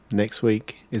next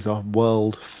week is our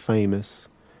world famous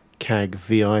CAG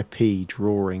VIP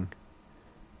drawing.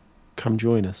 Come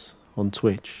join us on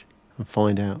Twitch and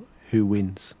find out who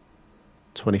wins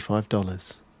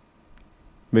 $25.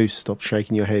 Moose, stop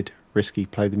shaking your head. Risky,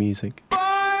 play the music.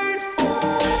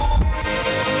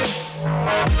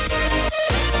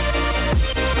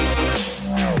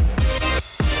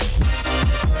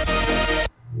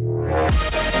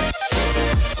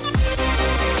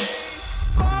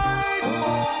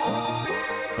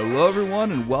 Hello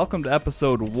everyone and welcome to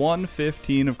episode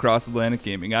 115 of Cross Atlantic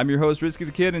Gaming. I'm your host Risky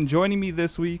the Kid, and joining me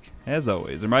this week, as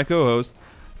always, are my co-hosts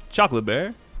Chocolate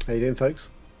Bear. How you doing, folks?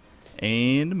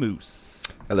 And Moose.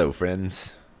 Hello,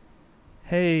 friends.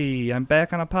 Hey, I'm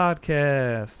back on a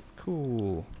podcast.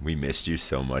 Cool. We missed you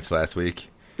so much last week.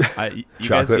 You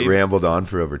Chocolate rambled on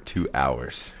for over 2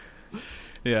 hours.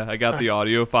 Yeah, I got the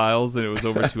audio files and it was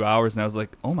over 2 hours, and I was like,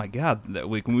 oh my god, that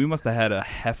week we must have had a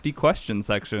hefty question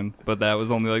section, but that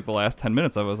was only like the last 10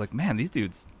 minutes. I was like, man, these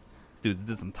dudes did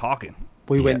some talking.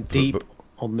 We went deep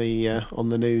on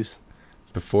the news.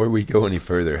 Before we go any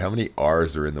further, how many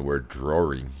R's are in the word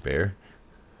drawing, Bear?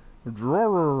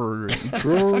 Drawing.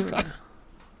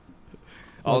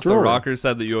 Also, drawing. Rocker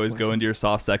said that you always go into your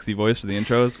soft, sexy voice for the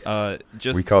intros.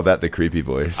 We call that the creepy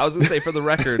voice. I was going to say, for the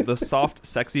record, the soft,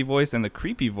 sexy voice and the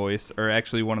creepy voice are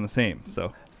actually one and the same.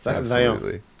 So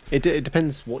Absolutely. It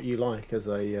depends what you like as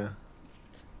a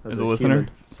listener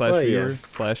human.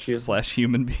 slash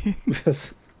human being.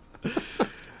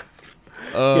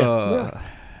 Yeah.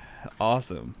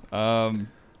 Awesome. All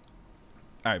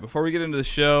right, before we get into the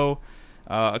show,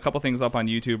 a couple things up on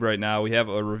YouTube right now. We have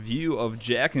a review of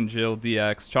Jack and Jill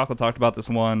DX. Chocolate talked about this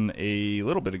one a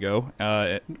little bit ago.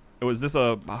 Was this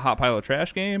a hot pile of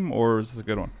trash game, or was this a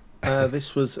good one?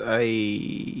 This was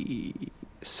a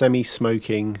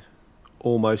semi-smoking,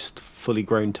 almost fully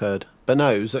grown turd. But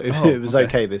no, it was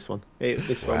okay. This one,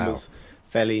 this one was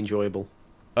fairly enjoyable.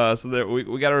 So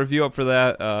we got a review up for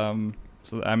that.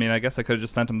 So I mean, I guess I could have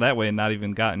just sent them that way and not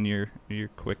even gotten your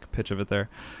quick pitch of it there.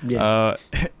 Yeah.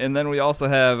 And then we also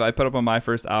have, I put up on my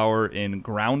first hour in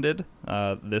Grounded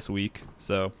this week,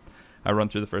 so I run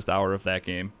through the first hour of that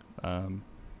game.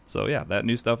 So yeah, that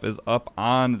new stuff is up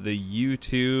on the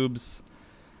YouTubes.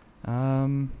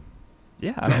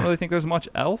 Yeah, I don't really think there's much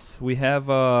else. We have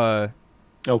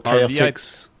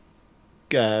Chaotix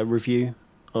review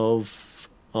of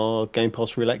our Game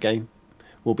Pass roulette game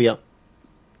will be up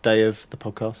day of the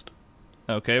podcast.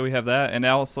 Okay, we have that. And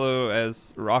also,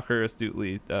 as Rocker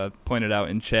astutely pointed out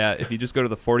in chat, if you just go to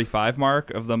the 45 mark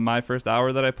of my first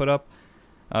hour that I put up,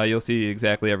 you'll see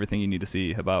exactly everything you need to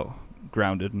see about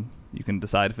Grounded, and you can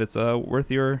decide if it's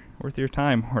worth your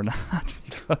time or not.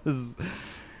 Because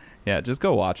yeah, just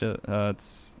go watch it.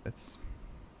 It's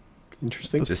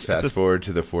interesting. Just fast forward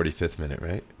to the 45th minute,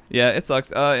 right? Yeah, it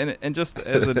sucks. And just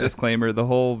as a disclaimer, the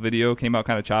whole video came out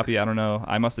kind of choppy. I don't know.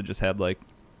 I must have just had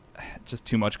just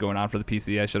too much going on for the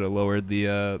PC. I should have lowered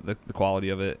the quality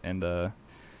of it and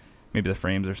maybe the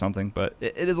frames or something. But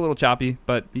it is a little choppy.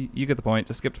 But you get the point.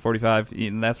 Just skip to 45,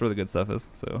 and that's where the good stuff is.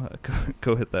 So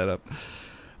go hit that up.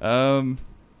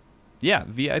 Yeah,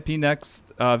 VIP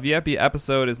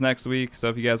episode is next week. So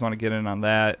if you guys want to get in on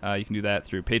that, you can do that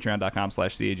through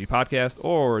patreon.com/CAG podcast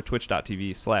or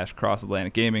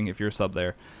twitch.tv/crossatlanticgaming if you're a sub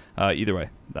there. Either way,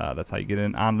 that's how you get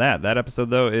in on that. That episode,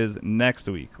 though, is next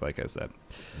week, like I said.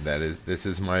 This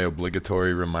is my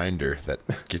obligatory reminder that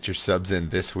get your subs in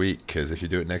this week, because if you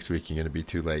do it next week, you're going to be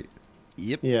too late.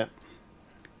 Yep. Yeah.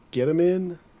 Get them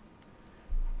in.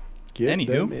 Anywho,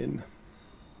 them in.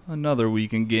 Another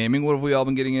week in gaming. What have we all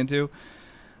been getting into?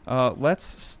 Let's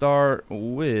start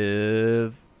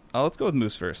with... let's go with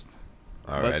Moose first.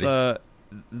 Alrighty.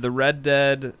 The Red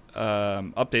Dead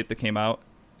update that came out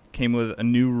came with a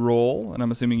new role, and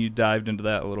I'm assuming you dived into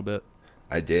that a little bit.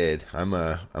 I did. I'm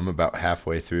about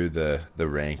halfway through the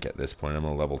rank at this point. I'm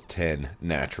a level 10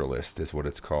 naturalist is what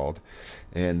it's called.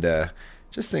 And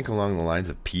just think along the lines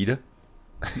of PETA.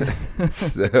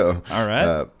 So, all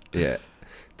right. Yeah.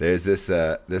 There's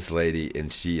this lady, and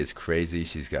she is crazy.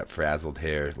 She's got frazzled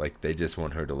hair. Like, they just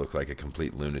want her to look like a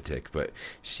complete lunatic. But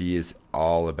she is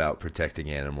all about protecting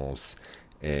animals.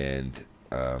 And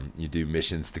you do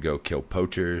missions to go kill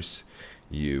poachers.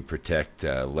 You protect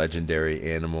legendary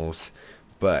animals.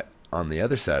 But on the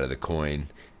other side of the coin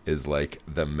is like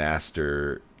the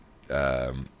master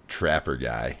trapper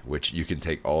guy, which you can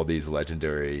take all these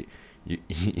legendary...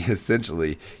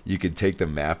 essentially, you can take the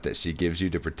map that she gives you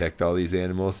to protect all these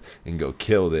animals and go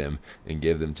kill them and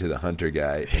give them to the hunter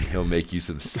guy, and he'll make you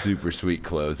some super sweet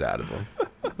clothes out of them.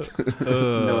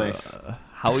 Nice.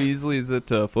 How easily is it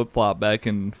to flip-flop back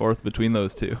and forth between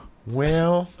those two?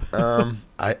 Well,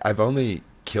 I've only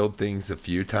killed things a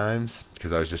few times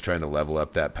because I was just trying to level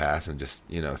up that pass and just,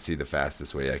 see the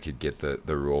fastest way I could get the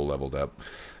roll leveled up.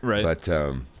 Right. But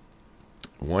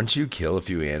once you kill a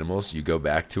few animals, you go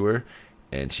back to her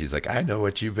and she's like, I know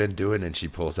what you've been doing. And she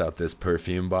pulls out this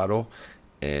perfume bottle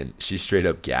and she straight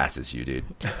up gasses you, dude.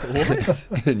 What?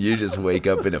 And you just wake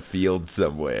up in a field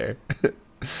somewhere.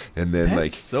 And then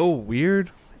That's so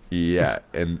weird. yeah,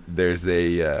 and there's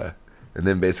and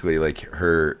then basically like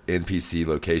her NPC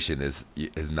location is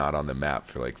not on the map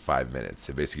for like 5 minutes.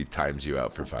 It basically times you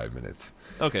out for 5 minutes.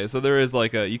 Okay, so there is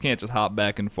like you can't just hop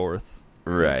back and forth.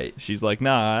 Right. She's like,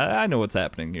 nah, I know what's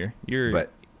happening here.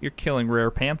 You're killing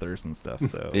rare panthers and stuff.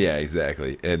 So Yeah,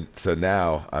 exactly. And so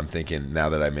now I'm thinking, now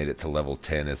that I made it to level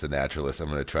 10 as a naturalist, I'm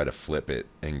going to try to flip it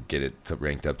and get it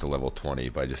ranked up to level 20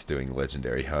 by just doing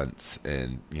legendary hunts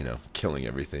and, killing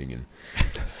everything and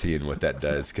seeing what that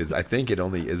does. Because I think it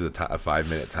only is a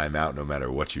 5-minute timeout no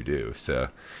matter what you do. So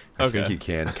I think you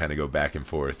can kind of go back and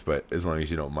forth, but as long as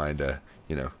you don't mind a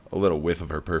little whiff of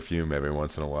her perfume every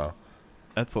once in a while.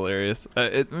 that's hilarious.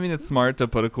 It's smart to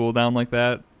put a cooldown like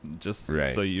that, just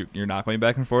Right. so you're not going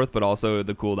back and forth, but also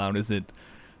the cooldown isn't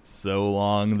so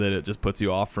long that it just puts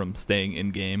you off from staying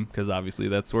in game, because obviously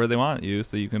that's where they want you,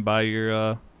 so you can buy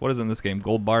your what is in this game,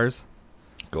 gold bars.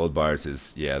 Gold bars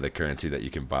is, the currency that you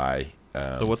can buy.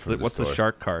 So what's from the store.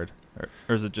 shark card,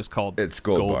 or is it just called? It's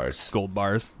gold bars. Gold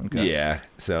bars. Okay. Yeah.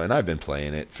 So, and I've been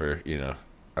playing it for,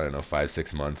 I don't know,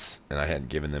 5-6 months, and I hadn't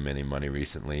given them any money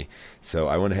recently. So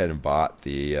I went ahead and bought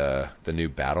the new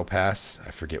battle pass.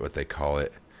 I forget what they call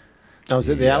it. Oh, was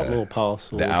it the Outlaw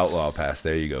Pass? Or The Outlaw Pass.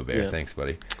 There you go, Bear. Yeah. Thanks,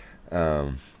 buddy.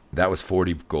 That was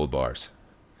 40 gold bars.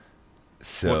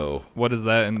 So, What is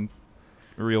that in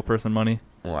real person money?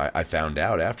 well, I found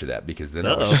out after that because then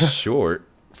I was short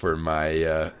for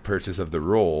my purchase of the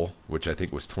roll, which I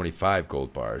think was 25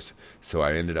 gold bars. So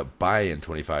I ended up buying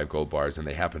 25 gold bars, and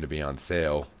they happened to be on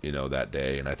sale, that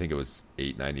day. And I think it was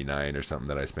 $8.99 or something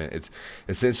that I spent. It's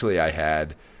essentially I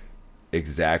had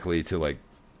exactly to like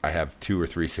I have 2 or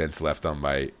 3 cents left on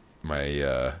my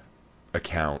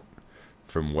account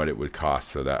from what it would cost.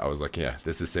 So that I was like, yeah,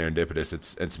 this is serendipitous.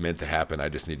 It's meant to happen. I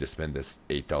just need to spend this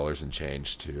 $8 and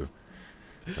change to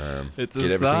It's get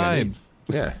a everything I sign. need.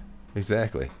 Yeah,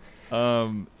 exactly.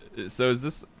 So is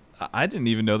this? I didn't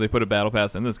even know they put a battle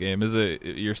pass in this game. Is it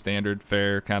your standard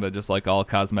fare, kind of just like all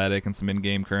cosmetic and some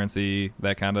in-game currency,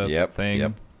 that kind of thing?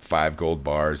 Yep. 5 gold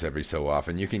bars every so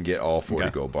often. You can get all 40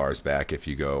 Okay. gold bars back if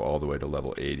you go all the way to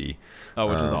level 80. Oh,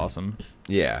 which is awesome.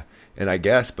 Yeah, and I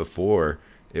guess before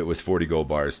it was 40 gold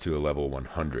bars to a level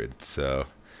 100. So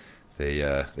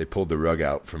they pulled the rug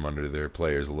out from under their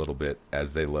players a little bit,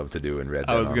 as they love to do in Red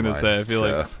Dead I was gonna Online. say, I feel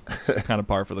So, like it's kind of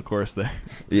par for the course there.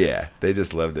 yeah, they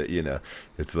just loved it.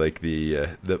 It's like the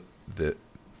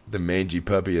mangy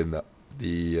puppy in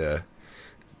the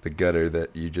gutter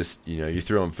that you just you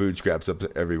throw him food scraps up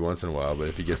every once in a while, but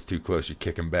if he gets too close, you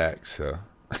kick him back. So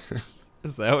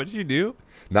Is that what you do?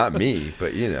 not me,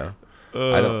 but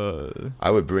Uh, I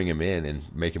would bring him in and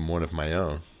make him one of my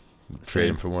own. Trade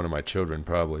him for one of my children,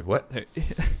 probably. What?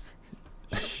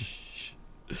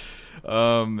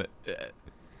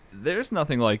 There's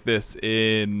nothing like this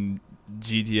in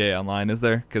GTA Online, is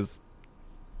there? Because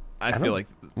I feel like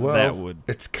that would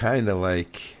It's kind of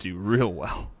like do real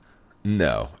well.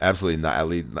 no, absolutely not.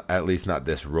 At least not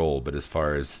this role. But as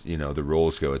far as the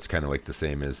roles go, it's kind of like the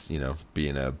same as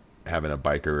having a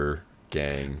biker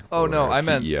gang. Oh, or no, a I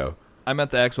meant- CEO. I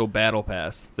meant the actual battle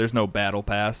pass. There's no battle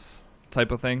pass type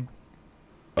of thing.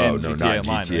 Oh in no, GTA not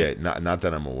Online, GTA. right? Not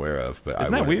that I'm aware of. But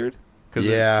Isn't that weird?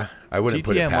 Yeah, I wouldn't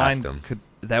put it GTA past Online them.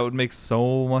 that would make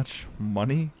so much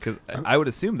money, because I would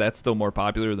assume that's still more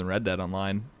popular than Red Dead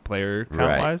Online player count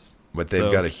Right. wise. But they've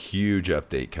So- got a huge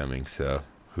update coming, so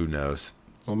who knows?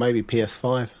 Or maybe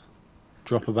PS5.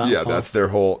 Drop a battle Yeah, pass. that's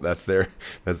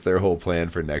their whole plan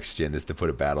for next gen is to put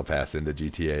a battle pass into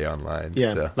GTA Online.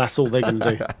 Yeah, so. that's all they're going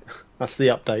to do. That's the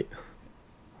update.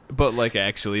 But like,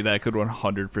 actually, that could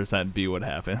 100% be what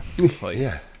happens. Like,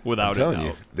 Yeah, without I'm a telling doubt.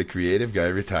 you, the creative guy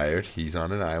retired. He's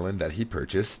on an island that he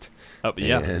purchased.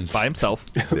 Yeah, and by himself.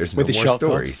 There's no With more his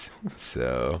stories.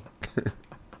 So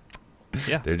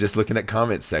Yeah. they're just looking at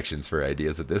comment sections for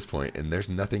ideas at this point, and there's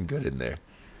nothing good in there.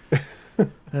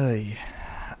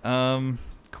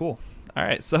 Cool. All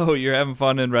right, so you're having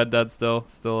fun in Red Dead still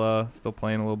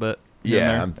playing a little bit. Here and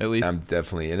Yeah, there, I'm at least. I'm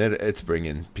definitely, and it's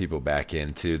bringing people back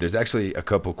in too. There's actually a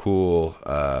couple cool,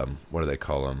 what do they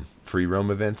call them? Free roam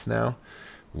events now.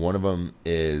 One of them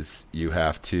is you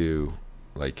have to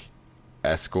like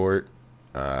escort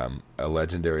a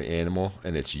legendary animal,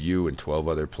 and it's you and 12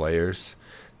 other players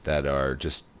that are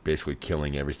just basically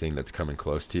killing everything that's coming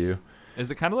close to you. Is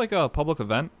it kind of like a public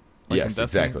event? Like Yes, in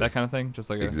Destiny, exactly. that kind of thing. Just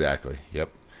like a Exactly. Yep.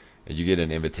 And you get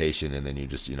an invitation, and then you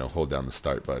just hold down the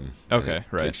start button. Okay, and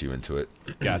it right. Takes you into it.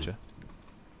 gotcha.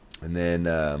 And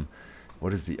then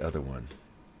what is the other one?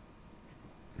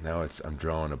 Now I'm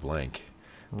drawing a blank.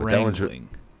 But that one's Wrangling.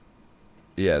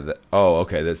 Yeah.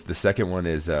 Okay. That's the second one.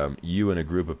 Is you and a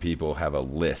group of people have a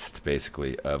list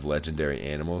basically of legendary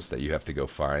animals that you have to go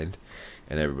find,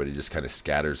 and everybody just kind of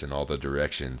scatters in all the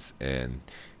directions and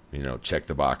check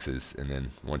the boxes, and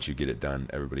then once you get it done,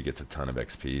 everybody gets a ton of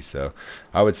XP. So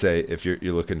I would say if you're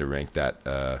looking to rank that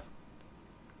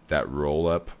roll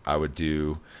up, I would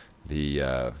do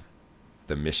the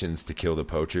missions to kill the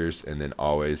poachers, and then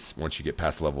always once you get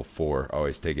past level 4,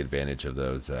 always take advantage of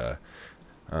those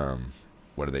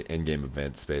what are they, in-game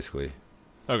events basically.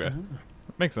 Okay,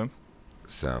 makes sense.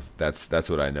 So that's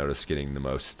what I noticed getting the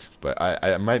most. But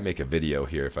I might make a video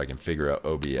here if I can figure out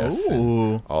OBS Ooh.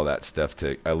 and all that stuff,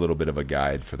 to a little bit of a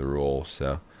guide for the roll.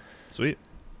 So Sweet.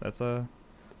 That's we'll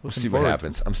looking see what forward.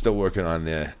 happens. I'm still working on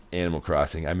the Animal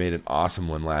Crossing. I made an awesome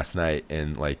one last night,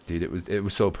 and dude, it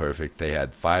was so perfect. They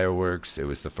had fireworks. It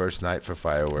was the first night for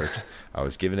fireworks. I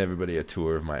was giving everybody a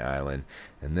tour of my island,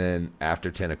 and then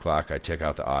after 10 o'clock, I check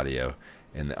out the audio,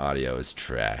 and the audio is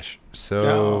trash.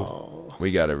 So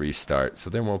we got to restart. So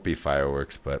there won't be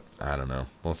fireworks, but I don't know.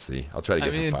 We'll see. I'll try to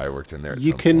get some fireworks in there. At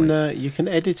You some can point. you can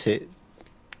edit it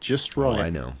just right. Oh, I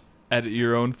know. Edit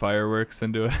your own fireworks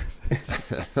into it.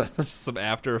 Just some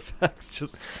After Effects,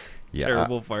 just Yeah,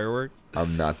 terrible fireworks.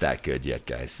 I'm not that good yet,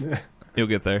 guys. You'll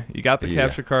get there. You got the Yeah.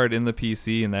 capture card in the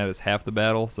PC, and that is half the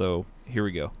battle. So here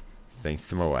we go. Thanks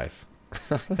to my wife.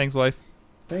 Thanks, wife.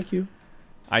 Thank you.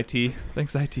 IT.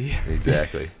 Thanks, IT.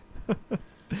 Exactly.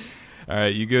 All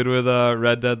right, you good with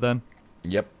Red Dead then?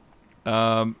 Yep.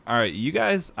 All right, you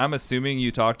guys. I'm assuming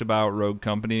you talked about Rogue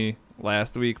Company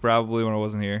last week, probably when I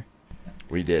wasn't here.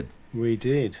 We did. We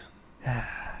did.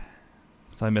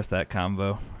 So I missed that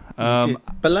combo. We did.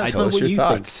 But let us Tell know us what your you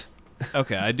thoughts.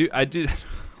 Okay, I do.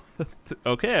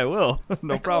 Okay, I will.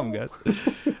 No problem, guys.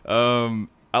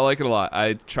 I like it a lot.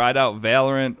 I tried out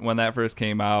Valorant when that first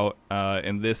came out,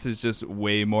 and this is just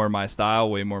way more my style,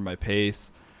 way more my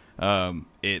pace.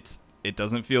 It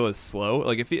doesn't feel as slow.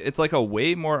 Like it's like a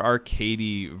way more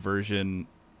arcadey version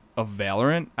of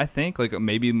Valorant. I think like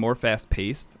maybe more fast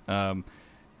paced.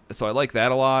 So I like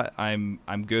that a lot.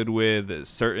 I'm good with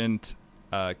certain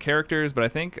characters, but I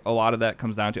think a lot of that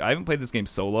comes down to I haven't played this game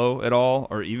solo at all,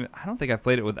 or even I don't think I've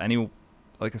played it with any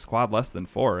like a squad less than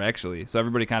 4 actually. So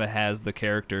everybody kind of has the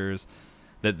characters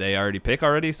that they already pick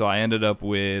already. So I ended up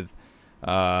with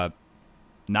not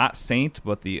Saint,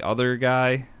 but the other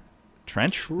guy,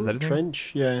 Trench. Is that his name?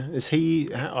 Trench, yeah. Is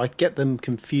he? I get them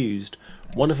confused.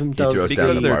 One of them throws does. down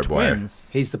Because the they're barbed wire. twins.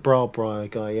 He's the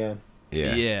Barbwire guy, yeah.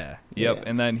 Yeah. Yep. Yeah.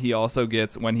 And then he also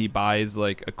gets, when he buys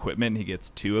like equipment, he gets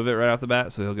 2 of it right off the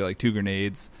bat. So he'll get like 2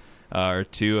 grenades, or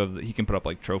 2 of he can put up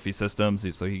like trophy systems.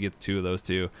 So he gets 2 of those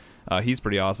too. He's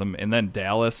pretty awesome. And then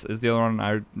Dallas is the other one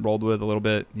I rolled with a little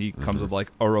bit. He comes with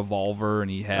like a revolver, and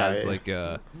he has yeah. like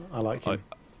I like him.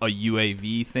 a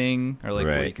UAV thing, or like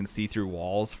where you Right. can see through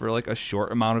walls for like a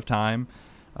short amount of time.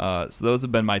 So those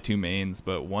have been my 2 mains.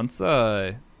 But once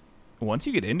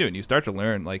you get into it and you start to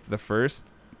learn, like the first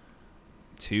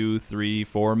 2, 3,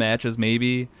 4 matches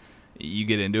maybe, you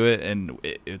get into it, and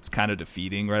it's kind of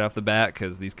defeating right off the bat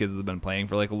because these kids have been playing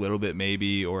for like a little bit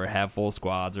maybe, or have full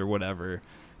squads or whatever.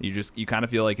 You kind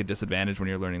of feel like a disadvantage when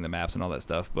you're learning the maps and all that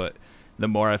stuff. But the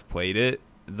more I've played it,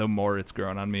 the more it's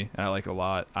grown on me, and I like it a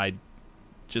lot. I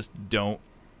just don't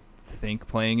think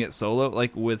playing it solo,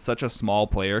 like with such a small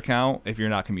player count, if you're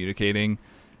not communicating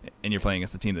and you're playing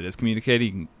against a team that is communicating,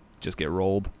 you can just get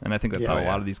rolled. And I think that's Yeah. how a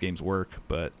Yeah. lot of these games work,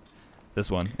 but this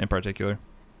one in particular.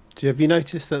 Have you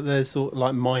noticed that there's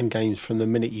like mind games from the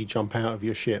minute you jump out of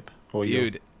your ship? Or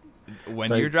Dude, when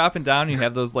So- you're dropping down, you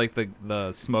have those like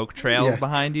the smoke trails Yeah.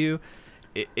 behind you.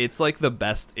 It's like the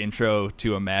best intro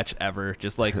to a match ever.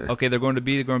 Just like, okay, they're going to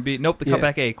B, nope, they come Yeah.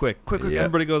 back A, quick, Yeah.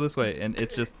 everybody go this way. And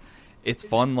it's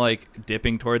fun, like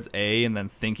dipping towards A and then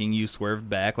thinking you swerved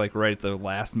back like right at the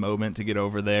last moment to get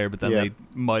over there, but then Yeah. they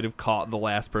might have caught the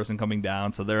last person coming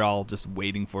down, so they're all just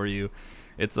waiting for you.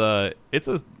 It's a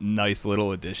nice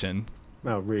little addition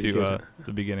Oh, really to good.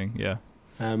 the beginning. Yeah,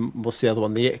 What's the other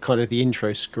one? The kind of the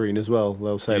intro screen as well.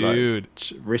 They'll say dude.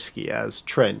 like risky as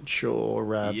Trench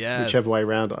or Yes. whichever way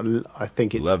around. I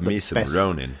think it's Love the me some best.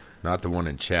 Ronin. Not the one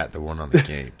in chat, the one on the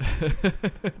game.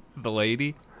 The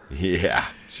lady. Yeah,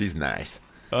 she's nice.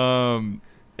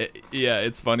 Yeah,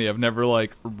 it's funny. I've never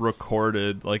like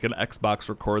recorded like an Xbox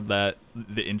record the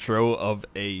intro of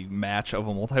a match of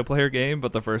a multiplayer game,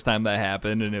 but the first time that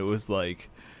happened, and it was like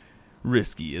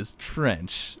Risky as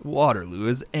Trench, Waterloo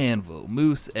as Anvil,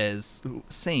 Moose as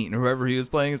Saint, or whoever he was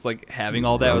playing. It's like having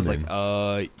all that was like,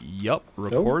 yup,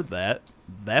 record that.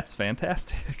 That's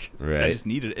fantastic. Right. I just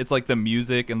needed it. It's like the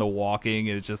music and the walking,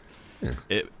 and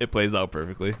it plays out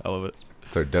perfectly. I love it.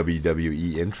 It's our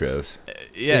WWE intros.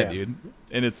 Yeah, dude,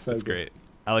 and it's So good. great.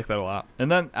 I like that a lot. And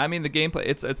then I mean the gameplay.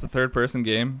 It's a third person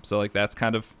game, so like that's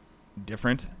kind of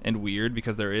different and weird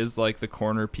because there is like the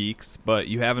corner peaks, but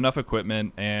you have enough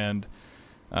equipment and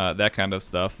that kind of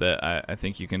stuff that I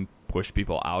think you can push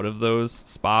people out of those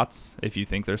spots if you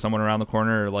think there's someone around the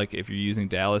corner, or like if you're using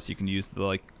Dallas, you can use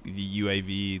the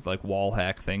UAV like wall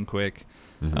hack thing quick.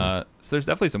 So there's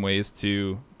definitely some ways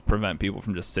to prevent people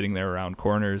from just sitting there around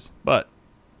corners, but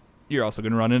you're also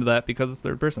going to run into that because it's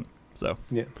third person. So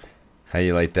Yeah. How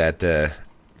you like that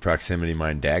proximity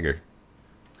mine dagger?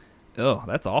 oh,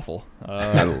 that's awful.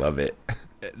 I love it.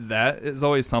 That is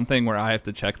always something where I have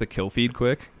to check the kill feed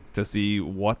quick to see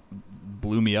what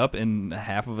blew me up in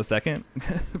half of a second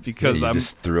because you I'm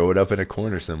just throw it up in a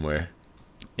corner somewhere.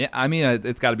 yeah. I mean,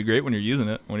 it's got to be great when you're using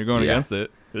it. When you're going Yeah. against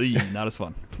it, not as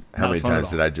fun. How many times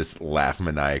did I just laugh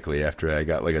maniacally after I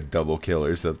got like a double kill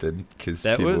or something because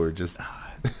That people was- were just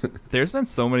There's been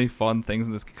so many fun things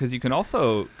in this because you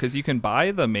can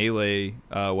buy the melee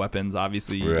weapons.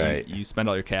 Obviously, Right. you spend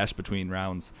all your cash between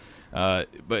rounds,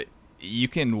 but you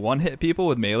can one hit people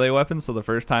with melee weapons. So the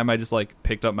first time I just like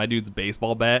picked up my dude's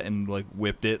baseball bat and like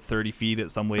whipped it 30 feet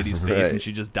at some lady's face Right. and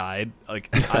she just died. Like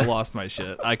I lost my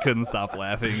shit. I couldn't stop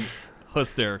laughing.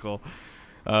 Hysterical.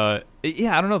 Yeah,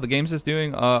 I don't know. The game's just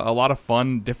doing a lot of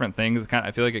fun, different things.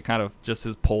 I feel like it kind of just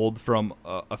is pulled from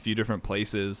a few different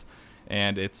places,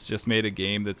 and it's just made a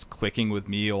game that's clicking with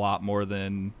me a lot more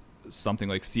than something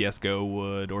like CS:GO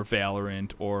would, or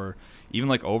Valorant, or even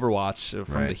like Overwatch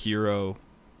from Right. the hero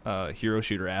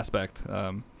shooter aspect.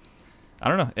 I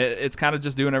don't know. It's kind of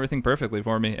just doing everything perfectly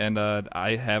for me, and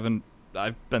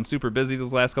I've been super busy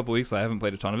these last couple weeks, so I haven't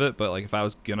played a ton of it. But like, if I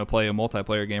was gonna play a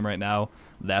multiplayer game right now,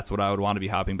 that's what I would want to be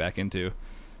hopping back into.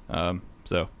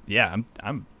 So yeah,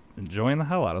 I'm enjoying the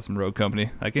hell out of some Rogue Company.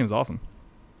 That game's awesome.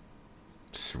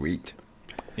 sweet.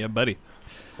 Yeah, buddy.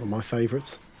 One of my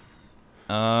favourites.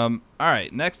 All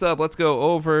right, next up, let's go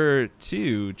over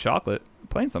to Chocolate.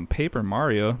 Playing some Paper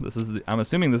Mario. I'm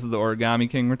assuming this is the Origami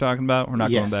King we're talking about. We're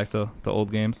not Yes. going back to old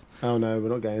games. Oh no, we're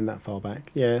not going that far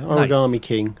back. Yeah, Nice. Origami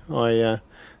King.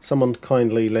 Someone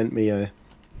kindly lent me a.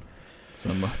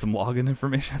 Some login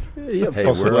information. Yeah, Hey,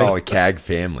 possibly. we're all a CAG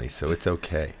family, so it's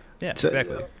okay. Yeah, So,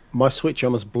 exactly. My Switch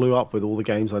almost blew up with all the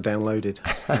games I downloaded.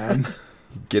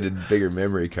 Get a bigger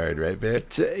memory card, right,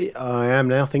 Vic? I am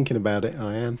now thinking about it.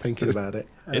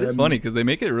 It is funny because they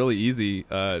make it really easy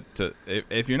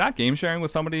if you're not game sharing with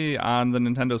somebody on the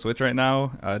Nintendo Switch right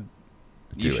now,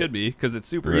 you Do it. should be, because it's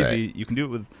super Right. easy. You can do it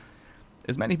with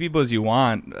as many people as you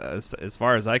want, as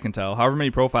far as I can tell. However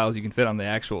many profiles you can fit on the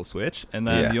actual Switch, and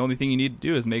then Yeah. the only thing you need to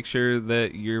do is make sure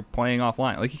that you're playing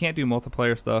offline. Like, you can't do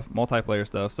multiplayer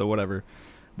stuff, so whatever.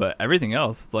 But everything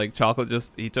else, it's like Chocolate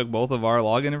he took both of our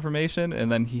login information, and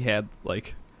then he had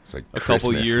like It's like a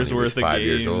couple Christmas years when he was worth of 5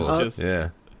 years games, old. just- Yeah.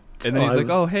 and then he's I- like,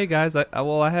 "Oh, hey guys, I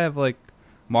have like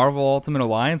Marvel Ultimate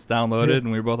Alliance downloaded,"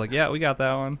 and we were both like, "Yeah, we got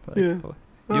that one." Like, Yeah.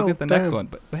 You'll Oh, get the next damn. one,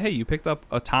 but hey, you picked up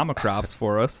Atomicrops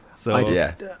for us, so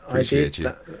Yeah. Appreciate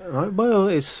you. Well,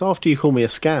 it's after you call me a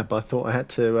scab. I thought I had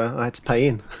to pay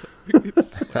in.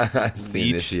 It's the Neat.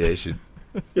 initiation.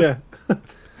 Yeah.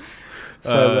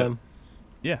 So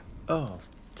yeah. oh,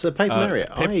 so Paper Mario.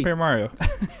 Paper Mario,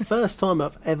 First time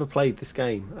I've ever played this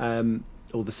game,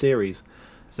 or the series,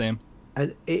 Sam,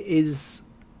 and it is.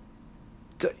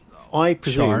 I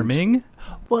presume. charming.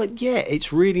 Well, yeah,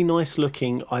 it's really nice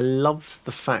looking. I love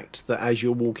the fact that as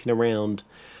you're walking around,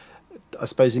 I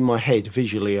suppose in my head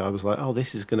visually, I was like, "Oh,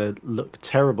 this is going to look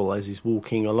terrible as he's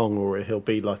walking along, or he'll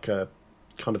be like a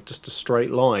kind of just a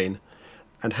straight line."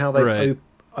 And how they've Right.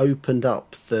 opened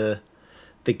up the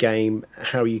game,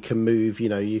 how you can move. You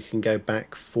know, you can go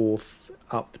back, forth,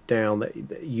 up, down. That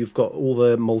you've got all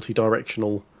the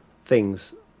multi-directional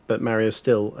things, but Mario's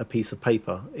still a piece of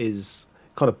paper. Is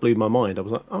kind of blew my mind. I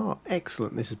was like, "Oh,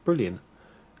 excellent! This is brilliant."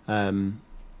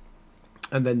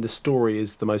 And then the story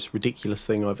is the most ridiculous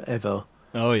thing I've ever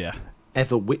Oh yeah,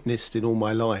 witnessed in all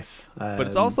my life. but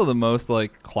it's also the most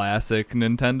like classic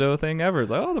Nintendo thing ever.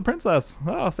 It's like, oh, the princess,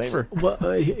 oh, save her.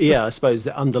 well, yeah, I suppose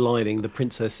that underlining the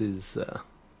princess is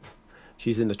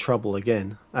she's in the trouble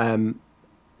again.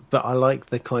 But I like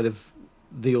the kind of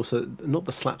also not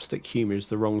the slapstick humour is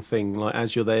the wrong thing. Like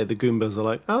as you're there, the Goombas are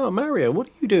like, "Oh, Mario, what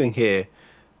are you doing here?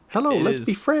 Hello, It let's is-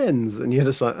 be friends." And you're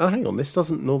just like, "Oh, hang on, this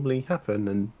doesn't normally happen."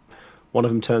 And one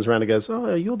of them turns around and goes,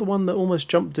 "Oh, you're the one that almost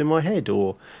jumped in my head,"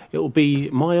 or "It will be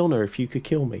my honor if you could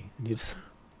kill me." And you just,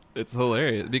 It's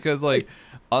hilarious because, like,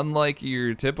 unlike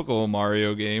your typical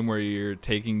Mario game where you're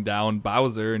taking down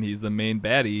Bowser and he's the main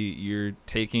baddie, you're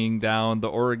taking down the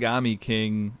Origami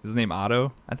King. Is his name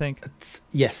Otto? I think.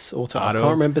 yes, Otto. I Otto.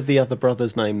 can't remember the other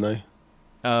brother's name though.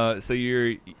 So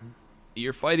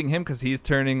you're fighting him because he's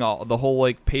turning the whole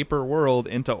like paper world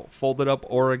into folded up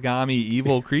origami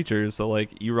evil creatures. So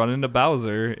like you run into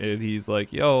Bowser and he's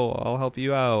like, "Yo, I'll help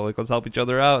you out. Like let's help each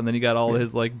other out." And then you got all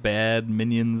his like bad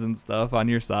minions and stuff on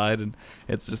your side, and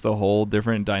it's just a whole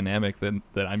different dynamic than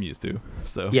that I'm used to.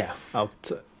 So Yeah,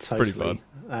 totally. pretty fun.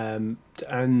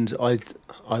 And I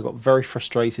got very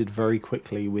frustrated very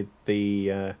quickly with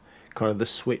the kind of the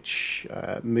switch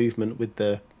movement with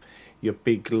your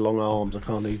big long arms. I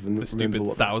can't even the remember stupid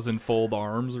what. 1,000-fold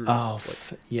arms. Or Oh,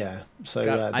 just, like, yeah. So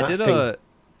God, that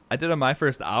I did my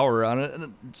first hour on it,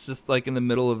 and it's just like in the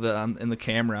middle of it, in the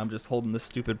camera, I'm just holding the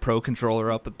stupid Pro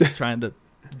Controller up, and trying to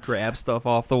grab stuff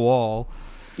off the wall.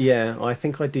 Yeah, I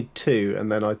think I did too,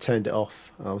 and then I turned it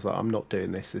off. I was like, I'm not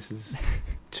doing this. This is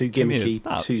too I mean, gimmicky, it's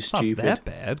not, too it's not stupid. that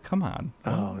bad. Come on.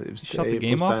 Oh, it was. You shut the it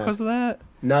game was off bad. because of that?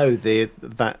 No,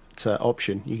 that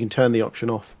option. You can turn the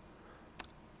option off.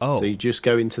 Oh, So you just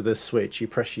go into the switch, you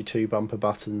press your two bumper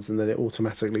buttons, and then it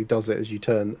automatically does it as you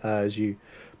turn, as you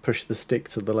push the stick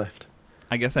to the left.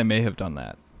 I guess I may have done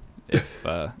that if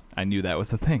I knew that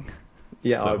was a thing.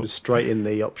 Yeah, I So- was straight in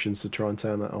the options to try and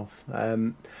turn that off.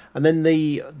 And then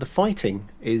the fighting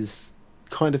is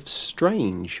kind of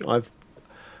strange.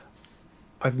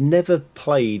 I've never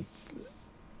played.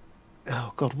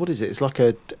 Oh God, what is it? It's like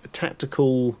a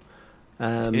tactical.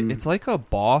 It's like a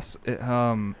boss. It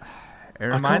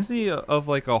reminds me of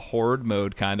like a horde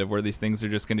mode kind of where these things are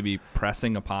just going to be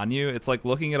pressing upon you. It's like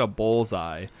looking at a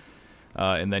bullseye,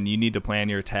 and then you need to plan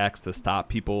your attacks to stop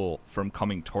people from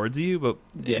coming towards you. But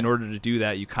Yeah. in order to do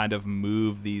that, you kind of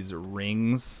move these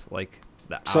rings, like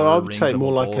the So outer I would rings say of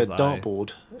more a like a bullseye.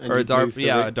 dartboard, and Or a you'd dart, move the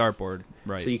yeah, ri- a dartboard,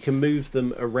 right? So you can move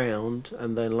them around,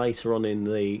 and then later on in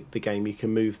the game, you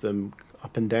can move them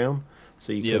up and down.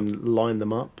 So you Yep. can line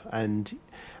them up, and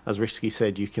as Risky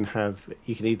said, you can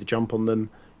either jump on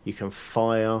them, you can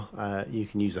fire, you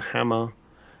can use a hammer.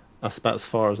 That's about as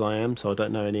far as I am, so I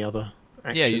don't know any other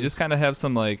actions. Yeah, you just kind of have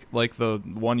some like the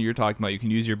one you're talking about. You can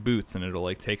use your boots, and it'll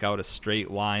like take out a straight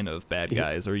line of bad Yeah.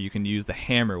 guys, or you can use the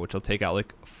hammer, which will take out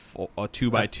like a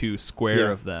 2x2 square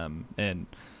Yeah. of them. And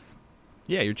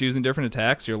yeah, you're choosing different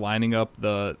attacks. You're lining up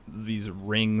these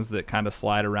rings that kind of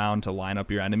slide around to line up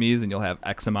your enemies, and you'll have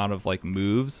X amount of like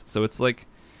moves. So it's like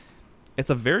it's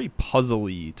a very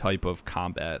puzzly type of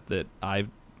combat that I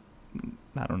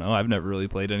don't know. I've never really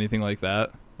played anything like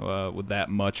that. With that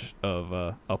much of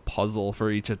a puzzle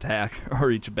for each attack or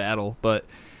each battle, but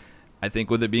I think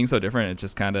with it being so different, it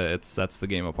just kind of it sets the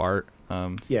game apart.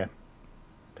 Yeah.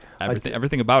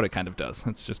 Everything about it kind of does.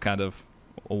 It's just kind of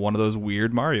one of those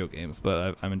weird Mario games,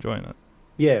 but I'm enjoying it.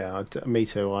 Yeah, me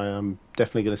too. I am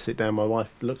definitely going to sit down. My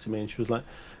wife looked at me and she was like,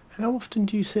 "How often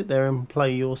do you sit there and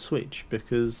play your Switch?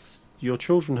 Because your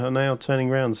children are now turning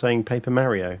around saying Paper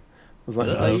Mario." I was like,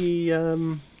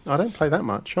 I don't play that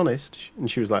much, honest. And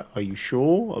she was like, "Are you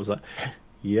sure?" I was like,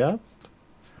 "Yep."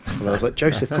 And I was like,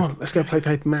 "Joseph, come on, let's go play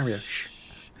Paper Mario." Shh.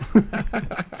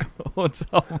 What's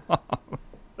up?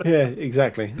 Yeah,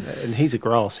 exactly. And he's a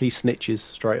grass. He snitches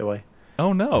straight away.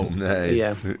 Oh no, Nice.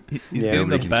 Yeah. he's Yeah. getting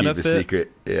the Nobody can keep a benefit.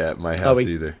 secret. Yeah, at my house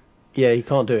he- either. Yeah, he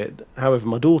can't do it. However,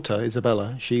 my daughter,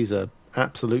 Isabella, she's a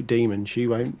absolute demon. She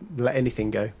won't let anything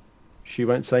go. She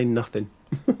won't say nothing.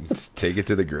 Just take it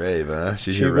to the grave, huh?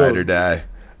 She's She your ride will. or die.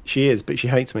 She is, but she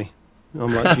hates me.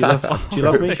 I'm like, do you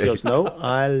love me? She goes, no,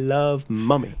 I love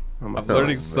mummy. I'm like, I'm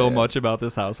learning Oh, so man. much about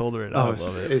this household right now. oh, I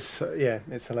love it. it's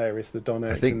it's hilarious. The I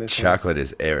dynamics in think this chocolate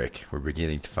is Eric. We're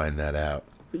beginning to find that out.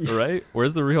 Right?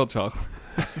 Where's the real chocolate?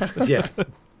 house. Yeah,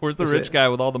 Where's the That's rich it. guy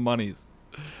with all the monies?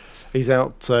 he's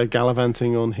out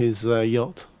gallivanting on his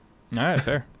yacht. All right,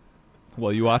 fair.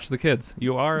 Well, you watch the kids.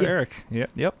 You are Yeah. Eric.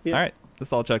 Yep. Yeah. All right.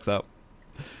 This all checks out.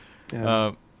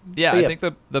 Yeah. Yeah, but yeah. I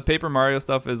think the Paper Mario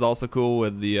stuff is also cool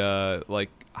with the like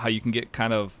how you can get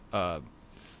kind of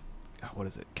what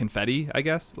is it? Confetti, I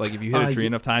guess. Like if you hit a tree ye-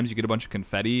 enough times, you get a bunch of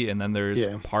confetti, and then there's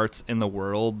Yeah. parts in the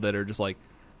world that are just like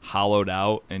hollowed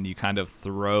out, and you kind of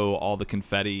throw all the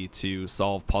confetti to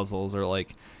solve puzzles or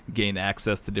like gain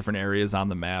access to different areas on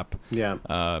the map. yeah,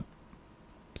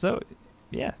 So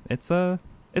yeah, it's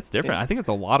different. Yeah. I think it's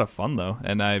a lot of fun though,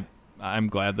 and I'm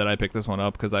glad that I picked this one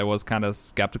up because I was kind of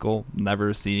skeptical,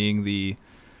 never seeing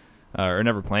or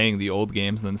never playing the old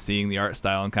games, and then seeing the art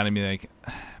style and kind of being like,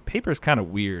 paper's kind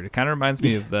of weird. It kind of reminds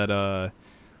me of that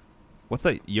what's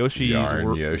that? Yoshi's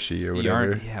Yarn Yoshi or whatever.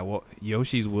 Yarn, yeah, well,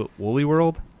 Yoshi's Woolly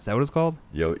World. Is that what it's called?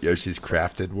 Yoshi's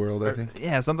Crafted World, I think.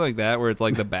 Yeah, something like that, where it's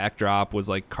like the backdrop was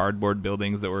like cardboard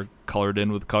buildings that were colored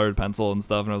in with colored pencil and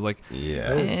stuff, and I was like,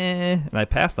 Yeah. and I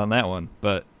passed on that one.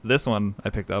 But this one I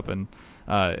picked up, and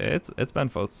it's been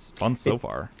fun so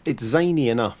far. It's zany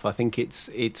enough. I think it's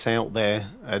out there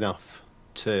enough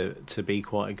to be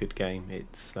quite a good game.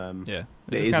 It's Yeah,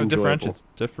 it it is just kind of enjoyable.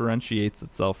 differentiates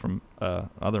itself from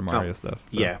other Mario stuff.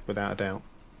 So. Yeah, without a doubt.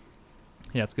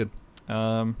 Yeah, it's good.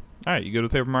 All right, you go to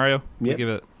Paper Mario.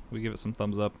 Yep. We give it some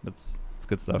thumbs up. It's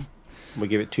good stuff. We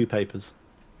give it 2 papers.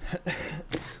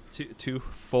 Two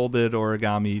folded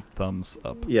origami thumbs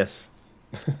up. Yes.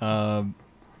 All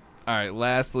right.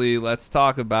 Lastly, let's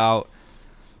talk about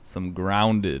some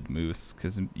Grounded, Moose,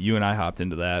 because you and I hopped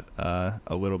into that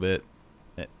a little bit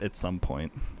at some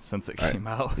point since it came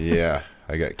out. Yeah,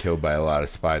 I got killed by a lot of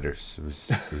spiders. It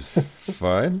was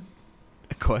fun.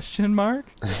 Question mark?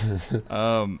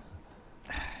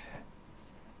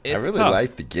 I really tough.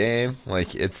 like the game.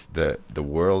 Like, it's the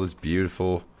world is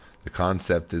beautiful. The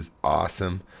concept is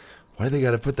awesome. Why do they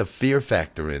got to put the fear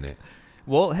factor in it?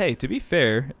 Well, hey, to be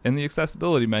fair, in the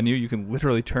accessibility menu, you can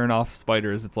literally turn off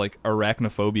spiders. It's like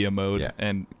arachnophobia mode, Yeah.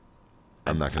 and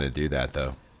I'm not gonna do that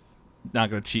though. not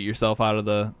going to cheat yourself out of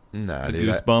the Nah, the dude,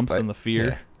 goosebumps and the fear.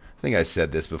 Yeah. I think I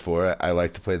said this before. I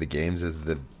like to play the games as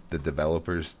the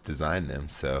developers design them.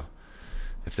 So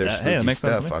if there's Hey, that spooky makes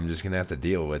sense to stuff, me. I'm just gonna have to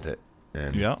deal with it.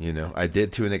 And Yeah. I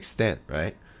did to an extent,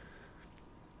 right?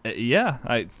 Yeah,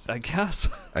 I guess.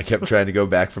 I kept trying to go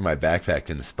back for my backpack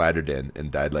in the spider den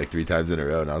and died like 3 times in a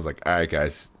row. And I was like, all right,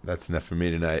 guys, that's enough for me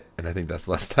tonight. And I think that's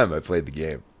the last time I played the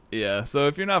game. Yeah, so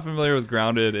if you're not familiar with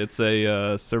Grounded, it's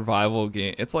a survival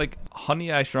game. It's like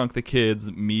Honey, I Shrunk the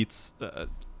Kids meets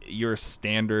your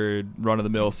standard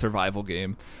run-of-the-mill survival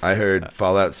game. I heard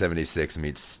Fallout 76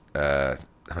 meets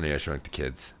Honey, I Shrunk the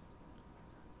Kids.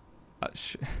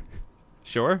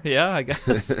 Sure, yeah, I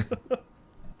guess.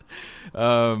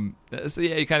 So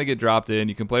yeah, you kind of get dropped in.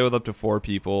 You can play with up to 4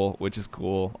 people, which is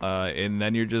cool. And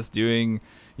then you're just doing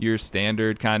your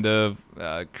standard kind of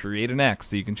create an X,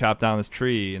 so you can chop down this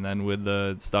tree, and then with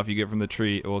the stuff you get from the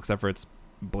tree, well, except for its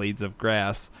blades of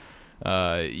grass,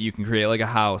 you can create like a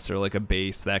house or like a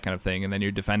base, that kind of thing. And then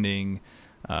you're defending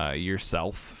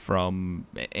yourself from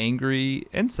angry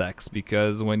insects,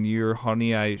 because when you're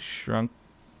Honey, I Shrunk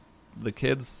the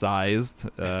Kids sized,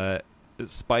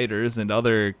 spiders and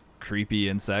other creepy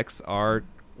insects are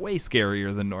way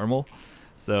scarier than normal.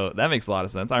 So that makes a lot of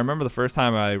sense. I remember the first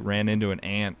time I ran into an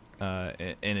ant, and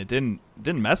it didn't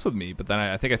mess with me, but then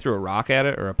I think I threw a rock at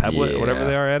it or a pebblet or whatever Yeah.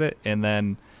 they are at it, and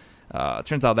then it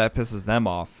turns out that pisses them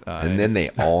off. And then they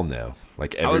all know.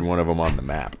 Like, every was- one of them on the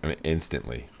map. I mean,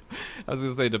 instantly. I was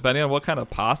going to say, depending on what kind of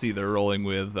posse they're rolling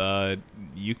with,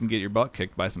 you can get your butt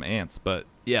kicked by some ants. But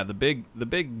yeah, the big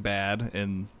bad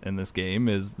in this game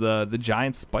is the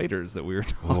giant spiders that we were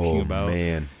talking about. Oh,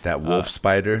 man. That wolf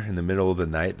spider in the middle of the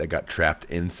night that got trapped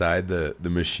inside the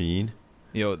machine.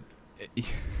 You know,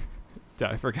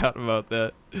 I forgot about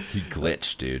that. He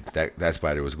glitched, dude. That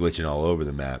spider was glitching all over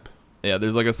the map. Yeah,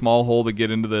 there's like a small hole to get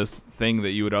into this thing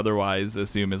that you would otherwise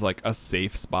assume is like a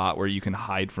safe spot where you can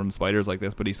hide from spiders like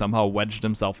this, but he somehow wedged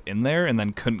himself in there and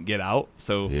then couldn't get out.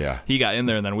 So Yeah. he got in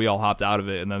there, and then we all hopped out of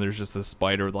it, and then there's just this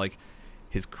spider with like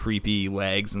his creepy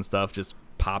legs and stuff just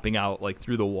popping out like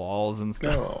through the walls and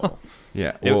stuff. Oh.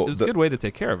 Yeah. It Well, was a good way to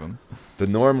take care of him. the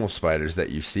normal spiders that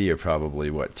you see are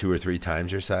probably, 2 or 3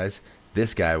 times your size.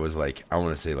 This guy was like, I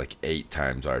want to say like 8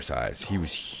 times our size. He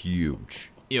was huge.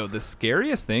 You know, the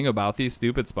scariest thing about these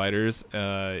stupid spiders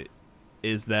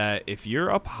is that if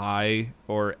you're up high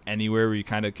or anywhere where you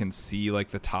kind of can see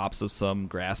like the tops of some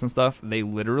grass and stuff, they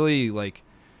literally like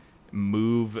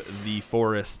move the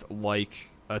forest like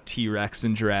a T-Rex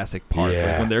in Jurassic Park.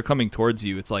 Yeah. Like when they're coming towards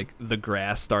you, it's like the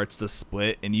grass starts to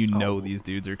split and you know these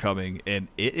dudes are coming. And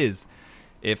it is,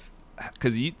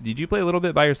 because did you play a little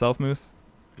bit by yourself, Moose?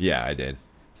 Yeah, I did.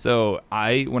 So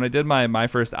when I did my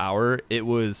first hour,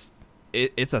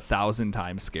 it's 1,000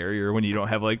 times scarier when you don't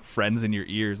have like friends in your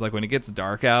ears. Like when it gets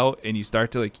dark out and you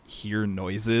start to like hear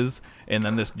noises, and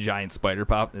then this giant spider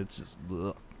pop. It's just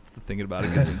thinking about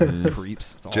it gives me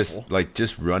creeps. It's awful.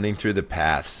 Just running through the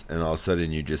paths, and all of a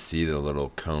sudden you just see the little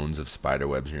cones of spider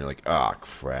webs, and you're like, oh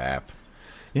crap.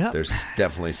 Yeah, There's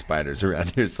definitely spiders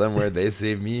around here somewhere. They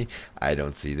see me. I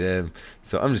don't see them.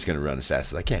 So I'm just going to run as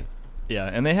fast as I can. yeah,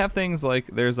 and they have things like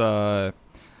there's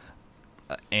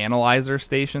analyzer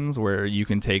stations where you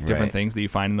can take different Right. things that you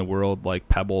find in the world, like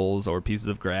pebbles or pieces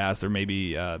of grass, or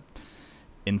maybe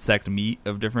insect meat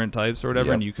of different types or whatever,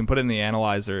 Yep. and you can put it in the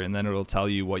analyzer, and then it'll tell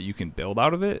you what you can build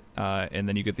out of it. And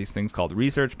then you get these things called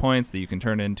research points that you can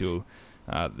turn into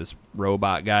this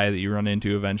robot guy that you run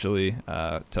into eventually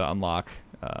to unlock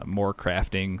more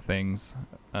crafting things.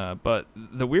 But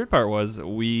the weird part was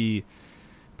we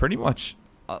pretty much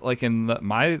like in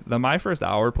my first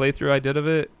hour playthrough I did of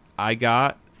it, I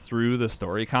got through the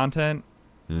story content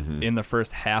in the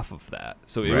first half of that.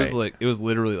 So it was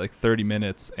literally like 30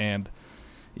 minutes, and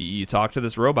you talk to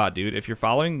this robot dude. If you're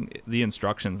following the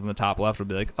instructions in the top left, it'll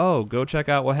be like, oh, go check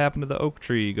out what happened to the oak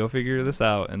tree, go figure this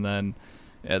out. And then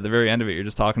at the very end of it, you're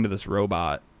just talking to this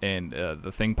robot, and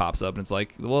the thing pops up, and it's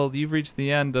like, well, you've reached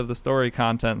the end of the story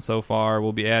content so far,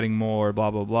 we'll be adding more,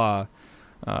 blah blah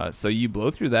blah. So you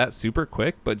blow through that super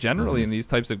quick, but generally in these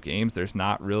types of games, there's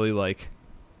not really like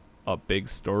a big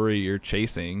story you're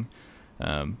chasing.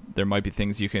 There might be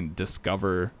things you can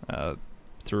discover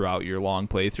throughout your long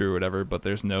playthrough or whatever, but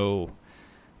there's no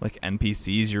like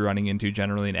NPCs you're running into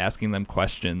generally and asking them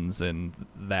questions and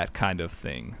that kind of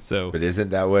thing. So, But isn't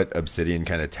that what Obsidian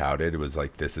kind of touted? Was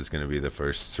like, this is going to be the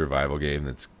first survival game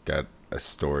that's got a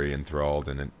story enthralled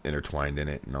and intertwined in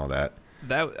it and all that.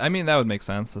 that would make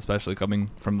sense, especially coming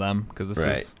from them, because this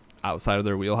is outside of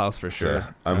their wheelhouse for sure.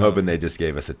 So I'm hoping they just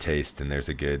gave us a taste and there's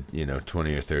a good,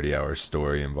 20 or 30 hour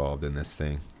story involved in this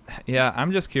thing. Yeah,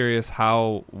 I'm just curious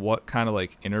what kind of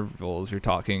like intervals you're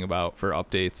talking about for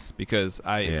updates, because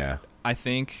I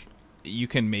think you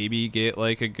can maybe get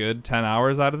like a good 10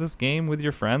 hours out of this game with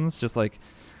your friends, just like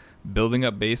building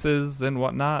up bases and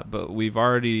whatnot. But we've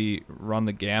already run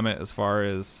the gamut as far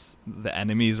as the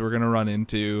enemies we're going to run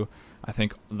into. I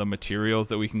think the materials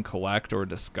that we can collect or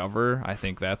discover, I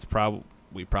think that's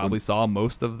we probably saw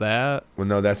most of that. Well,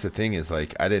 no, that's the thing is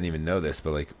like, I didn't even know this,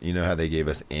 but like, you know how they gave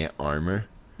us ant armor?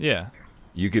 Yeah.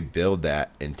 You could build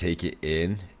that and take it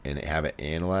in and have it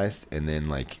analyzed and then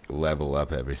like level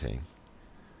up everything.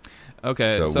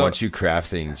 Okay. So once you craft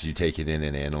things, you take it in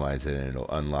and analyze it, and it'll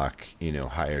unlock,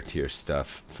 higher tier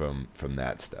stuff from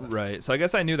that stuff. Right. So I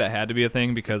guess I knew that had to be a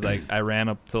thing, because I ran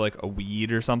up to like a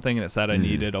weed or something, and it said I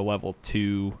needed a level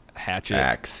 2 hatchet.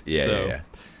 Axe. Yeah.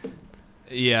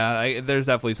 Yeah, there's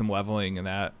definitely some leveling in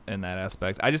that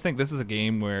aspect. I just think this is a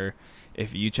game where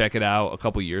if you check it out a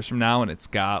couple years from now and it's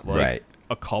got like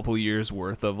a couple years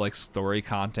worth of like story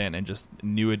content and just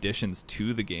new additions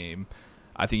to the game,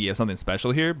 I think you have something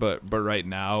special here. But right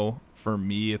now, for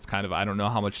me, it's kind of, I don't know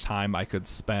how much time I could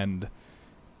spend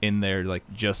in there like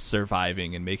just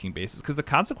surviving and making bases, because the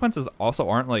consequences also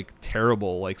aren't like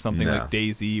terrible, like something like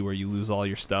DayZ where you lose all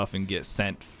your stuff and get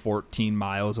sent 14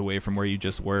 miles away from where you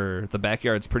just were. The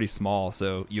backyard's pretty small,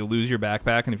 so you'll lose your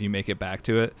backpack, and if you make it back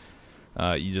to it,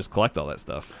 you just collect all that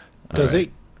stuff. Does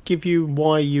it give you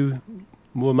why you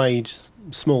were made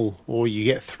small, or you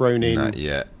get thrown in? Not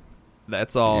yet.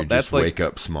 That's all. You that's just like, wake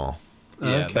up small.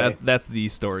 Yeah, Okay. that's the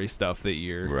story stuff that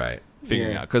you're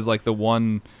figuring Yeah. out. Because like the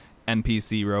one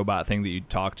NPC robot thing that you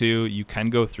talk to, you can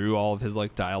go through all of his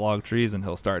like dialogue trees, and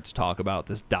he'll start to talk about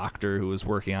this doctor who was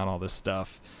working on all this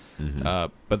stuff.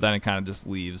 But then it kind of just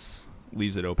leaves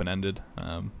it open ended.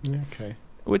 Okay.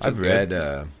 Which I've is read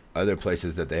good. other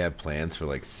places that they have plans for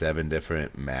like 7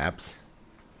 different maps.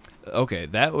 Okay,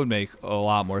 that would make a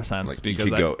lot more sense, Like because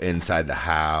you could go inside the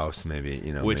house, maybe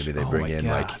maybe they bring in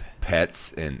like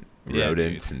pets and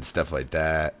rodents and stuff like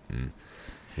that, and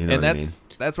what I mean?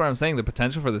 That's where I'm saying the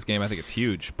potential for this game, I think it's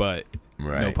huge, but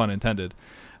no pun intended.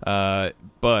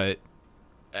 But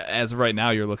as of right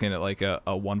now, you're looking at like a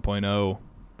 1.0,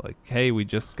 like, hey, we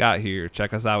just got here,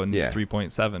 check us out in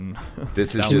 3.7.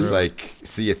 This is just like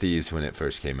Sea of Thieves when it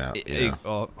first came out.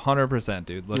 100%,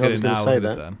 dude. Look I at was it gonna now. say Look at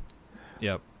that. it then.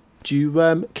 Yep. Do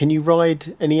you can you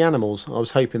ride any animals? I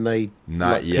was hoping they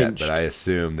Not yet, pinched. but I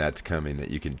assume that's coming,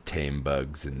 that you can tame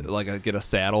bugs and Like get a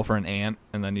saddle for an ant,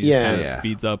 and then you just kind of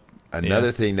speeds up.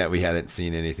 Another thing that we hadn't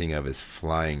seen anything of is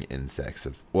flying insects.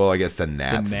 I guess the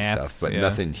gnats and stuff, but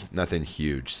nothing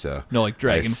huge. So no, like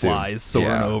dragonflies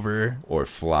soaring over, or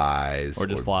flies, or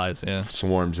just flies. Yeah,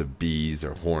 swarms of bees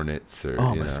or hornets or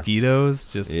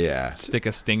mosquitoes. Just Yeah. stick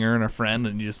a stinger in a friend,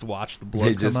 and you just watch the blood.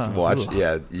 They just come out. watch,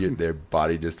 Ugh. their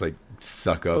body just like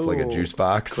suck up like a juice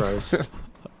box. Gross.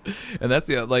 And that's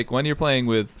like when you're playing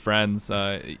with friends,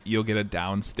 you'll get a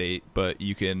down state, but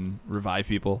you can revive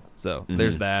people. So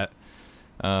there's that.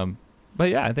 But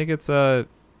yeah, I think it's a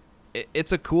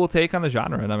cool take on the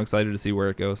genre, and I'm excited to see where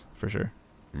it goes for sure.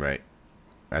 Right.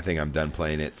 I think I'm done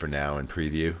playing it for now in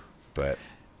preview, but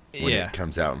when it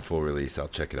comes out in full release, I'll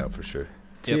check it out for sure.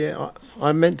 So yeah,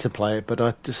 I meant to play it, but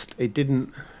it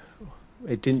didn't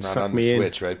It's not suck on me the in.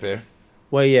 Switch, right, Bear?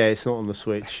 Well, yeah, it's not on the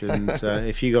Switch, and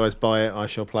if you guys buy it, I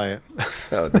shall play it.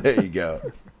 Oh, there you go.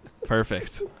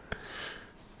 Perfect.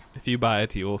 If you buy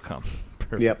it, he will come.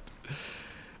 Perfect. Yep.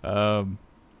 All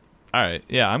right.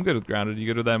 Yeah, I'm good with Grounded. You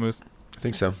good with that, Moose? I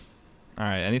think so. All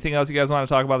right. Anything else you guys want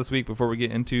to talk about this week before we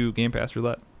get into Game Pass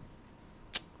Roulette?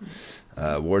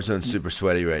 Warzone's super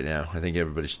sweaty right now. I think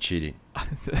everybody's cheating. I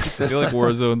feel like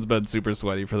Warzone's been super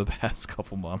sweaty for the past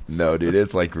couple months. No, dude,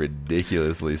 it's like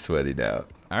ridiculously sweaty now.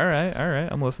 All right.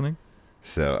 I'm listening.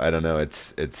 So I don't know.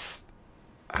 It's.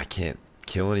 I can't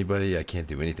kill anybody. I can't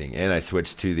do anything. And I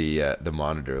switched to the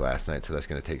monitor last night, so that's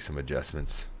going to take some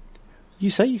adjustments. You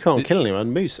say you can't kill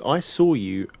anyone, Moose. I saw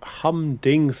you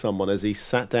humding someone as he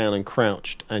sat down and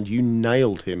crouched, and you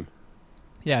nailed him.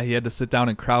 Yeah, he had to sit down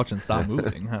and crouch and stop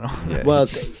moving. I don't know. Yeah. Well,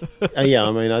 yeah,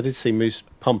 I mean, I did see Moose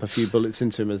pump a few bullets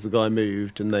into him as the guy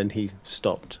moved, and then he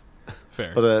stopped.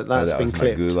 Fair. But that's that been was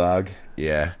clipped. my gulag.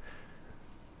 Yeah.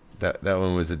 That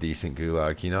one was a decent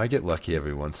gulag. You know, I get lucky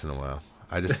every once in a while.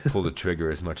 I just pull the trigger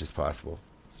as much as possible.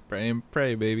 Spray and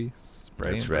pray, baby.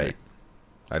 Spray That's and pray. right.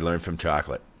 I learned from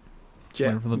chocolate.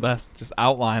 Learn from the best. Just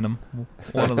outline them.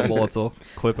 One of the bullets will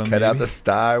clip him. Cut out the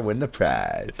star, win the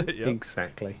prize. Yep.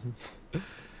 Exactly. All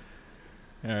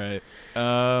right.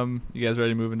 You guys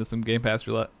ready to move into some Game Pass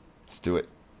Roulette? Let's do it.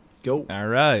 Go. All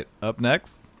right. Up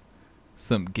next,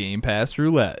 some Game Pass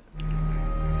Roulette.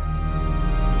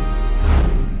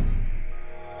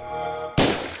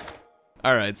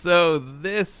 All right. So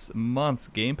this month's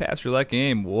Game Pass Roulette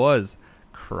game was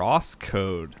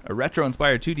Crosscode, a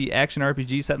retro-inspired 2D action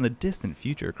RPG set in the distant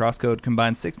future. Crosscode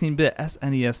combines 16-bit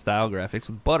SNES-style graphics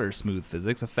with butter-smooth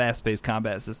physics, a fast-paced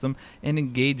combat system, and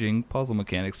engaging puzzle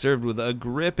mechanics served with a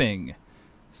gripping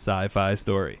sci-fi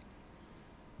story.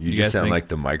 You You just guys sound think- like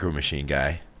the Micro Machine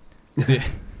guy. Yeah,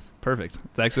 perfect.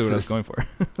 That's actually what I was going for.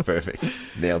 Perfect.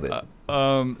 Nailed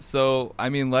it. So I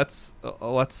mean, let's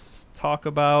talk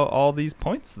about all these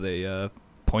points they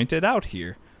pointed out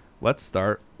here. Let's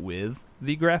start with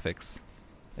the graphics.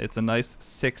 It's a nice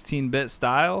 16-bit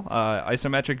style,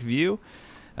 isometric view.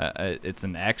 It's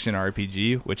an action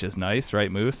RPG, which is nice,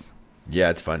 right, Moose? Yeah,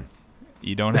 it's fun.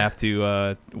 You don't have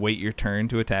to wait your turn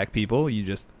to attack people. You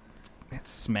just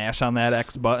smash on that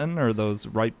X button or those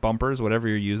right bumpers, whatever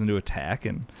you're using to attack,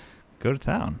 and go to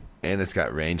town. And it's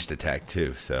got ranged attack,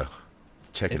 too, so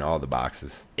it's checking all the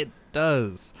boxes. It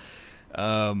does.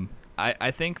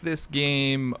 I think this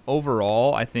game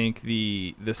overall, I think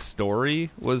the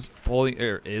story is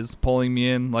pulling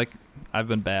me in. Like, I've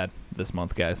been bad this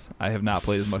month, guys. I have not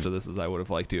played as much of this as I would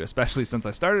have liked to, especially since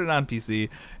I started it on PC,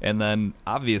 and then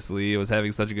obviously I was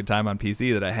having such a good time on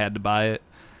PC that I had to buy it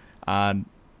on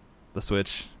the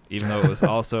Switch, even though it was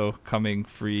also coming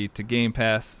free to Game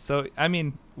Pass. So, I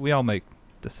mean, we all make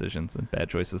decisions and bad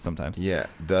choices sometimes. Yeah,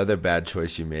 the other bad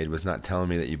choice you made was not telling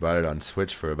me that you bought it on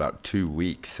Switch for about 2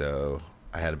 weeks, so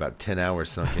I had about 10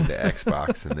 hours sunk into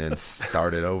Xbox and then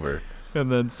started over.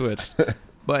 And then switched.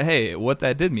 But hey, what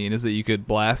that did mean is that you could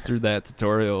blast through that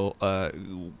tutorial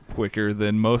quicker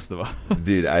than most of us.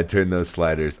 Dude, I turned those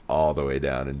sliders all the way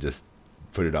down and just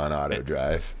put it on auto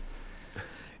drive.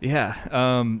 Yeah.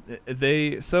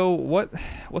 So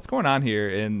what's going on here?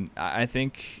 And I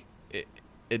think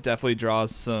it definitely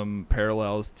draws some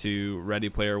parallels to Ready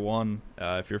Player One,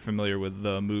 if you're familiar with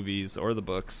the movies or the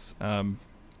books. And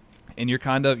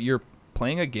you're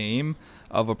playing a game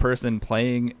of a person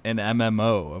playing an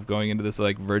MMO, of going into this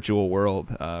like virtual world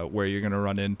where you're going to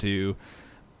run into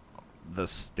the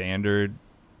standard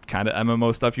kind of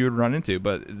MMO stuff you would run into.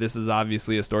 But this is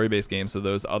obviously a story-based game, so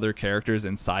those other characters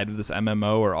inside of this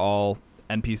MMO are all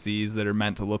NPCs that are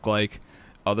meant to look like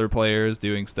other players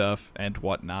doing stuff and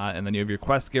whatnot. And then you have your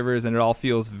quest givers, and it all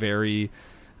feels very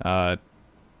I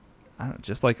don't know,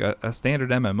 just like a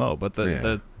standard MMO.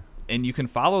 But and you can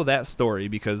follow that story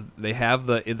because they have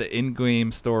the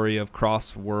in-game story of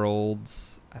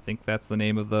Crossworlds. I think that's the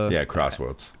name of the... Yeah,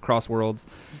 Crossworlds.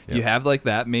 Yep. You have like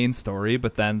that main story,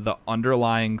 but then the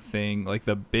underlying thing, like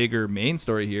the bigger main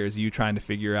story here, is you trying to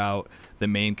figure out the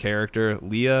main character,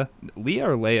 Leah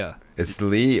or Leia? It's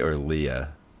Lee or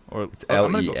Leah. Or it's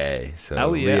L-E-A, so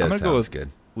Leah sounds good.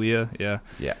 Leah, yeah.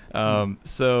 Yeah.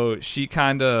 So she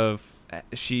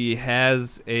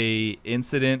has a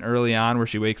incident early on where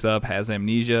she wakes up, has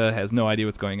amnesia, has no idea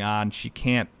what's going on. She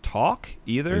can't talk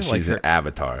either. And she's an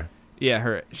avatar.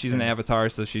 Yeah, she's an avatar,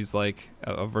 so she's like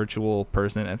a virtual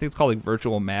person. I think it's called like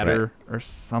virtual matter or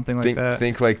something like that.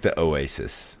 Think like the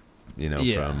Oasis,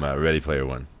 from Ready Player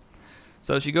One.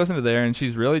 So she goes into there, and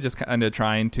she's really just kind of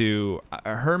trying to...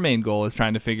 her main goal is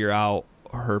trying to figure out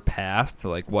her past,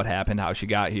 like what happened, how she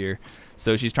got here.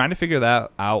 So she's trying to figure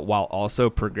that out while also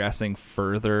progressing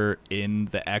further in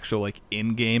the actual like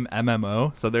in-game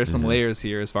MMO. So there's some layers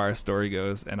here as far as story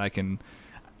goes, and I can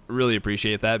really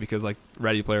appreciate that because like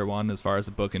Ready Player One, as far as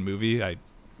a book and movie, I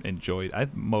enjoyed.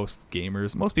 Most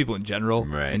gamers, most people in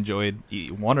general, enjoyed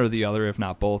one or the other, if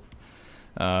not both.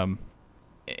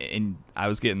 And I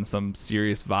was getting some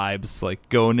serious vibes, like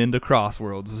going into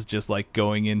Crossworlds was just like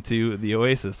going into the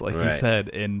Oasis, like you said,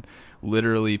 and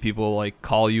literally people like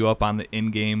call you up on the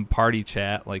in-game party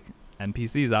chat, like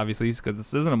NPCs, obviously, because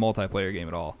this isn't a multiplayer game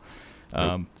at all.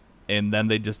 And then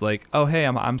they just like, oh hey,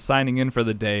 I'm signing in for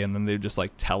the day, and then they just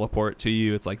like teleport to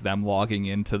you. It's like them logging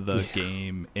into the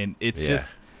game, and it's just,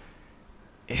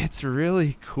 it's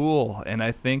really cool. And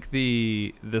I think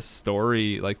the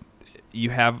story, like, you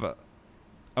have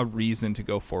a reason to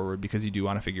go forward because you do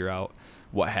want to figure out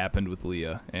what happened with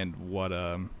Leah and what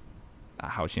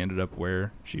how she ended up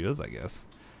where she is, I guess.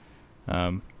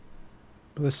 But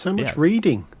there's so much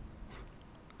reading.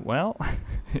 Well,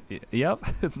 yep,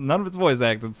 it's none of it's voice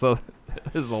acted, so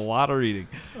there's a lot of reading.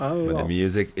 But the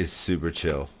music is super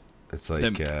chill. It's like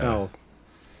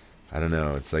I don't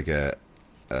know, it's like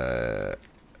a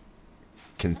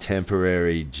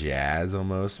contemporary jazz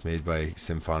almost, made by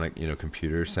symphonic,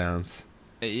 computer sounds.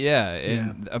 Yeah,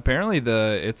 and apparently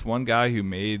it's one guy who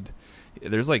made,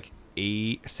 there's like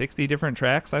 60 different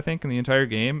tracks, I think, in the entire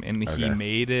game, and he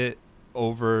made it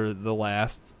over the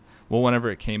last, whenever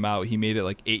it came out, he made it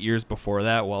like 8 years before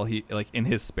that, while he, like, in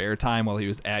his spare time while he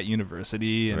was at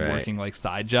university and working like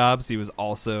side jobs, he was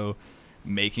also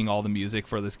making all the music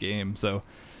for this game. So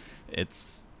I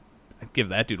give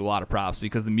that dude a lot of props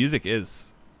because the music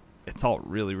it's all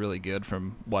really, really good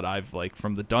from what I've, like,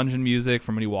 from the dungeon music,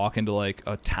 from when you walk into, like,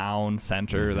 a town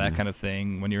center, that kind of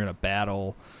thing, when you're in a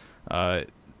battle.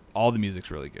 All the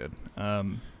music's really good.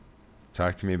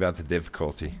 Talk to me about the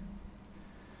difficulty.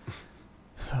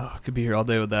 I could be here all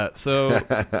day with that. So,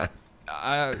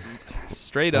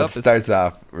 straight up... It starts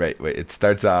off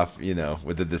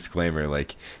with a disclaimer,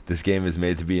 like, this game is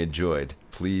made to be enjoyed.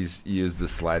 Please use the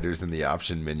sliders in the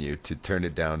option menu to turn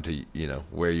it down to,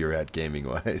 where you're at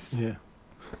gaming-wise. Yeah.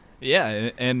 Yeah,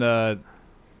 and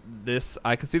this,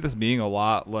 I could see this being a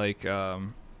lot like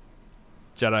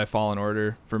Jedi Fallen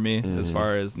Order for me, as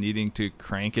far as needing to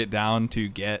crank it down to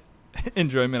get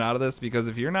enjoyment out of this, because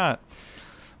if you're not...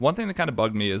 One thing that kind of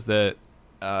bugged me is that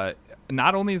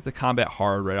not only is the combat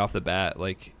hard right off the bat,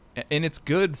 like, and it's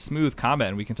good, smooth combat,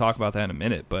 and we can talk about that in a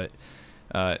minute, but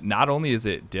not only is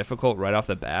it difficult right off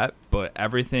the bat, but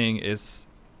everything is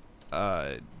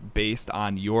based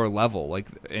on your level. Like,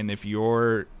 and if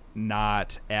you're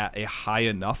not at a high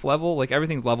enough level, like,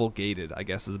 everything's level gated, I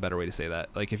guess is a better way to say that.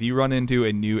 Like, if you run into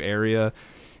a new area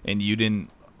and you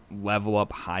didn't level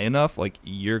up high enough, like,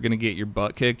 you're gonna get your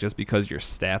butt kicked just because your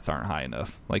stats aren't high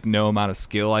enough. Like, no amount of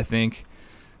skill, I think,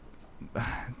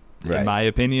 in my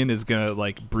opinion, is gonna,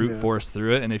 like, brute force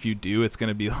through it. And if you do, it's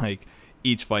gonna be like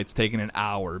each fight's taking an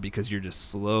hour because you're just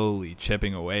slowly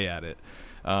chipping away at it.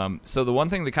 So the one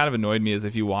thing that kind of annoyed me is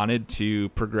if you wanted to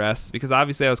progress, because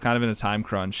obviously I was kind of in a time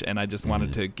crunch and I just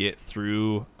wanted to get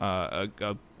through a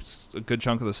good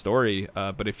chunk of the story,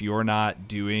 but if you're not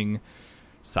doing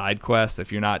side quests,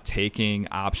 if you're not taking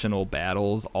optional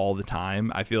battles all the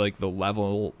time, I feel like the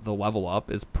level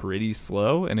up is pretty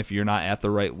slow. And if you're not at the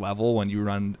right level when you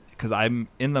run, because I'm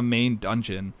in the main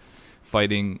dungeon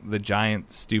fighting the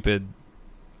giant stupid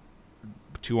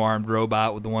 2-armed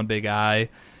robot with the one big eye,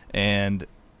 and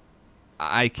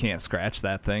I can't scratch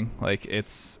that thing. Like,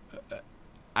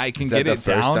 I can get it down. Is that the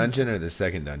first dungeon or the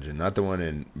second dungeon? Not the one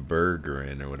in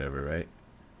Bergerin or whatever, right?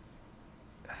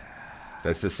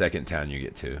 That's the second town you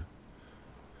get to.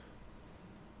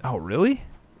 Oh, really?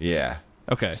 Yeah.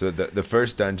 Okay. So the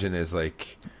first dungeon is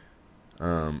like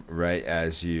right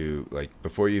as you, like,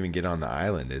 before you even get on the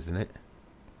island, isn't it?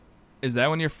 Is that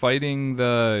when you're fighting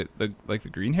the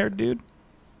green-haired dude?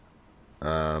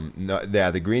 No, yeah,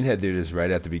 the green-haired dude is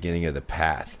right at the beginning of the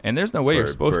path. And there's no way you're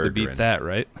supposed to beat that,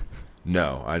 right?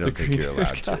 No, I don't think you're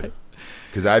allowed to.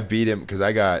 Because I beat him, because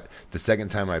I got, the second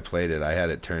time I played it, I had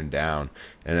it turned down,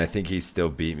 and I think he still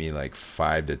beat me like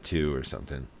 5-2 or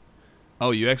something.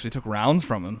 Oh, you actually took rounds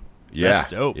from him? Yeah.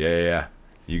 That's dope. Yeah.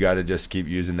 You got to just keep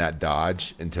using that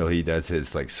dodge until he does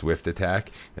his, like, swift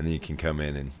attack, and then you can come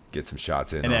in and get some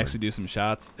shots in. And actually do some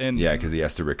shots. And yeah, because he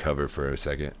has to recover for a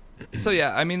second. So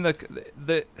yeah, I mean,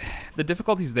 the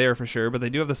difficulty's there for sure, but they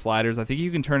do have the sliders. I think you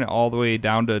can turn it all the way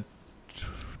down to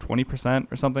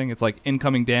 20% or something. It's like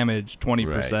incoming damage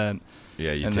 20%. Right.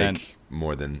 Yeah, you take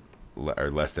more than or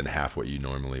less than half what you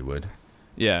normally would.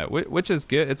 Yeah, which is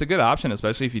good. It's a good option,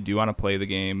 especially if you do want to play the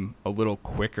game a little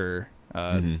quicker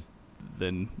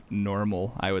than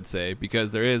normal, I would say,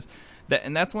 because there is that,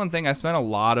 and that's one thing. I spent a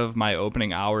lot of my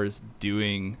opening hours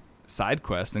doing side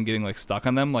quests and getting, like, stuck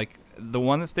on them. Like, the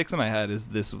one that sticks in my head is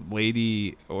this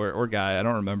lady or guy, I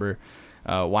don't remember,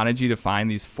 wanted you to find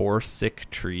these 4 sick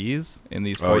trees in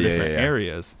these 4 different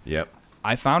areas. Yep.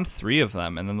 I found 3 of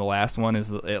them, and then the last one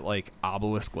is at like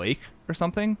Obelisk Lake or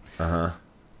something.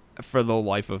 For the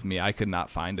life of me, I could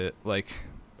not find it. Like,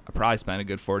 I probably spent a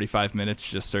good 45 minutes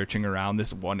just searching around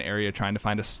this one area trying to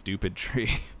find a stupid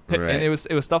tree. Right. And it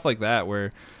was stuff like that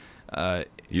where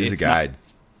use a guide.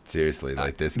 Seriously,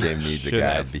 like this game needs a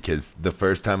guide because the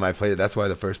first time I played it, that's why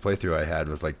the first playthrough I had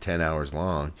was like 10 hours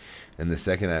long. And the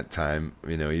second time,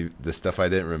 the stuff I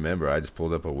didn't remember, I just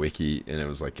pulled up a wiki and it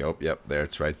was like, oh, yep, there,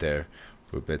 it's right there.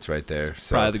 Whoop, it's right there.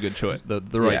 So, probably the good choice,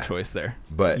 the right choice there.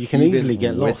 But you can easily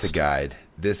get lost with the guide.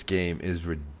 This game is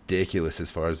ridiculous as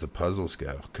far as the puzzles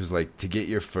go. Because like to get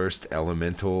your first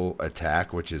elemental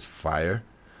attack, which is fire,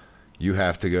 you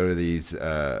have to go to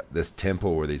this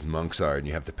temple where these monks are, and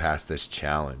you have to pass this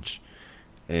challenge.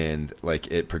 And like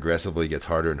it progressively gets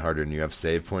harder and harder, and you have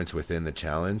save points within the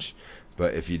challenge.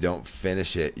 But if you don't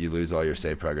finish it, you lose all your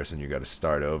save progress, and you got to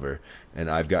start over. And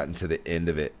I've gotten to the end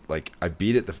of it. Like I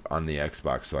beat it on the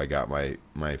Xbox, so I got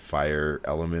my fire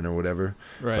element or whatever.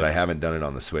 Right. But I haven't done it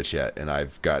on the Switch yet, and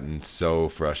I've gotten so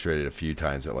frustrated a few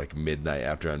times at like midnight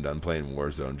after I'm done playing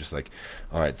Warzone, just like,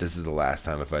 all right, this is the last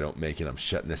time. If I don't make it, I'm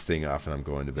shutting this thing off and I'm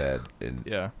going to bed. And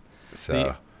yeah.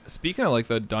 So. Speaking of like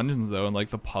the dungeons though, and like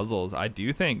the puzzles, I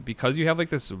do think because you have like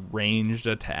this ranged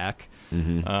attack,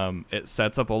 it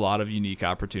sets up a lot of unique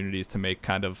opportunities to make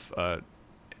kind of.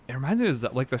 It reminds me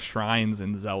of like the shrines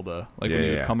in Zelda, like when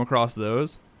you come across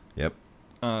those. Yep.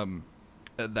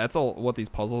 That's what these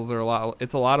puzzles are a lot.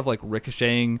 It's a lot of like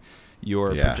ricocheting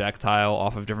your projectile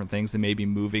off of different things and maybe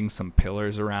moving some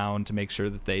pillars around to make sure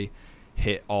that they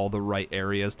hit all the right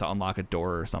areas to unlock a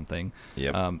door or something.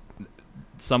 Yep.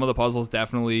 Some of the puzzles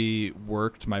definitely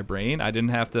worked my brain. I didn't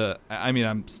have to. I mean,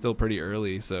 I'm still pretty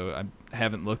early, so I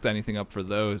haven't looked anything up for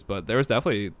those. But there was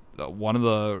definitely one of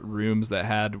the rooms that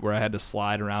had where I had to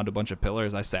slide around a bunch of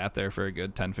pillars. I sat there for a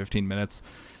good 10, 15 minutes,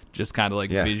 just kind of like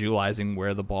visualizing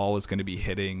where the ball was going to be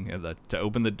hitting to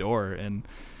open the door. And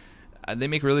they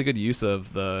make really good use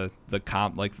of the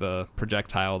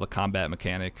projectile, the combat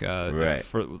mechanic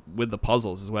with the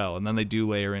puzzles as well. And then they do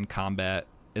layer in combat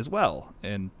as well,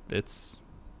 and I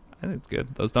think it's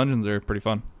good. Those dungeons are pretty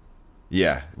fun.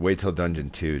 Yeah, wait till Dungeon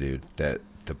 2, dude. That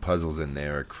the puzzles in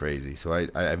there are crazy. So I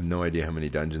have no idea how many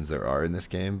dungeons there are in this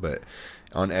game, but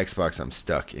on Xbox I'm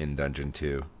stuck in Dungeon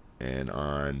 2, and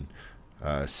on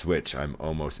Switch I'm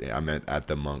at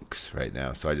the monks right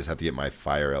now. So I just have to get my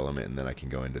fire element, and then I can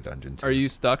go into Dungeon 2. Are you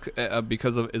stuck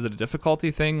because of? Is it a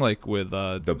difficulty thing, like with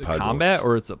the combat,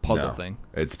 or it's a puzzle thing?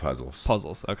 It's puzzles.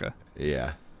 Puzzles, okay.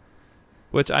 Yeah.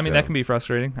 Which, I mean, that can be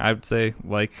frustrating. I would say,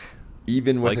 like...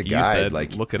 Even with a guide, said,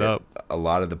 like... Look it up. A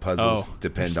lot of the puzzles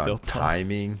depend on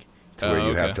timing, to where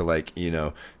you have to, like,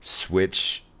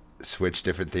 switch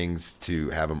different things to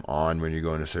have them on when you're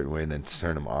going a certain way, and then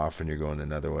turn them off when you're going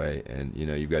another way. And,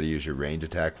 you've got to use your range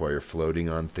attack while you're floating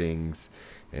on things.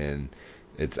 And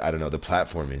it's... I don't know, the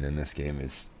platforming in this game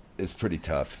is pretty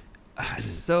tough.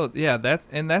 So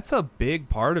that's a big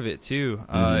part of it too.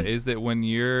 Is that when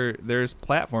there's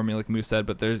platforming, like Moose said,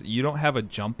 but you don't have a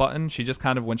jump button. She just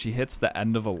kind of, when she hits the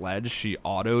end of a ledge, she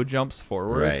auto jumps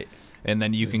forward, right? And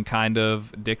then you can kind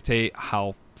of dictate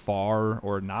how far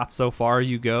or not so far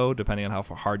you go, depending on how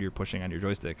hard you're pushing on your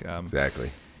joystick. Exactly.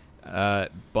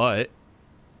 But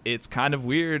it's kind of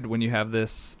weird when you have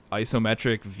this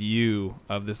isometric view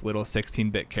of this little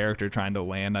 16-bit character trying to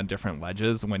land on different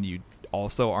ledges when you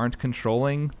also aren't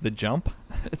controlling the jump.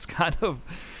 It's kind of,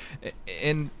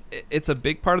 and it's a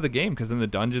big part of the game, because in the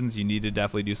dungeons you need to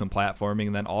definitely do some platforming,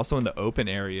 and then also in the open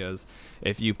areas,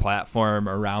 if you platform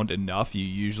around enough, you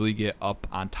usually get up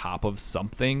on top of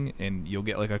something and you'll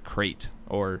get like a crate,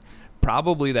 or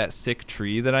probably that sick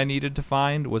tree that I needed to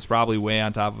find was probably way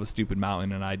on top of a stupid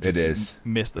mountain, and I just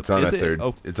missed the. It's on a third.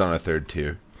 It's on a third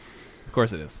tier. Of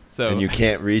course it is. So, and you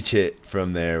can't reach it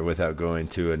from there without going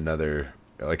to another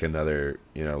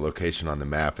location on the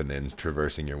map and then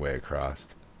traversing your way across.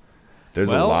 There's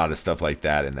a lot of stuff like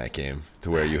that in that game, to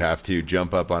where you have to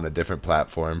jump up on a different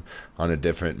platform on a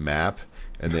different map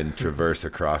and then traverse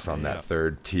across on that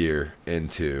third tier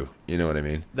into, you know what I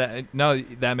mean?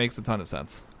 That makes a ton of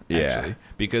sense. Actually,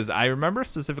 because I remember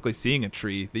specifically seeing a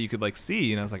tree that you could like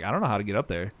see, and I was like, I don't know how to get up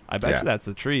there. I bet you that's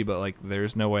the tree, but like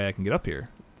there's no way I can get up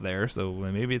there, so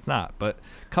maybe it's not. But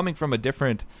coming from a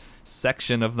different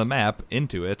section of the map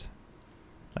into it,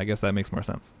 I guess that makes more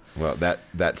sense. Well,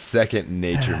 that second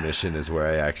nature mission is where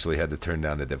I actually had to turn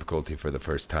down the difficulty for the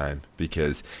first time,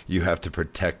 because you have to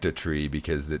protect a tree,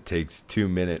 because it takes 2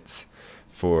 minutes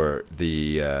for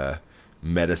the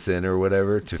medicine or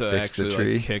whatever to To fix the actually,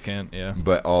 tree. like, kick in, yeah.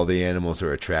 But all the animals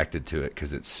are attracted to it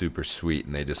because it's super sweet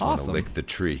and they just want to Awesome. lick the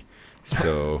tree.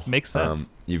 So Makes sense.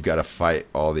 you've got to fight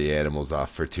all the animals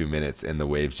off for 2 minutes, and the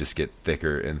waves just get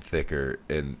thicker and thicker.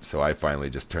 And so I finally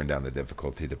just turned down the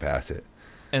difficulty to pass it.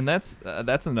 And that's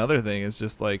another thing. Is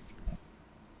just like,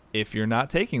 if you're not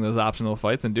taking those optional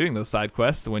fights and doing those side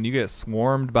quests, when you get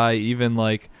swarmed by even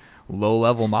like low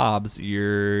level mobs,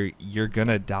 you're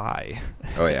gonna die.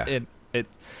 Oh yeah,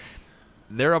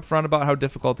 They're upfront about how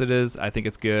difficult it is. I think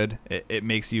it's good. It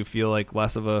makes you feel like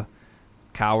less of a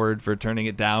coward for turning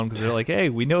it down, because they're like, hey,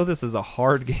 we know this is a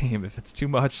hard game. If it's too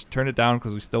much, turn it down,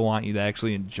 because we still want you to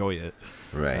actually enjoy it.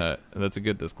 right. That's a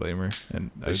good disclaimer, and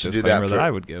They a should do disclaimer that that for-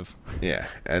 I would give. Yeah,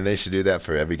 and they should do that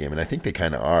for every game, and I think they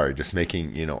kind of are, just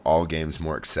making all games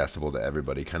more accessible to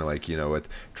everybody. Kind of like with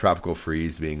Tropical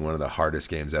Freeze being one of the hardest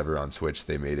games ever on Switch,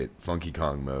 they made it Funky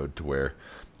Kong mode to where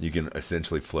you can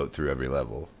essentially float through every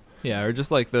level. Yeah, or just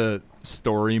like the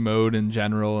story mode in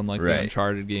general, and like Right. the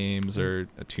Uncharted games, or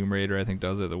a Tomb Raider, I think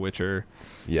does it. The Witcher.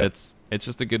 Yep. It's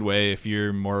just a good way if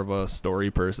you're more of a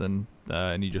story person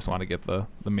and you just want to get the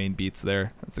main beats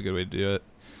there. That's a good way to do it.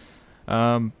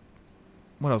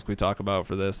 What else can we talk about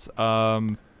for this?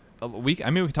 We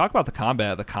talk about the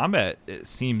combat. The combat, it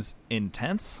seems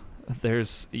intense.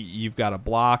 You've got a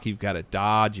block, you've got a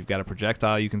dodge, you've got a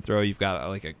projectile you can throw, you've got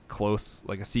like a close,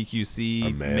 like a CQC, A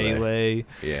melee.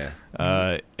 Yeah.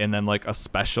 and then like a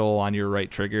special on your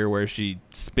right trigger where she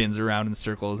spins around in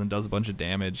circles and does a bunch of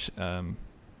damage.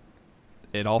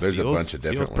 It all There's feels, a bunch of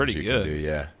different feels pretty ones you good. can do.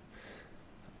 Yeah.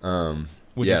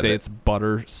 Would yeah, you say that- it's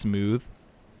butter smooth?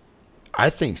 I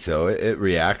think so. It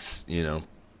reacts,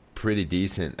 pretty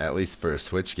decent, at least for a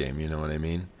Switch game. You know what I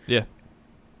mean? Yeah.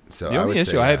 So The I only would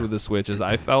issue say, I had yeah. with the Switch is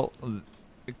I felt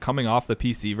coming off the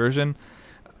PC version,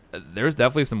 there's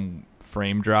definitely some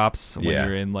frame drops when Yeah.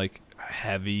 you're in like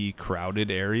heavy crowded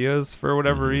areas for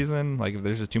whatever reason. Like if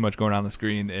there's just too much going on the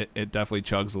screen, it definitely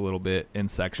chugs a little bit in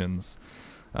sections.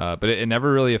 But it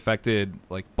never really affected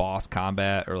like boss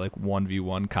combat or like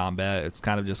 1v1 combat. It's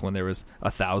kind of just when there was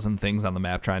 1,000 things on the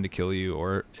map trying to kill you,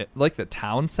 or like the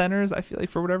town centers. I feel like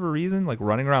for whatever reason, like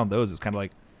running around those is kind of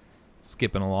like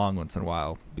skipping along once in a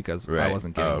while because I Right.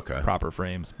 wasn't getting Oh, okay. proper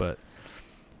frames. But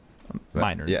But,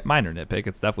 minor yeah. nitpick.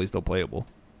 It's definitely still playable.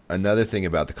 Another thing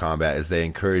about the combat is they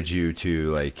encourage you to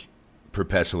like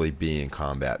perpetually be in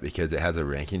combat because it has a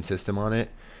ranking system on it,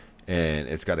 and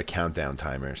it's got a countdown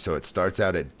timer. So it starts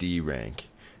out at D rank,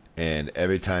 and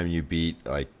every time you beat,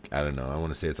 like, I don't know, I want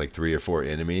to say it's like 3 or 4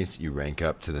 enemies, you rank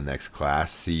up to the next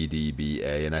class, C, D, B,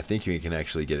 A, and I think you can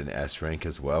actually get an S rank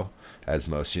as well, as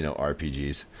most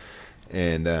RPGs.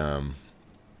 And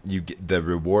you get, the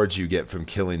rewards you get from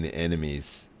killing the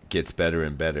enemies gets better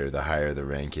and better the higher the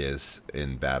rank is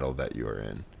in battle that you are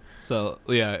in. So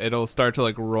yeah, it'll start to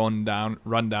like run down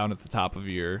at the top of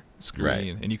your screen,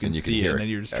 Right. and you can see it, hear and then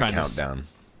you're just a trying countdown.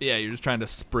 you're just trying to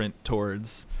sprint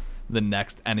towards the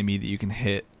next enemy that you can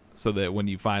hit, so that when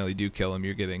you finally do kill him,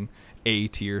 you're getting A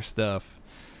tier stuff.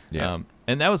 Yeah.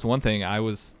 And that was one thing I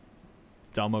was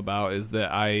dumb about, is that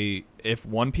if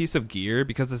one piece of gear,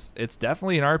 because it's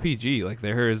definitely an RPG, like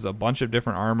there is a bunch of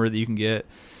different armor that you can get,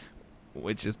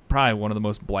 which is probably one of the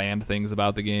most bland things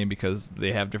about the game, because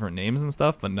they have different names and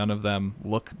stuff, but none of them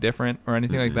look different or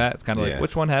anything like that. It's kind of Yeah. like,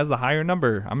 which one has the higher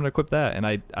number? I'm gonna equip that. And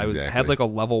I had Exactly. like a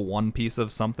level 1 piece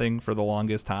of something for the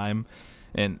longest time,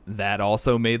 and that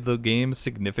also made the game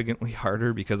significantly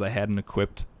harder because I hadn't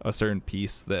equipped a certain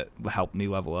piece that helped me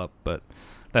level up. But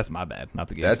that's my bad, not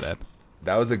the game's bad.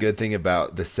 That was a good thing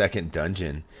about the second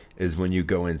dungeon, is when you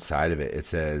go inside of it, it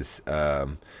says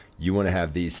you want to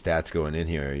have these stats going in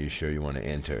here. Are you sure you want to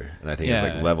enter? And I think it's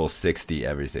Yeah. like level 60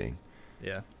 everything.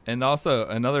 Yeah. And also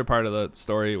another part of the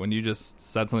story, when you just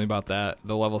said something about that,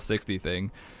 the level 60 thing,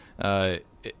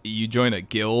 you join a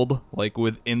guild like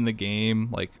within the game,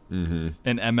 like an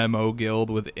MMO guild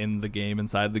within the game,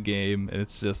 inside the game, and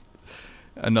it's just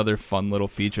another fun little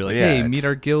feature, like, Yeah, hey, meet it's-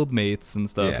 our guild mates and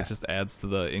stuff. Yeah. It just adds to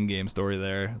the in-game story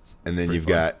there. And then you've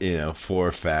got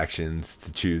 4 factions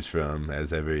to choose from,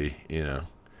 as every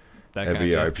every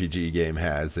RPG game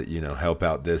has, that help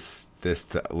out this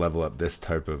to level up this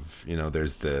type of,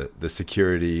 there's the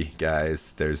security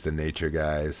guys, there's the nature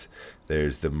guys,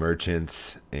 there's the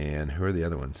merchants, and who are the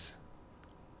other ones?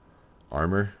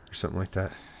 Armor or something like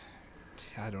that?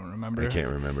 I don't remember. I can't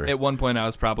remember. At one point I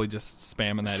was probably just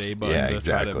spamming that A button Yeah, to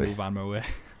try to exactly. move on my way.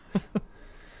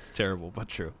 It's terrible but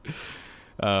true.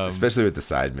 Especially with the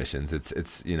side missions,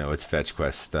 it's fetch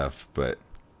quest stuff, but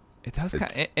It does kind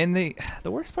It's- of, and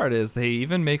the worst part is they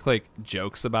even make like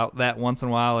jokes about that once in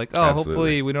a while, like, oh, Absolutely.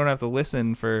 hopefully we don't have to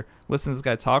listen to this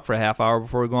guy talk for a half hour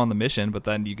before we go on the mission. But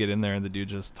then you get in there and the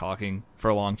dude's just talking for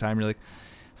a long time. You're like,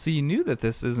 so you knew that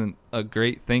this isn't a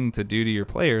great thing to do to your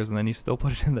players, and then you still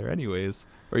put it in there anyways.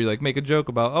 Or you like make a joke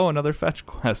about, oh, another fetch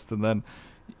quest, and then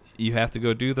you have to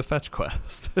go do the fetch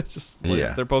quest. It's just like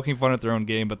Yeah. they're poking fun at their own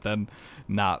game, but then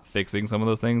not fixing some of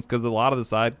those things, because a lot of the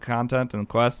side content and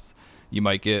quests, you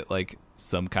might get like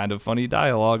some kind of funny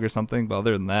dialogue or something, but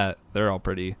other than that, they're all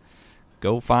pretty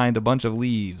go find a bunch of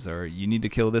leaves, or you need to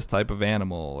kill this type of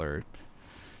animal, or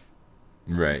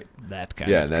Right. that kind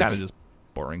Yeah, of that's- just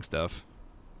boring stuff.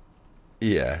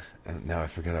 Yeah. And now I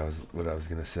forgot what I was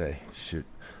gonna say. Shoot.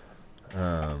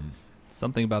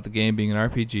 Something about the game being an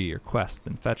RPG or quest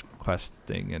and fetch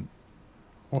questing, and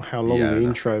Or how long Yeah, I the don't know.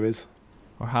 intro is.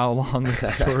 or how long the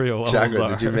tutorial levels Chocolate, are.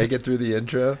 did you make it through the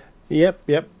intro? Yep.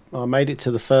 I made it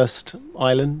to the first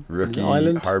island. Is it Rookie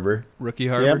island. Harbor. Rookie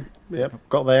Harbor? Yep.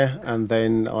 Got there, and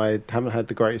then I haven't had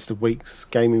the greatest of weeks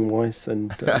gaming wise,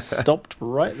 and stopped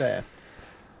right there.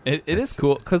 It is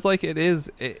cool because like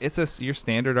it's your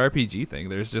standard RPG thing.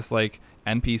 There's just like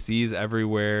NPCs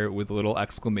everywhere with little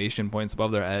exclamation points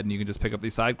above their head, and you can just pick up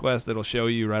these side quests. It'll show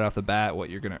you right off the bat what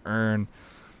you're gonna earn,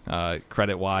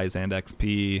 credit wise and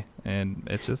XP, and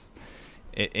it's just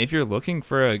if you're looking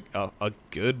for a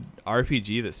good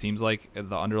RPG that seems like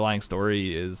the underlying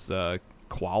story is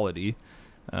quality.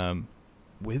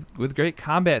 With great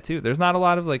combat too. There's not a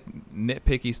lot of like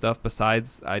nitpicky stuff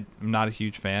besides I'm not a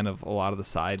huge fan of a lot of the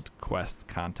side quest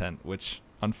content, which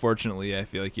unfortunately I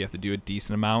feel like you have to do a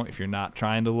decent amount if you're not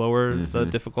trying to lower the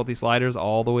difficulty sliders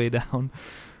all the way down.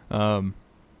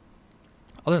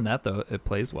 Other than that though, it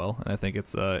plays well, and I think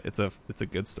it's a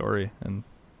good story, and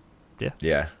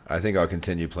Yeah, I think I'll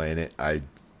continue playing it. I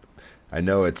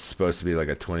know it's supposed to be like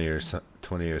a 20 or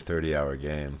 30 hour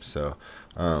game. So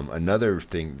another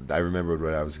thing, I remembered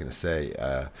what I was going to say.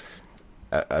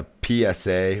 A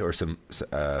PSA or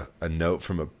a note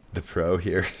from the pro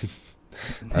here.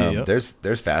 Yep.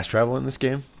 There's fast travel in this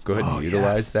game. Go ahead Oh, and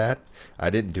utilize yes. that. I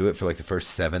didn't do it for like the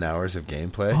first 7 hours of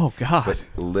gameplay. Oh, God. But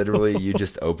literally, you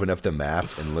just open up the map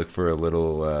and look for a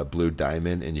little blue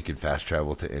diamond, and you can fast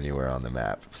travel to anywhere on the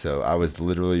map. So I was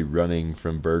literally running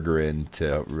from Burger Inn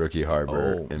to Rookie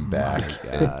Harbor Oh, and back.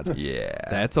 my God. And yeah.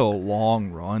 that's a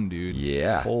long run, dude.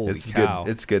 Yeah, Holy it's cow.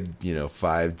 good. It's good.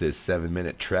 5 to 7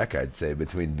 minute trek, I'd say,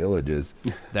 between villages.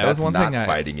 That That's was one not thing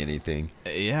fighting anything.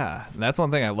 Yeah, that's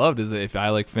one thing I loved is that if I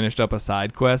like finished up a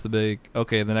side quest, I'd be like,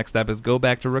 okay, the next step is go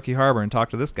back to Rookie Harbor and talk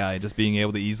to this guy. Just being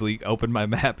able to easily open my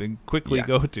map and quickly Yeah.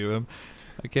 go to him.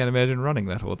 I can't imagine running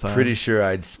that whole time. Pretty sure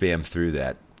I'd spam through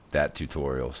that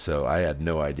tutorial, so I had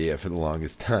no idea for the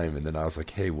longest time. And then I was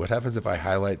like, "Hey, what happens if I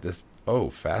highlight this? Oh,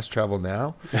 fast travel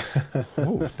now?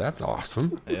 Oh, that's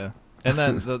awesome." Yeah. And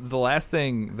then the last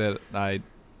thing that I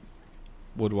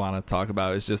would want to talk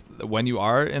about is just when you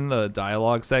are in the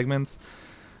dialogue segments,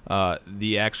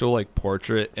 the actual like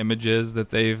portrait images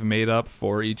that they've made up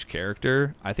for each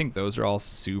character, I think those are all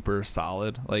super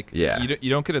solid. Like, Yeah. you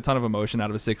don't get a ton of emotion out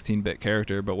of a 16-bit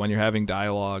character, but when you're having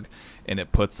dialogue and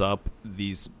it puts up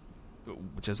these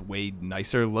just way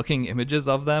nicer looking images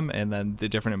of them, and then the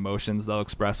different emotions they'll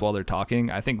express while they're talking,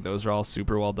 I think those are all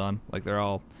super well done. Like they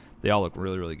all look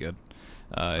really, really good.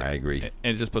 I agree.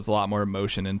 And it just puts a lot more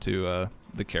emotion into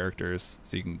the characters,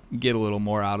 so you can get a little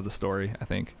more out of the story, I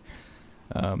think.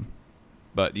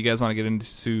 But you guys want to get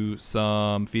into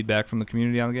some feedback from the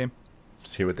community on the game?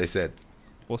 Let's hear what they said.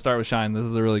 We'll start with Shine. This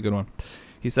is a really good one.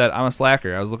 He said, I'm a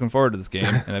slacker. I was looking forward to this game,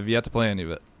 and have yet to play any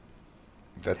of it.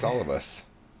 That's all of us.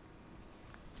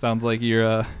 Sounds like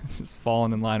you're just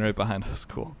falling in line right behind us.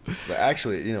 Cool. But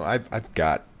actually, I've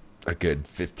got a good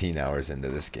 15 hours into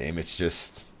this game. It's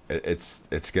just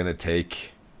it's gonna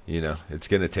take it's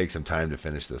gonna take some time to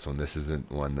finish this one. This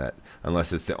isn't one that,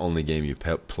 unless it's the only game you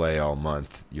play all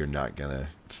month, you're not gonna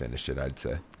finish it, I'd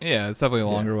say. Yeah, it's definitely a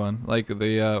longer one. Like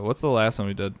the what's the last one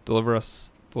we did? Deliver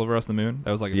Us the Moon.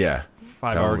 That was like a Yeah.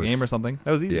 5-hour That one game or was- something.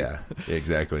 That was easy. Yeah,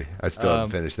 exactly. I still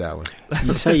haven't finished that one.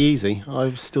 You say easy.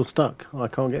 I'm still stuck. I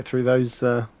can't get through those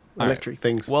electric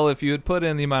things. Well, if you had put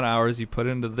in the amount of hours you put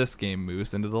into this game,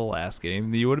 Moose, into the last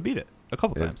game, you would have beat it a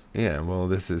couple times. Yeah, well,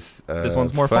 this is This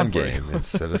one's more fun for you. game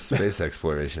instead of space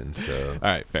exploration. So All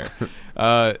right,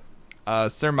 fair.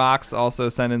 Sir Mox also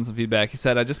sent in some feedback. He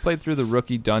said, I just played through the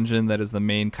rookie dungeon that is the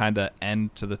main kind of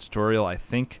end to the tutorial, I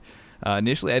think.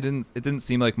 Initially, it didn't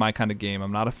seem like my kind of game.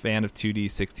 I'm not a fan of 2D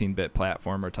 16-bit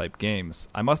platformer type games.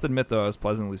 I must admit, though, I was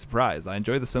pleasantly surprised. I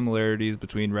enjoy the similarities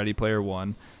between Ready Player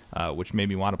One, which made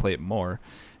me want to play it more,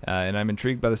 and I'm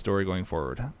intrigued by the story going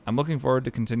forward. I'm looking forward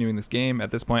to continuing this game. At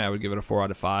this point, I would give it a 4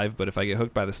 out of 5, but if I get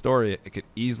hooked by the story, it could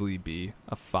easily be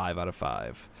a 5 out of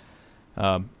 5.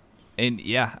 And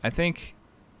yeah, I think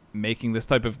making this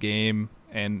type of game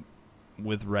and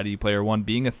with Ready Player One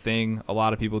being a thing, a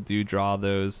lot of people do draw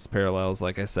those parallels,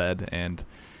 like I said, and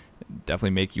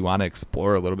definitely make you want to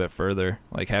explore a little bit further.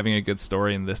 Like having a good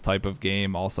story in this type of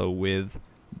game, also with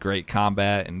great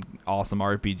combat and awesome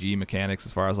RPG mechanics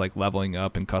as far as like leveling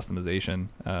up and customization.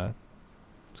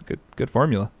 It's a good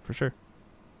formula for sure.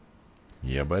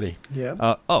 Yeah, buddy.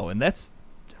 Yeah. And that's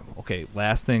okay.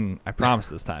 Last thing, I promise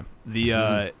this time.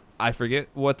 The I forget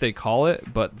what they call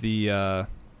it, but the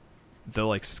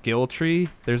like skill tree.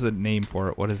 There's a name for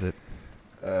it. What is it?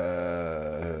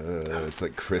 It's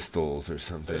like crystals or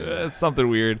something. It's something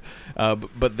weird.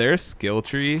 But their skill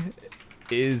tree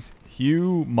is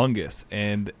humongous,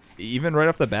 and even right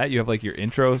off the bat, you have like your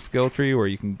intro skill tree where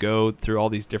you can go through all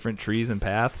these different trees and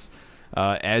paths.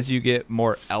 As you get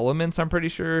more elements, I'm pretty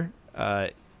sure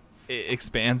it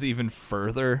expands even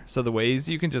further. So the ways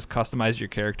you can just customize your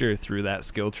character through that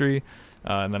skill tree.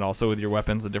 And then also with your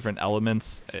weapons, the different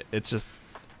elements, it's just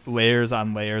layers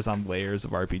on layers on layers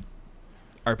of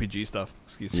RPG stuff.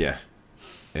 Excuse me. Yeah.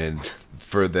 And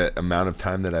for the amount of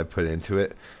time that I put into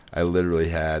it, I literally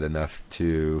had enough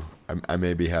to... I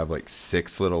maybe have like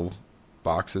 6 little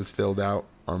boxes filled out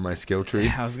on my skill tree.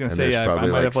 Yeah, I was going to and say, there's probably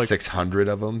I might like have 600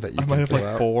 of them that you I can might have fill like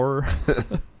out. 4.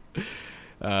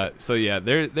 So yeah,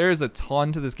 there's a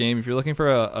ton to this game. If you're looking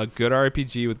for a good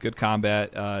RPG with good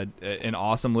combat, an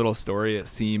awesome little story, it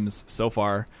seems so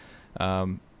far,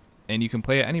 and you can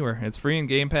play it anywhere. It's free in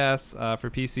Game Pass for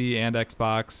PC and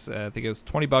Xbox. I think it was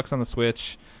 $20 on the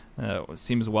Switch. It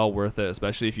seems well worth it,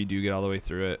 especially if you do get all the way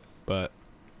through it. But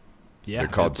yeah, They're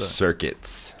called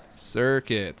circuits.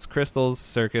 Crystals,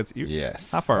 circuits.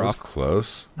 Yes. Not far that was off.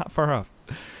 Close. Not far off.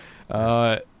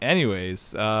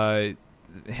 Anyways,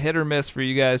 hit or miss for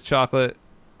you guys, Chocolate?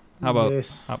 How about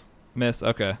miss?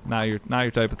 Okay, not your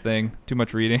type of thing. Too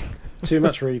much reading. Too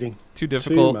much reading. Too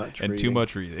difficult and too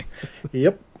much reading.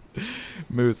 Yep.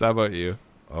 Moose, how about you?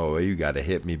 Oh, you got to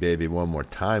hit me, baby, one more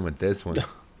time with this one.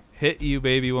 Hit you,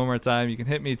 baby, one more time. You can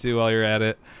hit me too while you're at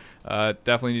it.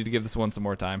 Definitely need to give this one some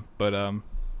more time. But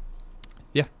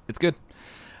yeah, it's good.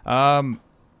 All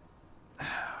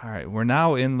right, we're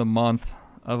now in the month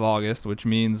of August, which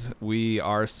means we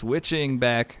are switching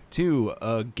back to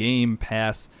a Game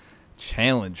Pass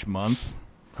challenge month.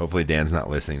 Hopefully Dan's not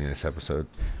listening to this episode.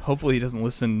 Hopefully he doesn't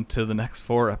listen to the next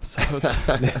 4 episodes.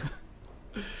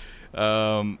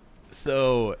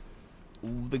 So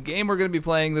the game we're going to be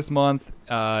playing this month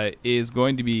is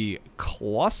going to be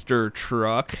Cluster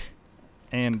Truck.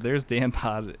 And there's Dan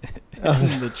Pod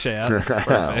in the chat.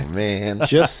 Oh, man.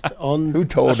 Just on Who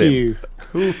told cue. him?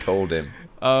 Who told him?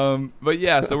 But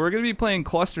yeah, so we're going to be playing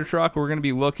Cluster Truck. We're going to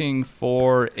be looking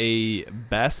for a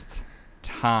best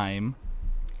time.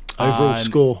 Overall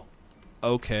score.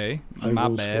 Okay, Overall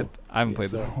not bad. score. I haven't played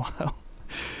this in a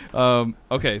while.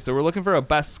 Okay, so we're looking for a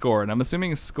best score, and I'm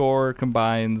assuming score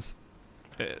combines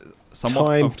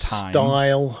somewhat of time.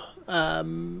 Style,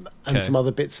 and some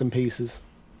other bits and pieces.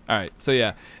 All right, so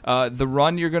yeah, the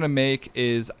run you're going to make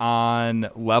is on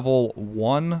level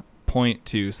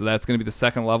 1.2, so that's going to be the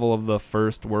second level of the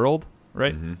first world,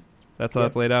 right? Mm-hmm. That's how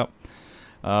that's laid out.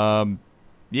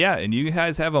 Yeah, and you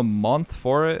guys have a month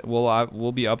for it.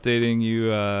 We'll be updating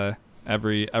you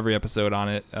every episode on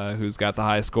it, who's got the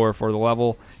highest score for the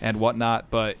level and whatnot.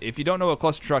 But if you don't know what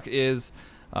Cluster Truck is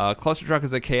a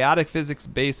chaotic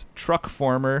physics-based truck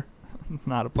former.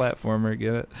 Not a platformer,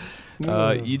 get it?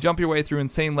 You jump your way through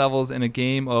insane levels in a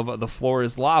game of the floor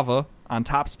is lava on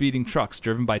top-speeding trucks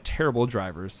driven by terrible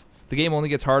drivers. The game only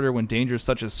gets harder when dangers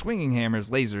such as swinging hammers,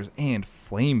 lasers, and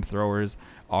flamethrowers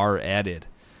are added.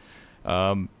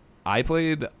 I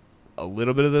played a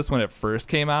little bit of this when it first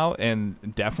came out, and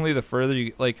definitely the further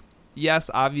you... Like, yes,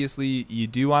 obviously, you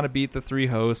do want to beat the 3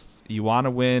 hosts. You want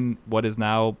to win what is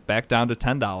now back down to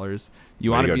 $10.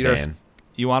 You want to beat Dan.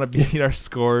 You want to beat our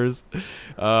scores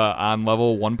on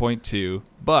level 1.2.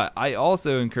 But I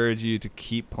also encourage you to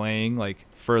keep playing like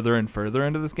further and further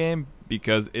into this game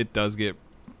because it does get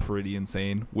pretty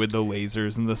insane with the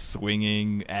lasers and the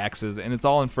swinging axes, and it's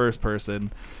all in first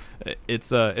person.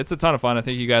 It's a ton of fun. I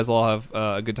think you guys all have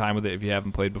a good time with it if you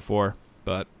haven't played before.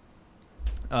 But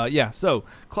yeah, so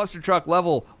Cluster Truck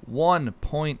level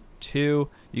 1.2.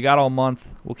 You got all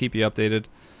month. We'll keep you updated.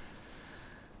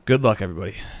 Good luck,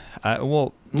 everybody.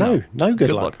 Well, No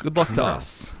good luck. Good luck to No.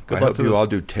 us. I Good luck hope to you the, all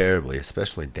do terribly,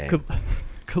 especially Dan.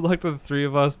 good luck to the three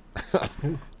of us.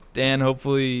 Dan,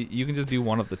 hopefully you can just be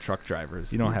one of the truck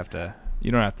drivers. You don't have to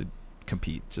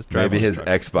compete. Just drive. Maybe those his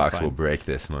trucks. It's Xbox fine. will break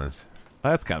this month.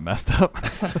 That's kind of messed up.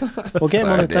 Well, get him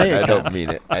on Sorry, a Dan, data I cap. don't mean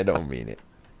it. I don't mean it.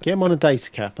 Get him on a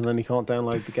data cap, and then he can't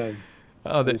download the game.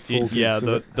 Oh, full yeah, gigs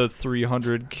of the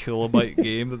 300 kilobyte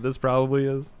game that this probably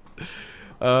is.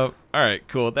 All right,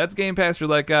 cool. That's Game Pass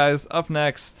Roulette, guys. Up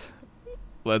next,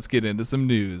 let's get into some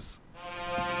news.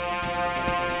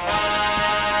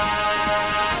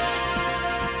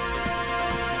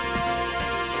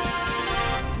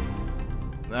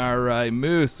 All right,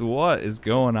 Moose, what is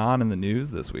going on in the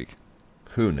news this week?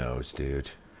 Who knows, dude?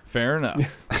 Fair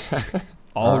enough.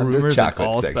 All On the rumors and chocolate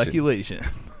all section. speculation.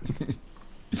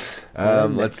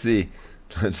 Let's see.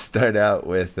 Let's start out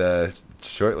with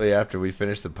shortly after we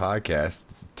finish the podcast,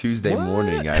 Tuesday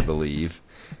morning, I believe,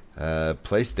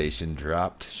 PlayStation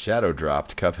Shadow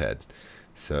dropped Cuphead.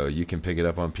 So you can pick it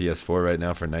up on PS4 right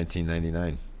now for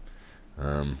 $19.99.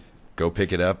 Go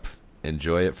pick it up,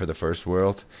 enjoy it for the first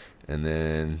world, and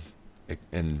then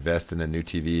invest in a new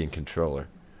TV and controller.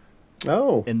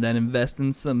 Oh, And then invest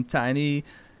in some tiny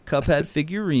Cuphead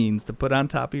figurines to put on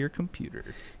top of your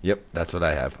computer. Yep, that's what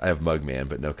I have. I have Mugman,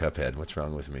 but no Cuphead. What's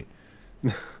wrong with me?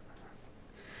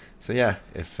 So yeah,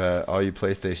 if all you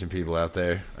PlayStation people out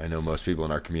there, I know most people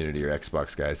in our community are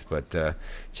Xbox guys, but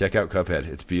check out Cuphead.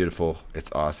 It's beautiful.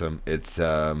 It's awesome. It's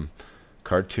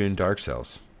cartoon Dark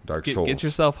Souls. Get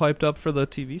yourself hyped up for the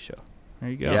TV show. There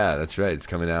you go. Yeah, that's right. It's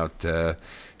coming out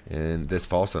in this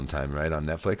fall sometime, right, on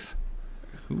Netflix?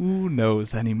 Who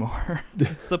knows anymore?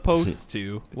 It's supposed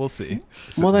to. We'll see.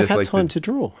 well, they've Just had like time to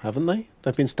draw, haven't they?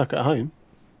 They've been stuck at home.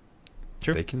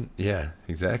 True. They can, yeah,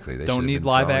 exactly. They Don't should have need been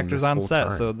live drawing actors this on whole set,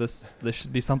 time. so this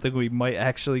should be something we might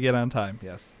actually get on time.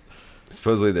 Yes.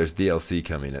 Supposedly there's DLC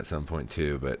coming at some point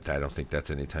too, but I don't think that's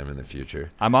any time in the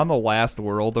future. I'm on the last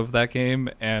world of that game,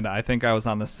 and I think I was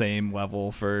on the same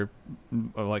level for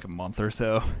like a month or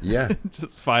so. Yeah.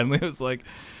 Just finally it was like,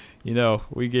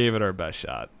 we gave it our best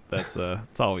shot. That's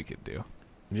all we could do.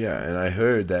 Yeah, and I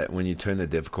heard that when you turn the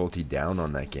difficulty down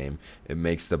on that game, it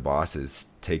makes the bosses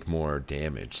take more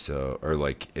damage.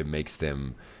 It makes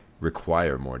them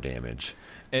require more damage.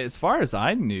 As far as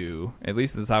I knew, at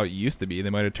least that's how it used to be. They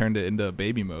might have turned it into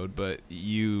baby mode, but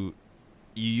you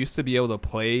used to be able to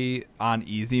play on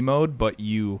easy mode, but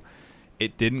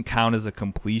it didn't count as a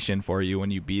completion for you when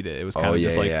you beat it. It was kind of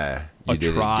just like You a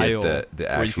didn't trial get the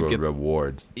where you could actual get-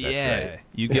 reward. That's yeah, right.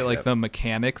 you get like Yep. the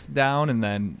mechanics down, and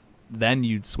then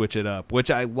you'd switch it up,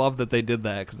 which I love that they did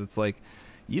that, because it's like,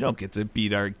 you don't get to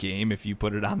beat our game if you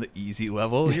put it on the easy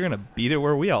level. You're going to beat it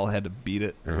where we all had to beat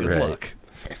it. Good Right. luck.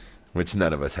 Which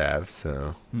none of us have,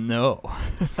 so No.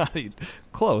 Not even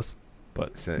close,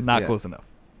 but So, not yeah. close enough.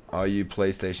 all you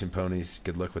PlayStation ponies,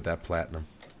 good luck with that platinum.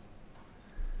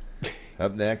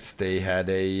 Up next, they had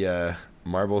a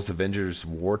Marvel's Avengers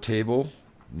War Table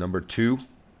 #2.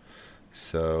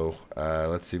 So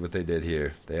let's see what they did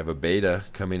here. They have a beta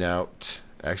coming out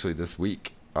actually this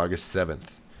week, August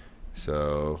 7th.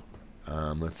 So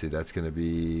let's see, that's going to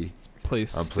be on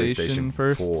PlayStation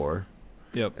first. 4.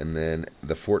 Yep. And then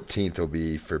the 14th will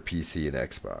be for PC and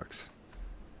Xbox.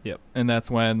 Yep. And that's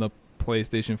when the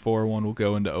PlayStation 4 one will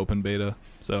go into open beta.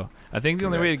 So I think the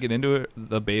only way to Correct. get into it,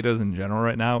 the betas in general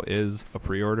right now, is a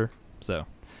pre-order. So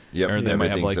Yep, Or they might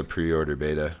have, everything's like- a pre-order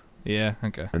beta. yeah,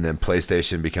 okay. And then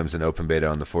PlayStation becomes an open beta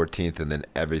on the 14th, and then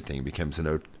everything becomes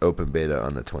an open beta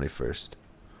on the 21st.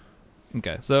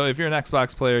 Okay. So if you're an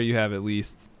Xbox player, you have at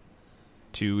least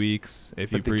 2 weeks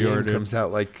if you But the game pre-order. comes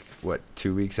out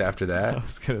 2 weeks after I that?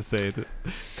 was gonna say kind of a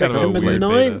September the weird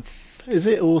beta. 9th, is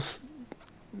it? Or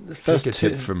the first Take a two?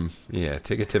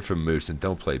 tip from Moose and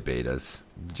don't play betas.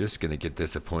 You're just gonna get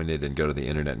disappointed and go to the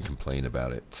internet and complain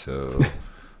about it. So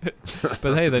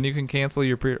But hey, then you can cancel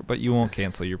your but you won't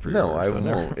cancel your pre-order. no, I so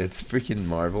never- won't. It's freaking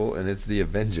Marvel and it's the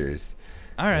Avengers.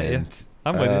 All right, And,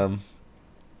 I'm with you.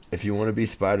 If you want to be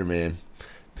Spider-Man,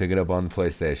 pick it up on the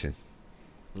PlayStation.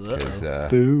 Because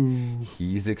Boo.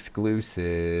 he's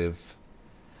exclusive.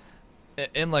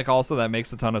 And like also that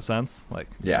makes a ton of sense. Like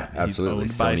Yeah, he's absolutely.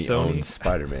 owned by Sony Sony. owns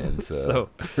Spider-Man. So,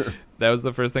 So that was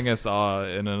the first thing I saw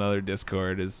in another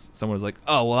Discord. Is someone was like,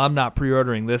 "Oh, well, I'm not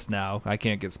pre-ordering this now. I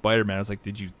can't get Spider-Man." I was like,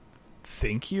 "Did you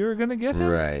think you were gonna get him?"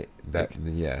 right.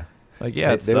 Yeah. Like,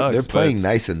 yeah, it they're, sucks. they're but playing it's-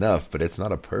 nice enough, but it's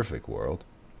not a perfect world.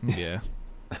 Yeah.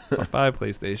 Buy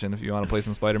PlayStation if you want to play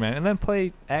some Spider-Man, and then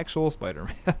play actual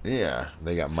Spider-Man. Yeah,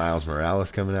 they got Miles Morales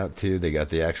coming out too. They got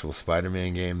the actual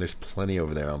Spider-Man game. There's plenty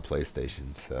over there on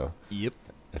PlayStation. So Yep.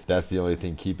 if that's the only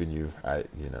thing keeping you,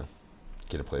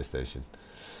 get a PlayStation.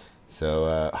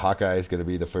 So Hawkeye is going to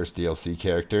be the first DLC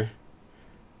character.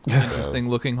 Interesting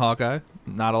looking Hawkeye.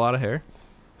 Not a lot of hair.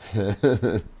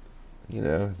 You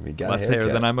know, we got Less a hair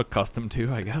haircut. than I'm accustomed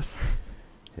to, I guess.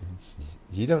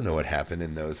 You don't know what happened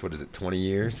in those. What is it? 20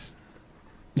 years?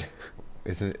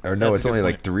 Isn't it? Or no, That's a it's good only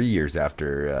like point. 3 years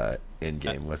after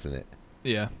Endgame, wasn't it?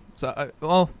 Yeah. So,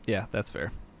 well, yeah, that's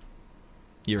fair.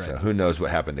 You're right. So who knows what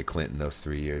happened to Clint in those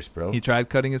 3 years, bro? He tried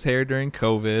cutting his hair during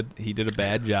COVID. He did a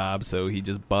bad job, so he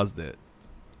just buzzed it.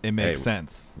 It makes Hey,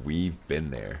 sense. We've been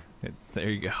there. There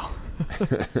you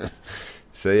go.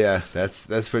 So yeah, that's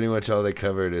pretty much all they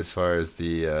covered as far as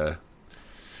the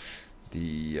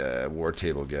war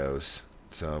table goes.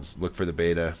 So look for the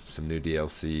beta, some new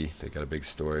DLC. They got a big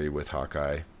story with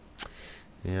Hawkeye,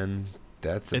 and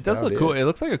that's It does about look cool. It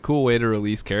looks like a cool way to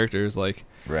release characters. Like,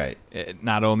 Right.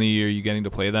 not only are you getting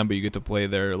to play them, but you get to play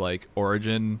their like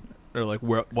origin or like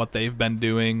what they've been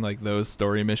doing, like those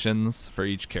story missions for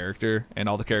each character, and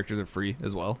all the characters are free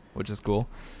as well, which is cool.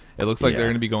 It looks like they're Yeah.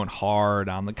 going to be going hard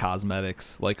on the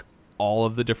cosmetics, like all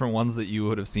of the different ones that you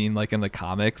would have seen like in the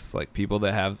comics. Like people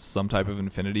that have some type of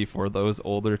affinity for those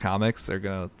older comics are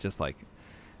going to just like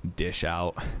dish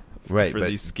out Right, for but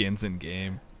these skins in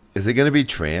game. is it going to be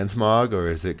transmog or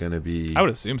is it going to be? I would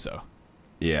assume so.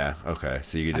 Yeah. Okay.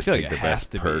 So you could I just feel like take it the has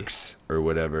best to be. perks or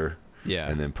whatever, Yeah.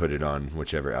 and then put it on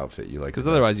whichever outfit you like. Because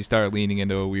the otherwise, best. you start leaning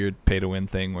into a weird pay-to-win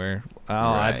thing where,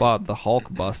 I Right. bought the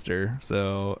Hulk Buster,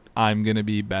 so I'm gonna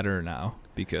be better now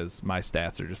because my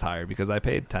stats are just higher because I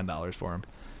paid $10 for him.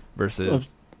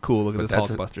 Versus, cool, look at But this that's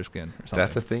Hulk a- Buster skin or something.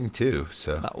 That's a thing too.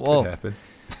 So well, could happen.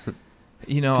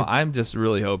 I'm just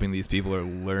really hoping these people are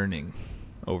learning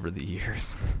over the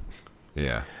years.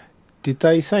 Yeah. Did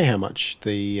they say how much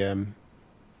the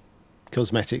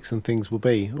cosmetics and things will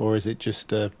be, or is it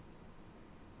just a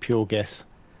pure guess?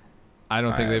 I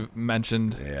don't think I- they've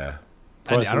mentioned. Yeah.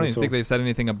 I don't Pricing even at think all? thave said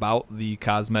anything about the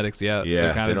cosmetics yet. Yeah.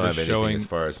 They're kind They of don't have just anything showing. as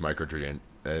far as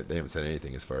they haven't said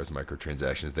anything as far as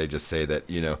microtransactions. They just say that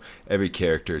every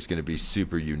character is going to be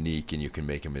super unique, and you can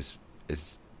make them as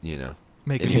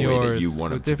Making any way that yours you want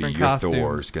them with to be. different Your costumes.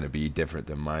 Thor is going to be different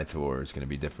than my Thor. Is going to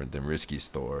be different than Risky's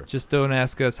Thor. Just don't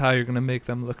ask us how you're going to make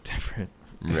them look different.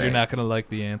 Because Right. you're not going to like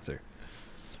the answer.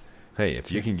 Hey,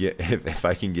 if you can get if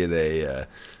I can get a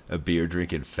beer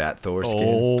drinking fat Thor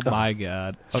skin, Oh, my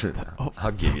God.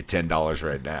 I'll give you $10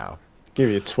 right now. Give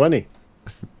you 20.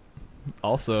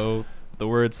 Also, the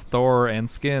words Thor and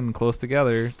skin close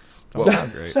together don't Whoa,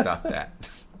 sound great. stop that.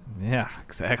 Yeah,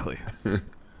 exactly.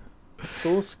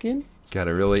 Full skin? Got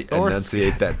to really Thor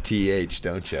enunciate that TH,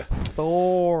 don't you?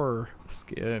 Thor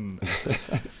skin.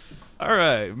 All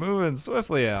right, moving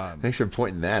swiftly on. Thanks for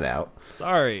pointing that out.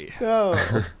 Sorry.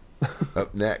 Oh.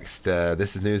 Up next,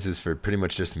 this news is for pretty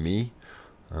much just me.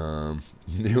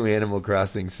 New Animal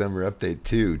Crossing Summer Update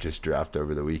 2 just dropped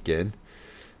over the weekend.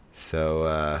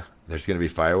 So there's going to be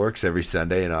fireworks every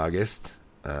Sunday in August.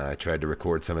 I tried to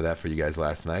record some of that for you guys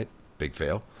last night. Big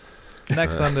fail.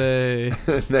 Next Sunday.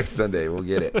 Next Sunday, we'll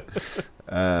get it.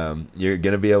 You're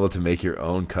going to be able to make your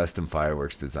own custom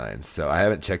fireworks designs. So I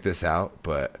haven't checked this out,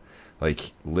 but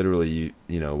like literally,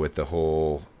 with the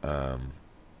whole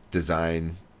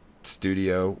design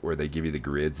studio where they give you the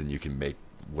grids and you can make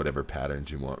whatever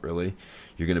patterns you want, really,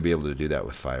 you're going to be able to do that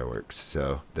with fireworks.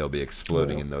 So they'll be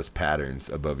exploding in those patterns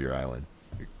above your island.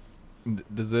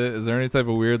 Is there any type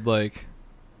of weird, like,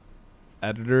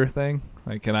 editor thing?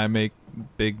 Like, can I make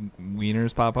big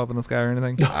wieners pop up in the sky or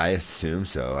anything? I assume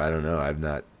so. I don't know. I've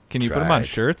not. Can you put them on tried.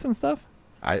 shirts and stuff?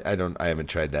 I haven't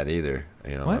tried that either.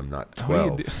 What? I'm not What do you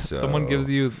 12. do? So Someone gives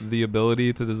you the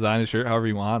ability to design a shirt however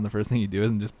you want, and the first thing you do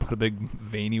is just put a big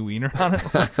veiny wiener on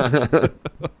it.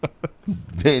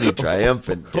 Veiny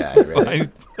triumphant guy, right?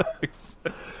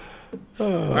 All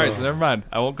right, so never mind.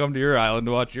 I won't come to your island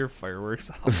to watch your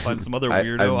fireworks. I'll find some other I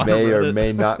weirdo on may or Reddit.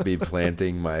 may not be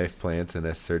planting my plants in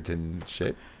a certain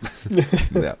shape.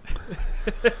 No.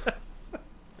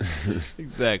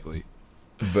 Exactly.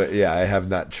 But yeah, I have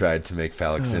not tried to make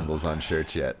phallic symbols on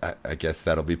shirts yet. I guess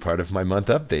that'll be part of my month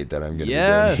update that I'm going to be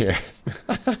doing here.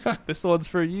 Yes. This one's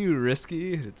for you,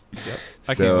 Risky.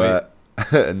 I can't So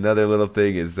wait. another little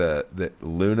thing is that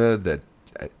Luna,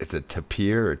 it's a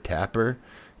tapir or tapper.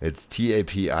 It's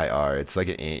TAPIR. It's like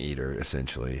an anteater,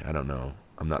 essentially. I don't know.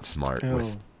 I'm not smart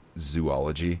with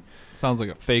zoology. Sounds like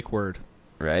a fake word.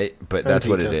 Right, but that's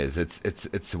what it Anteater. is.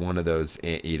 It's one of those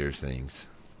anteater things.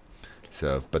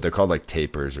 So, but they're called like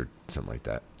tapers or something like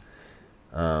that.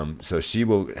 So she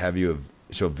will have you.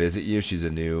 She'll visit you. She's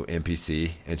a new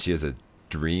NPC, and she has a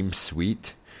dream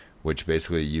suite, which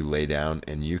basically you lay down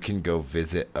and you can go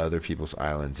visit other people's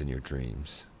islands in your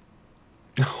dreams.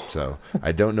 So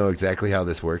I don't know exactly how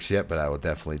this works yet, but I will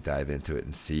definitely dive into it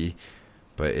and see.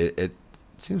 But it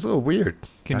seems a little weird.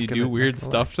 Can Not you gonna- do weird not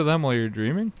gonna stuff to them while you're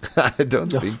dreaming? lie. I don't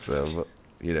think so. But,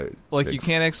 you know, Like you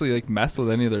can't actually like mess with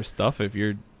any of their stuff if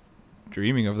you're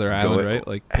dreaming of their island, right?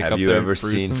 Like pick Have up you their ever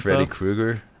fruits seen and Freddy stuff?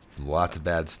 Krueger? Lots of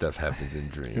bad stuff happens in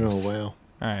dreams. Oh wow.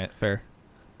 All right, fair.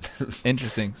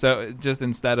 Interesting. So just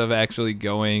instead of actually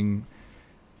going,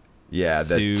 Yeah,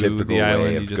 the to typical the island,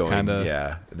 way you of just going. kinda-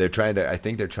 Yeah, they're trying to. I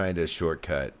think they're trying to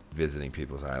shortcut visiting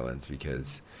people's islands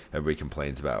because everybody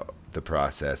complains about the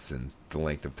process and the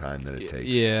length of time that it takes.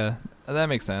 yeah, that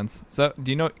makes sense. So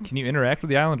do you know? Can you interact with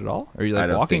the island at all? Are you I like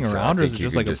don't walking think so. I around, or is think it you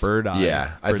just can like a bird eye?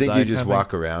 Yeah, I bird's think eye you just kind of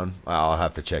walk around. I'll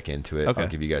have to check into it. Okay. I'll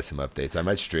give you guys some updates. I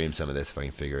might stream some of this if I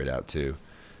can figure it out too.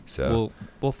 So thing?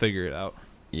 We'll figure it out.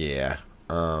 yeah.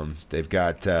 They've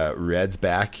got Red's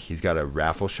back. He's got a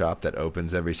raffle shop that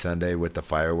opens every Sunday with the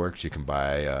fireworks. You can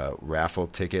buy raffle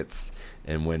tickets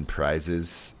and win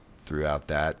prizes throughout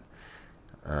that.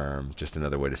 Just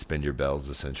another way to spend your bells,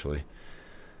 essentially.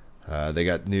 They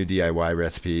got new DIY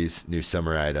recipes, new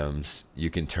summer items. You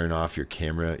can turn off your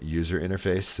camera user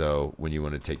interface. So when you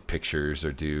want to take pictures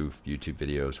or do YouTube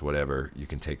videos, whatever, you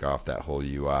can take off that whole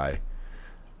UI.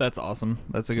 That's awesome.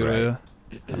 That's a good way Right. to.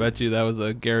 I bet you that was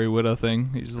a Gary Whitta thing.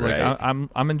 He's like, Right.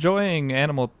 I'm enjoying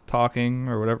animal talking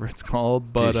or whatever it's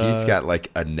called, but Dude, he's got like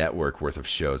a network worth of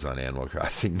shows on Animal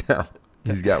Crossing now.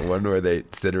 He's got one where they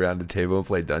sit around a table and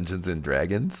play Dungeons and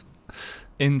Dragons.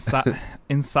 inside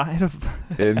of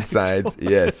Inside,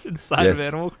 yes. inside yes. of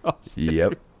Animal Crossing.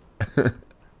 Yep.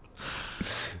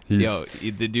 Yo,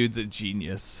 the dude's a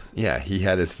genius. Yeah, he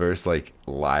had his first like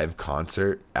live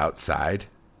concert outside.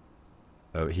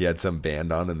 He had some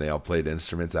band on, and they all played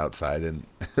instruments outside and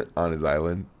on his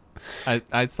island.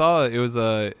 I saw it was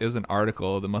an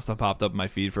article that must have popped up in my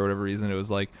feed for whatever reason. It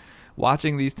was like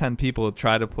watching these 10 people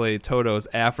try to play Toto's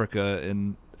Africa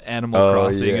in Animal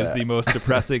Crossing is yeah. the most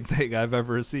depressing thing I've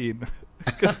ever seen.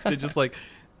 Because they just like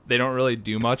they don't really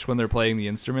do much when they're playing the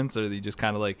instruments, or they just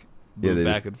kind of like move they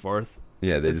back just- and forth.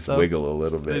 Yeah, they and just stuff. wiggle a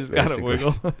little bit. They just kind of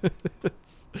basically. wiggle.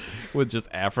 With just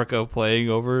Africa playing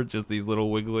over just these little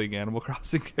wiggling Animal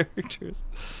Crossing characters.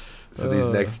 So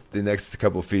the next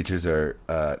couple features are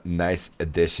nice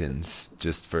additions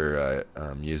just for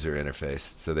user interface.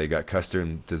 So they got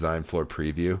custom design floor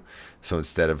preview. So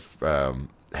instead of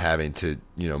having to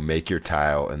make your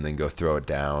tile and then go throw it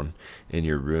down in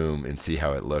your room and see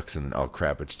how it looks, and oh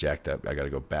crap, it's jacked up, I got to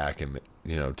go back and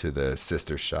to the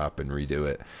sister shop and redo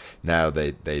it. Now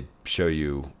they show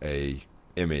you a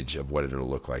image of what it'll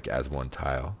look like as one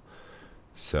tile.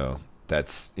 So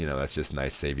that's just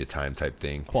nice, save you time type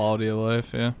thing. Quality of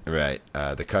life, yeah. Right.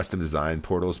 The custom design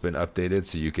portal's been updated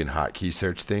so you can hotkey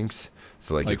search things.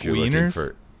 So like if you're looking wieners?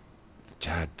 for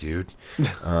God, dude,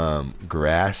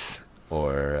 grass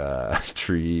or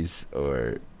trees,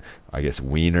 or I guess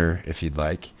wiener if you'd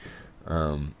like,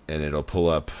 and it'll pull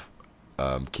up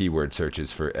keyword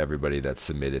searches for everybody that's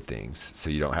submitted things, so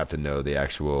you don't have to know the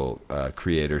actual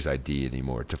creator's ID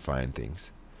anymore to find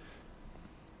things.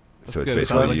 That's So it's good. It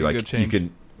sounds basically like a good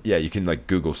change. you can like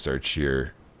Google search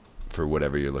for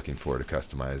whatever you're looking for to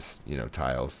customize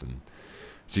tiles, and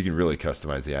so you can really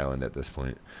customize the island at this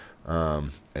point.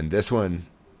 And this one,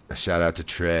 a shout out to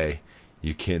Trey,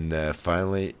 you can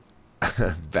finally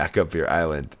back up your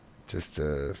island. Just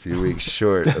a few weeks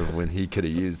short of when he could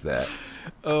have used that.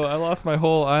 Oh, I lost my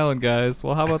whole island, guys.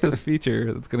 Well, how about this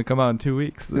feature that's going to come out in 2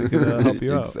 weeks that can help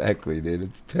you out? Exactly, dude.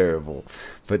 It's terrible.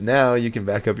 But now you can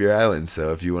back up your island.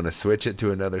 So if you want to switch it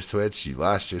to another Switch, you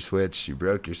lost your Switch, you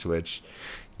broke your Switch,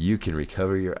 you can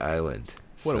recover your island.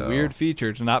 What So, a weird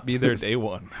feature to not be there day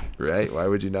one. right? Why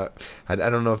would you not? I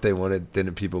don't know if they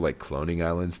didn't people like cloning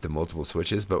islands to multiple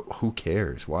Switches, but who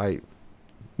cares? Why?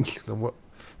 What?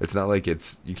 It's not like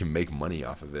you can make money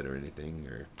off of it or anything,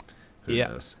 or who Yeah.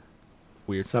 knows.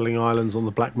 Weird. Selling islands on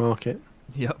the black market.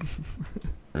 Yep.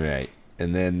 Right.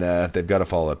 And then they've got a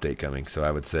fall update coming, so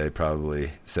I would say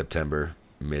probably September,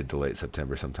 mid to late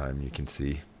September sometime, you can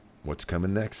see what's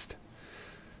coming next.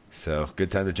 So good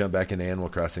time to jump back into Animal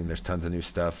Crossing. There's tons of new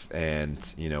stuff, and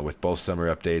with both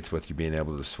summer updates, with you being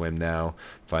able to swim now,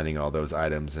 finding all those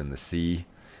items in the sea,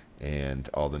 and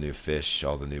all the new fish,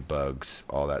 all the new bugs,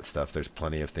 all that stuff. There's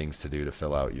plenty of things to do to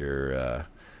fill out your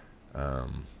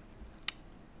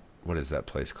what is that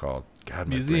place called? God,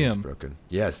 my Museum. brain's broken.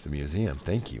 Yes, the museum.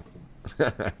 Thank you.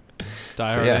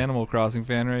 Diehard yeah. Animal Crossing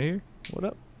fan right here. What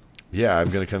up? Yeah, I'm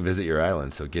going to come visit your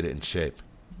island, so get it in shape.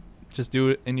 Just do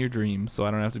it in your dreams so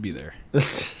I don't have to be there.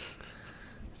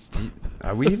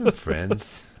 Are we even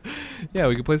friends? Yeah,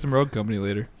 we can play some Rogue Company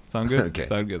later. Sound good? Okay.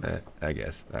 Sound good. I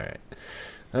guess. All right.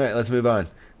 All right, let's move on.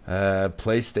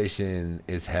 PlayStation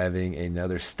is having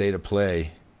another State of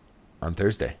Play on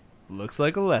Thursday. Looks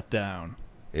like a letdown.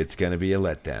 It's going to be a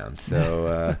letdown.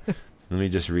 So let me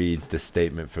just read the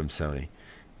statement from Sony.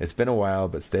 It's been a while,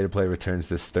 but State of Play returns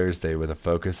this Thursday with a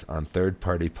focus on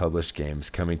third-party published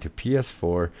games coming to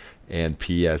PS4 and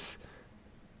PS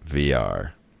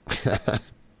VR.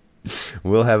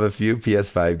 We'll have a few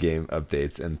PS5 game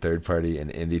updates and third-party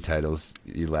and indie titles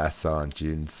you last saw on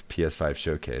June's PS5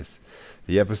 showcase.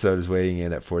 The episode is weighing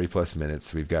in at 40-plus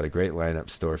minutes. We've got a great lineup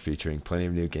store featuring plenty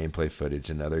of new gameplay footage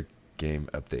and other game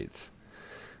updates.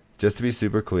 Just to be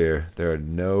super clear, there are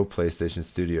no PlayStation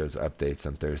Studios updates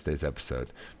on Thursday's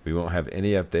episode. We won't have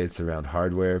any updates around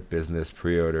hardware, business,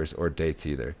 pre-orders, or dates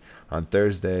either. On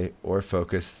Thursday, our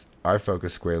focus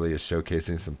squarely is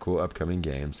showcasing some cool upcoming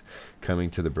games coming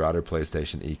to the broader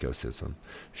PlayStation ecosystem.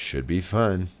 Should be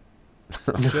fun.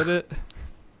 Should it?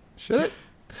 Should it?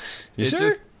 You sure?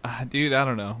 Just, dude, I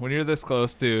don't know. When you're this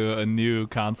close to a new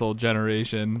console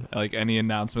generation, like any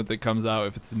announcement that comes out,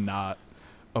 if it's not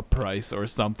a price or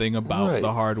something about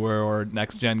the hardware or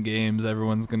next gen games,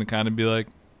 everyone's gonna kind of be like,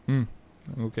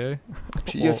 okay.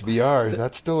 PSVR,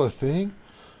 that's still a thing?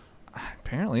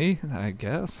 Apparently, I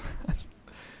guess.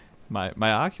 My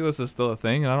Oculus is still a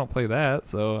thing, and I don't play that,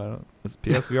 so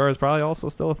PSVR is probably also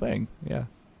still a thing. Yeah,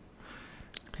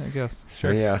 I guess.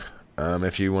 Sure. Yeah.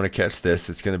 If you want to catch this,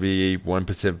 it's going to be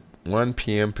 1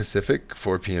 p.m. Pacific,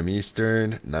 4 p.m.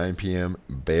 Eastern, 9 p.m.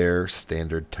 Bear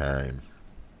Standard Time.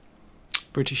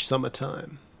 British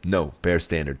summertime. No, Bear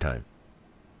Standard Time.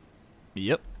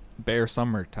 Yep, Bear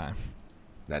Summertime.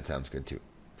 That sounds good too.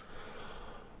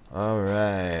 All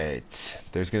right.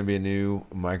 There's going to be a new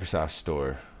Microsoft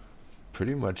store.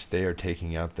 Pretty much they are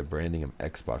taking out the branding of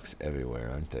Xbox everywhere,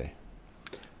 aren't they?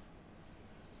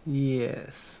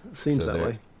 Yes, seems that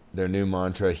way. Their new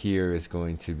mantra here is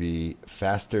going to be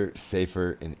faster,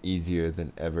 safer, and easier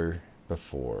than ever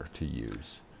before to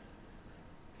use.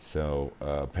 So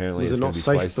apparently was it's it going not to be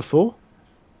safe twice. Before?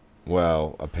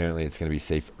 Well, apparently it's going to be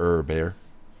safer, Bear.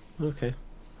 Okay.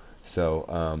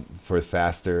 So for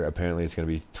faster, apparently it's going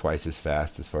to be twice as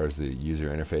fast as far as the user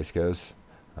interface goes.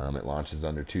 It launches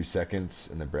under 2 seconds,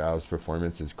 and the browse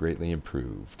performance is greatly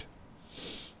improved.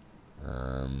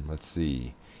 Let's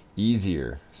see.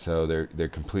 Easier. So they're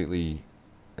completely.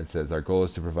 It says our goal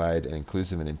is to provide an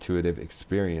inclusive and intuitive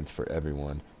experience for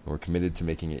everyone, and we're committed to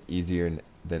making it easier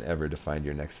than ever to find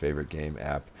your next favorite game,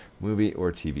 app, movie,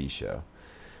 or TV show.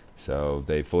 So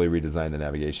they fully redesigned the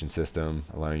navigation system,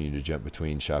 allowing you to jump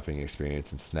between shopping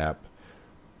experience and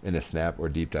a snap or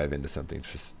deep dive into something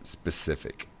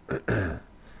specific.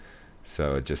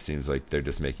 So it just seems like they're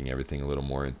just making everything a little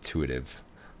more intuitive.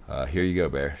 Here you go,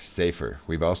 Bear. Safer.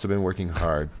 We've also been working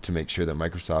hard to make sure that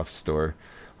Microsoft Store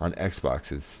on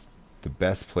Xbox is the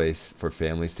best place for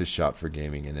families to shop for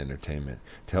gaming and entertainment.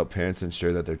 To help parents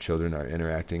ensure that their children are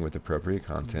interacting with appropriate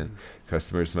content,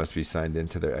 customers must be signed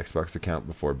into their Xbox account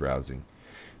before browsing.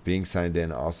 Being signed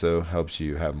in also helps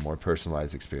you have a more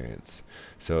personalized experience.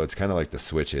 So it's kind of like the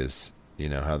Switch is, you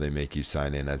know, how they make you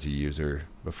sign in as a user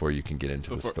before you can get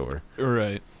into the store.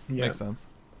 Right. Yeah. Makes sense.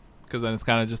 Because then it's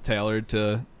kind of just tailored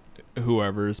to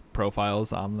whoever's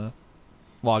profiles on the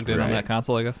logged in on that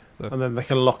console, I guess. So And then they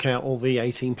can lock out all the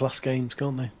 18-plus games,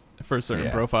 can't they? for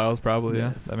certain profiles, probably.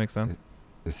 Yeah, that makes sense.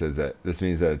 This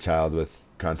means that a child with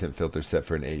content filters set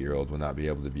for an 8-year-old will not be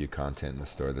able to view content in the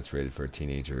store that's rated for a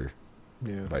teenager.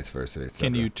 Yeah. Vice versa.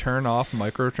 Can you turn off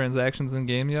microtransactions in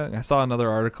game yet? I saw another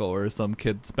article where some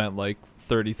kid spent like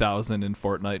 30,000 in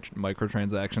Fortnite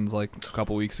microtransactions like a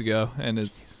couple weeks ago, and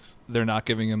they're not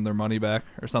giving him their money back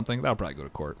or something. That'll probably go to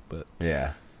court, but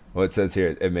yeah. Well, it says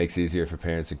here it makes it easier for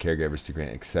parents and caregivers to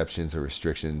grant exceptions or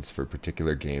restrictions for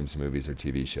particular games, movies, or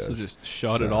TV shows. So just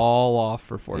shut it all off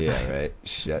for Fortnite. Yeah, right.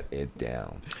 Shut it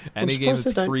down. Any game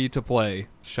that's free to play,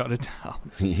 shut it down.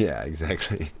 Yeah,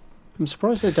 exactly. I'm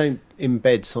surprised they don't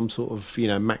embed some sort of,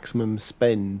 maximum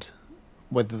spend,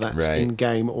 whether that's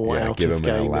in-game or out give of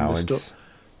them game an allowance. in the store.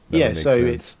 That'll So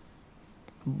sense. it's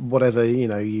whatever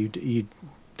you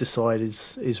decide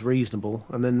is reasonable,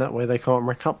 and then that way they can't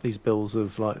rack up these bills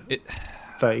of like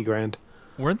 30 grand.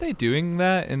 Weren't they doing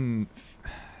that in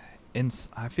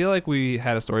I feel like we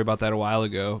had a story about that a while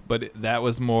ago, but that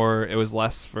was more, it was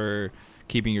less for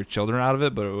keeping your children out of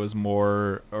it, but it was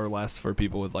more or less for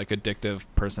people with like addictive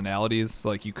personalities. So,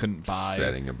 like you couldn't buy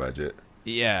setting a budget.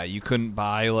 Yeah, you couldn't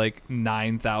buy like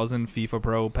 9,000 FIFA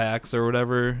Pro packs or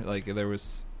whatever. Like there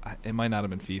was, it might not have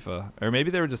been FIFA, or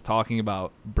maybe they were just talking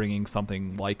about bringing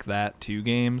something like that to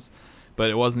games, but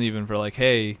it wasn't even for like,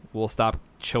 hey, we'll stop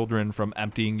children from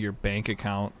emptying your bank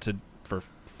account for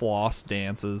floss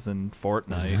dances in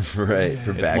Fortnite. Right,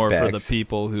 for It's backpacks. more for the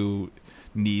people who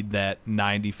need that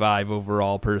 95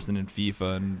 overall person in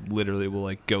FIFA and literally will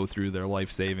like go through their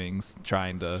life savings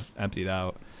trying to empty it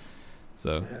out.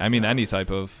 So I mean, any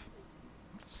type of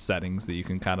settings that you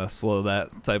can kind of slow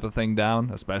that type of thing down,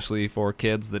 especially for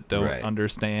kids that don't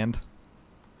understand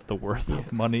the worth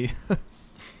of money.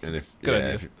 And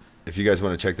if you guys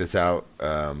want to check this out,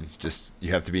 just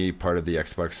you have to be part of the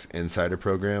Xbox Insider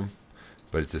program,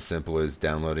 but it's as simple as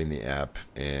downloading the app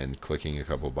and clicking a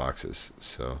couple boxes.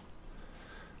 So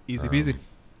easy peasy.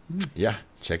 Yeah,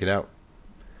 check it out.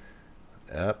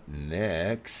 Up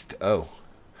next,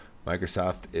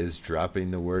 Microsoft is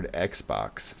dropping the word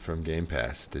Xbox from Game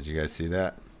Pass. Did you guys see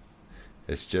that?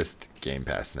 It's just Game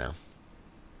Pass now.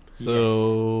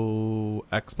 So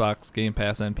Xbox Game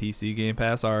Pass and PC Game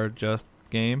Pass are just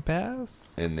Game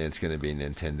Pass? And it's going to be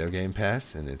Nintendo Game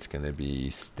Pass, and it's going to be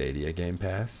Stadia Game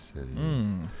Pass.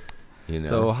 And,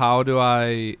 So how do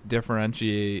I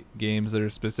differentiate games that are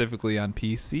specifically on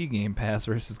PC Game Pass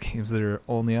versus games that are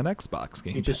only on Xbox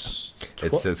Game Pass?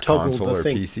 It says console or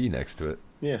PC next to it.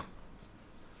 Yeah.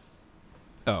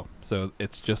 Oh, so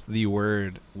it's just the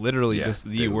word, just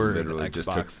the word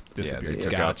Xbox disappeared. They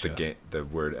took out the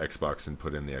word Xbox and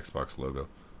put in the Xbox logo.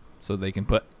 So they can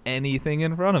put anything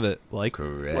in front of it, like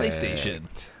Correct. PlayStation.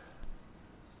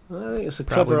 I think it's a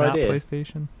Probably clever not idea.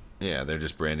 PlayStation. Yeah, they're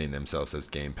just branding themselves as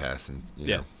Game Pass and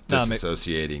Yeah.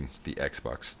 disassociating the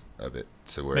Xbox of it.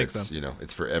 So where Makes it's sense.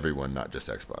 it's for everyone, not just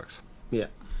Xbox. Yeah.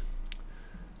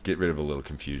 Get rid of a little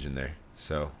confusion there.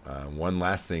 So one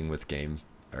last thing with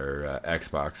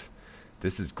Xbox.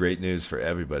 This is great news for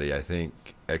everybody. I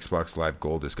think Xbox Live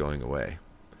Gold is going away.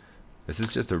 This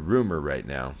is just a rumor right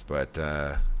now,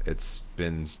 but it's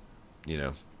been,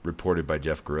 reported by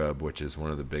Jeff Grubb, which is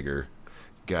one of the bigger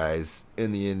guys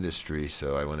in the industry.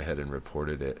 So I went ahead and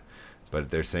reported it. But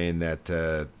they're saying that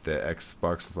the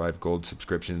Xbox Live Gold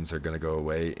subscriptions are going to go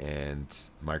away, and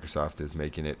Microsoft is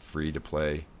making it free to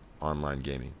play online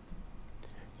gaming.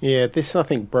 Yeah, this I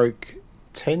think broke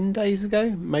 10 days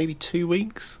ago, maybe 2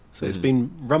 weeks. So it's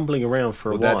been rumbling around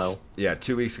for a while.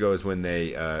 2 weeks ago is when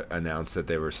they announced that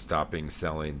they were stopping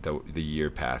selling the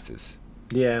year passes.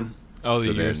 Yeah. Oh,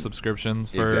 the year subscriptions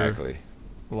for exactly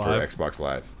Live? for Xbox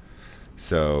Live.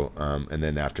 So, and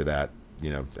then after that,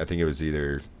 I think it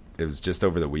was just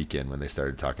over the weekend when they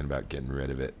started talking about getting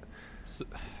rid of it.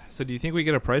 So do you think we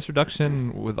get a price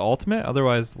reduction with Ultimate?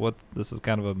 Otherwise, this is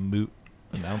kind of a moot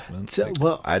announcement.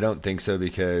 Well, I don't think so,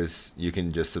 because you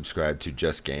can just subscribe to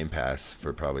just Game Pass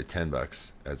for probably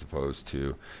 $10 as opposed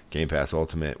to Game Pass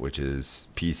Ultimate, which is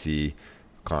PC,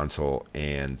 console,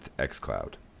 and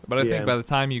xCloud. But I think by the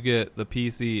time you get the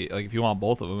PC, like if you want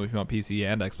both of them, if you want PC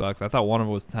and Xbox, I thought one of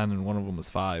them was 10 and one of them was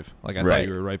 5. Like I thought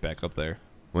you were right back up there.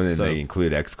 Well, then they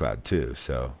include xCloud too,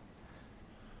 so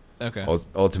okay.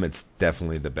 Ultimate's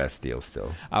definitely the best deal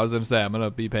still. I was gonna say I'm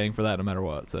gonna be paying for that no matter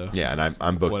what. So yeah, and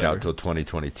I'm booked out till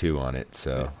 2022 on it,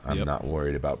 so I'm not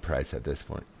worried about price at this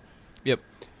point. Yep.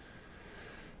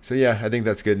 So yeah, I think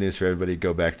that's good news for everybody.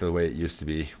 Go back to the way it used to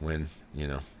be when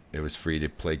it was free to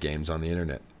play games on the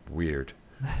internet. Weird.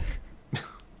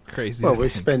 Crazy. Well,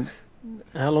 we've spent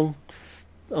how long?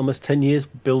 Almost 10 years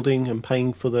building and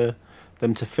paying for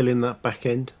them to fill in that back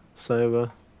end. So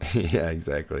yeah,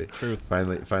 exactly. Truth.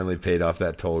 Finally paid off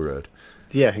that toll road.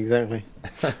 yeah, exactly.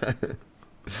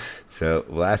 So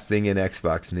last thing in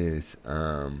Xbox news,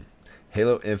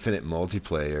 Halo Infinite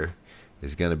multiplayer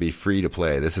is going to be free to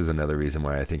play. This is another reason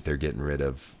why I think they're getting rid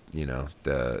of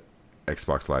the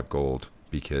Xbox Live Gold,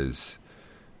 because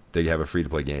they have a free to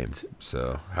play game.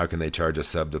 So how can they charge a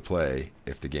sub to play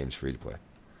if the game's free to play?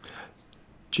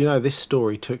 Do you know, this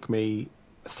story took me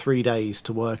 3 days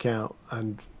to work out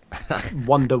and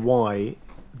wonder why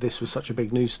this was such a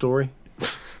big news story.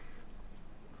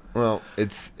 Well,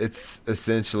 it's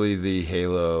essentially the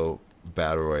Halo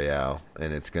Battle Royale,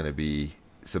 and it's going to be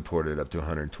supported up to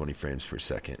 120 frames per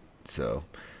second. So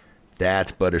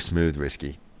that's butter smooth,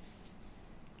 Risky.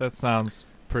 That sounds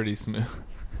pretty smooth.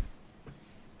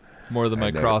 More than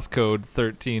my crosscode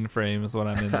 13 frames when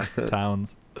I'm in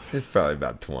towns. It's probably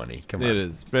about 20. Come on. It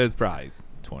is. But it's probably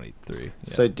 23. Yeah.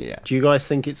 So do you guys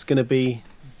think it's going to be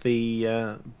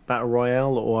the Battle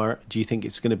Royale, or do you think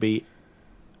it's going to be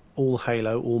all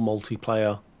Halo, all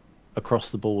multiplayer, across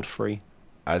the board free?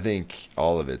 I think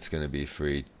all of it's going to be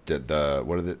free.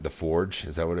 The Forge,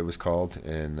 is that what it was called?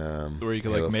 In where you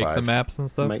could Halo make 5? the maps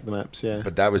and stuff? Make the maps, yeah.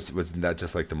 But that wasn't that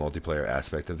just like the multiplayer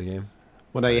aspect of the game?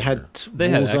 Well, they had had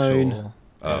Warzone, actual...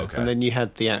 Oh, okay. and then you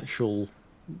had the actual...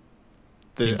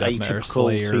 the Team Deathmatch, atypical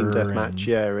Slayer Team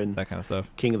Deathmatch, and that kind of stuff.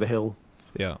 King of the Hill.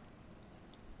 Yeah.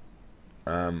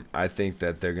 I think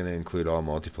that they're going to include all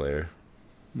multiplayer.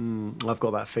 I've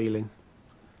got that feeling.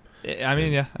 I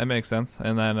mean, yeah, that makes sense.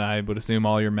 And then I would assume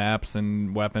all your maps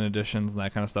and weapon additions and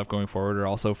that kind of stuff going forward are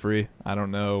also free. I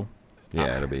don't know.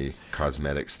 Yeah, it'll be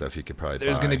cosmetic stuff you could probably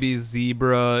There's buy. going to be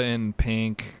zebra and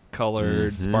pink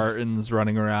colored Spartans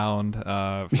running around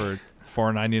for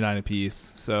 $4.99 a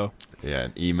piece. So Yeah,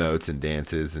 and emotes and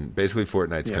dances, and basically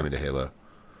Fortnite's Yeah. coming to Halo.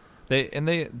 they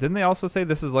didn't they also say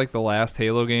this is like the last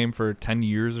Halo game for 10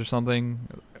 years or something?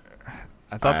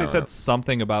 I thought I they don't said know.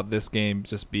 something about this game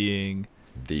just being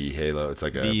The Halo, it's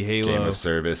like a The Halo. game of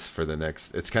service for the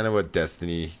next. It's kind of what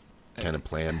Destiny kind of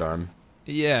planned on.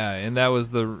 yeah, and that was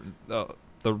the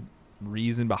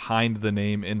reason behind the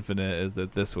name Infinite is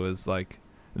that this was like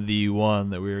the one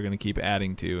that we were going to keep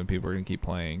adding to and people were going to keep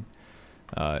playing.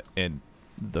 And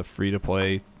the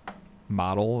free-to-play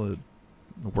model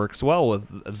works well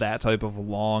with that type of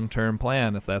long-term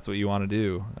plan if that's what you want to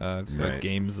do. Right.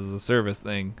 Games as a service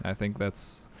thing. I think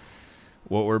that's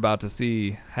what we're about to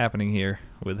see happening here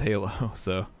with Halo.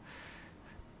 So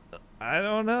I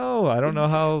don't know. I don't know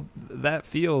how that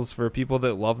feels for people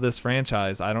that love this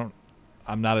franchise.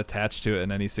 I'm not attached to it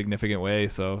in any significant way,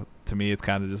 so to me it's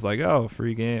kind of just like, oh,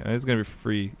 free game. It's going to be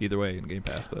free either way in Game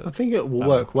Pass, but I think it will I don't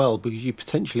work well because you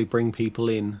potentially bring people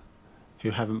in who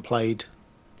haven't played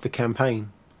the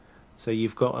campaign. So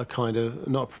you've got a kind of,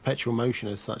 not a perpetual motion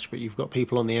as such, but you've got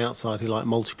people on the outside who like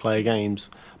multiplayer games,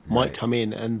 might Right. come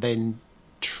in and then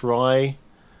try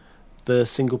the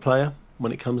single player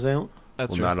when it comes out. that's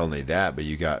Well, true. not only that, but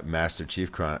you got Master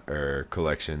Chief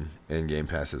Collection in Game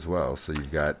Pass as well. So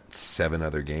you've got 7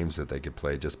 other games that they could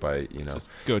play just by Just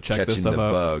go check this catching stuff the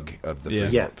out. bug of the Yeah.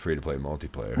 Yeah. free to play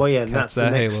multiplayer. Well, yeah, and Catch that's the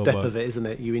that next Halo step bug. of it, isn't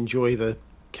it? You enjoy the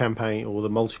campaign or the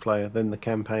multiplayer, then the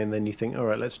campaign, then you think, all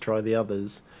right, let's try the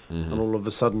others. Mm-hmm. And all of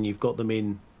a sudden you've got them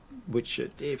in, which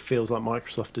it feels like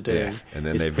Microsoft are doing. Yeah, and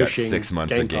then is they've got pushing 6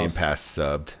 months of Game Pass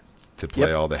subbed to play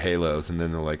Yep. all the Halos, and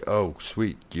then they're like, "Oh,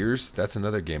 sweet, Gears, that's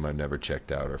another game I've never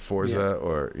checked out," or Forza, Yeah.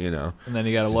 or And then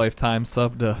you got a lifetime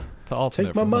sub to Ultimate.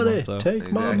 Take my from someone, money, so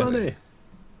take my Exactly. money.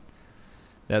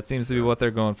 that seems to be what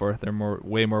they're going for. They're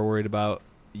way more worried about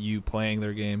you playing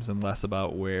their games and less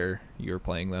about where you're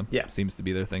playing them. Yeah. Seems to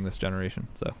be their thing this generation.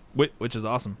 So, which is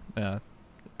awesome.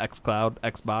 xCloud,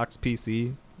 Xbox,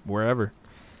 PC, wherever.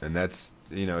 And that's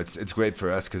it's great for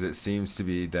us because it seems to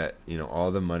be that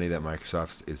all the money that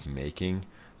Microsoft is making,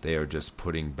 they are just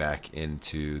putting back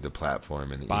into the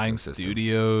platform and the Buying ecosystem.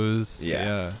 studios.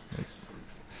 Yeah.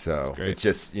 So It's great. it's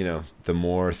just the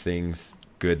more things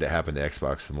good that happen to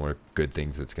Xbox, the more good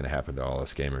things that's going to happen to all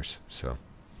us gamers. So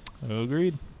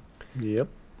Agreed. Yep.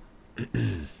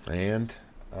 and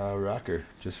Rocker,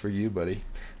 just for you, buddy.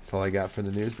 That's all I got for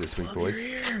the news this week, boys.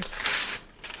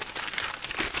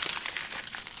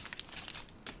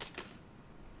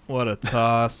 What a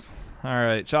toss. All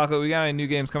right, Chocolate, we got any new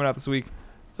games coming out this week?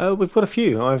 We've got a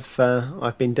few.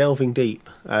 I've been delving deep.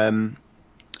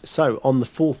 So on the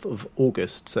 4th of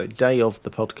August, so day of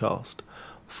the podcast,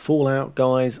 Fallout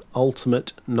Guys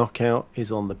Ultimate Knockout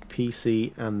is on the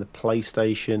PC and the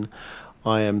PlayStation.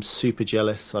 I am super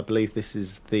jealous. I believe this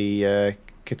is the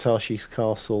Katashi's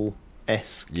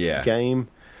Castle-esque Yeah. game.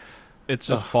 It's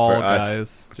just Oh, Fall for us-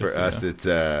 Guys. For just, us,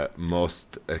 it's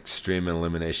Most Extreme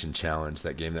Elimination Challenge,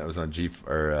 that game that was on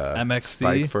MXC?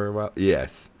 Spike for a while.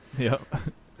 Yes. Yep.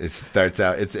 It starts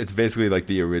out. It's basically like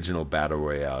the original battle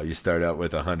royale. You start out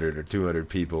with 100 or 200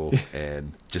 people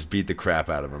and just beat the crap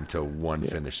out of them till one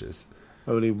finishes.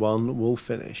 Only one will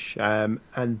finish. And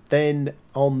then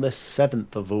on the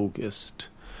 7th of August,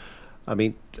 I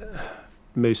mean,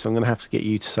 Moose, I'm going to have to get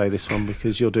you to say this one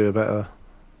because you'll do a better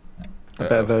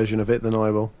Uh-oh. version of it than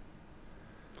I will.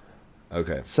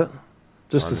 Okay. So,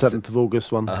 just On the the 7th of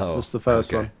August one. Oh, That's the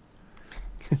first okay.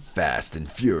 one. Fast and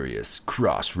Furious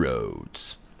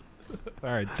Crossroads. All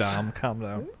right, Dom, calm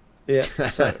down. Yeah.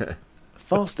 So,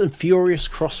 Fast and Furious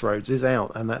Crossroads is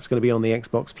out, and that's going to be on the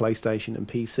Xbox, PlayStation, and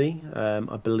PC.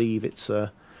 I believe it's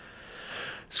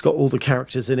got all the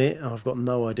characters in it. I've got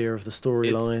no idea of the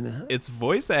storyline. It's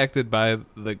voice acted by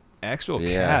the actual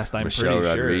Yeah, cast, I'm Michelle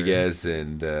pretty sure. Rodriguez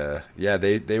and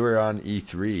they were on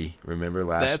E3. Remember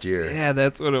last year? Yeah,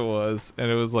 that's what it was.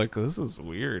 And it was like, this is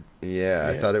weird. Yeah,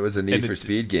 I Yeah. thought it was a Need And for it-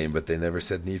 Speed game, but they never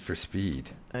said Need for Speed.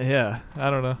 Yeah, I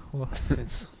don't know. Well,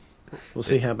 We'll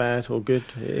see how bad or good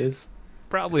it is.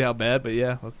 probably how bad, but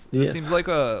yeah. This Yeah. seems like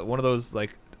one of those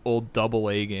like old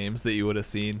AA games that you would have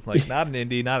seen. Like, not an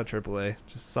indie, not a AAA,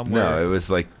 just somewhere. No, it was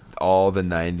like all the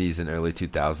 90s and early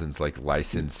 2000s like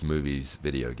licensed movies,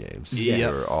 video games. Yes.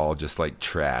 They were all just like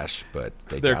trash, but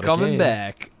They're got a coming game.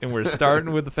 back, and we're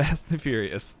starting with the Fast and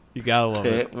Furious. You gotta love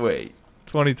it. Can't wait.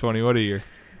 2020, what a year.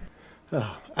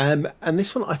 And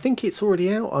this one, I think it's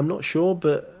already out. I'm not sure,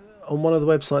 but on one of the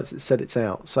websites it said it's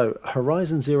out. So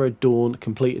Horizon Zero Dawn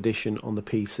Complete Edition on the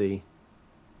PC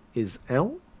is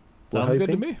out. Sounds good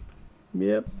to me.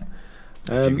 Yep.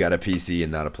 If you've got a PC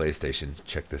and not a PlayStation,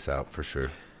 check this out for sure.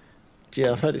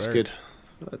 Yeah, I've heard Yes, it's sir. good.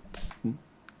 It's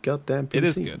goddamn PC. It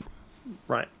is good.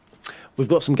 Right. We've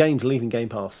got some games leaving Game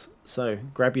Pass. So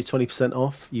grab your 20%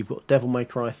 off. You've got Devil May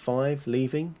Cry 5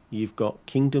 leaving. You've got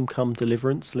Kingdom Come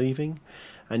Deliverance leaving.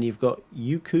 And you've got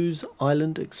Yuku's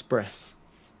Island Express.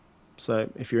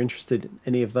 So if you're interested in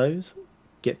any of those,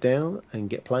 get down and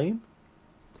get playing.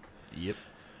 Yep.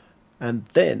 And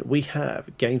then we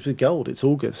have Games with Gold. It's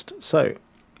August. So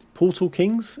Portal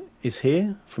Kings is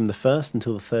here from the 1st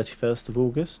until the 31st of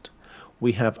August.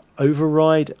 We have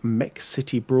Override Mech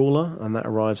City Brawler, and that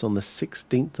arrives on the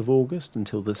 16th of August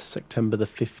until the September the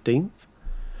 15th.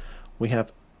 We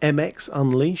have MX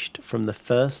Unleashed from the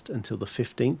 1st until the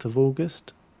 15th of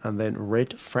August, and then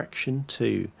Red Fraction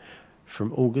 2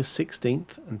 from August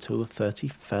 16th until the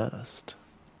 31st.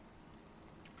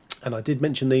 And I did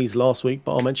mention these last week,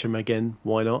 but I'll mention them again.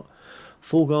 Why not?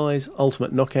 Fall Guys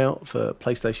Ultimate Knockout for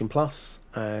PlayStation Plus,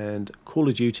 and Call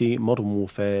of Duty Modern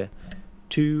Warfare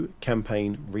 2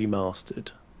 Campaign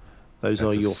Remastered. Those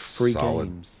are your free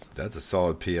games. That's a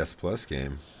solid PS Plus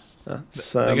game.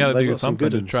 That's, They got to they've do got some something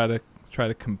good to ones. try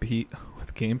to compete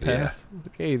with Game Pass.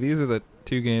 Okay, these are the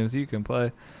 2 games you can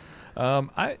play.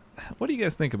 What do you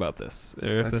guys think about this?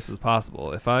 Or if this is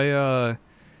possible? If I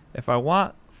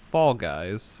want Fall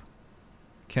Guys,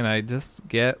 can I just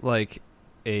get like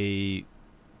a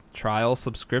trial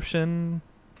subscription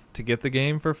to get the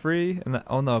game for free? And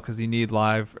oh no, because you need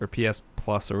Live or PS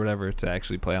Plus or whatever to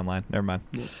actually play online. Never mind.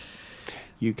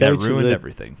 You go That to ruined the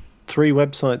everything. 3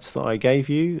 websites that I gave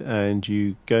you, and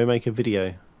you go make a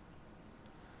video.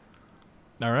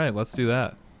 All right, let's do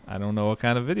that. I don't know what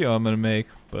kind of video I'm going to make,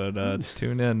 but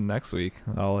tune in next week.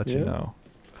 I'll let you Yeah. know.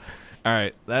 All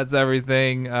right, that's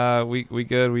everything. We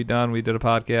good. We done. We did a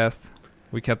podcast.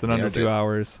 We kept it under Nailed 2 it.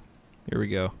 hours. Here we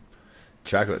go.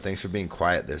 Chocolate, thanks for being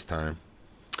quiet this time.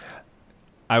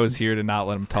 I was here to not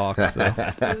let him talk. So.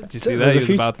 Did you see There's that? a He was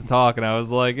few- about to talk, and I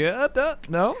was like,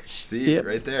 no. See, Yep.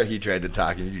 right there, he tried to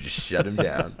talk and you just shut him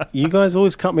down. You guys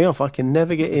always cut me off. I can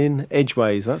never get in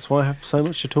edgeways. That's why I have so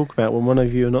much to talk about when one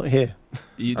of you are not here.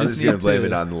 You I'm just going need to blame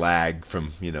it on lag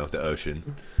from, the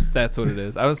ocean. That's what it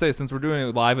is. I would say, since we're doing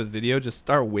it live with video, just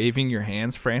start waving your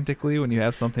hands frantically when you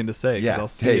have something to say. 'Cause Yeah, I'll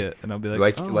see hey, it, and I'll be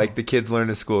like, Like the kids learn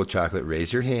in school, Chocolate,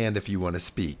 raise your hand if you want to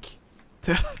speak.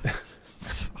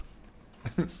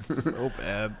 so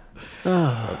bad.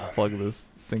 Ah, Let's plug this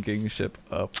sinking ship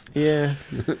up. yeah.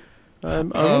 I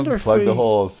wonder if Plug the we-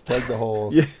 holes. Plug the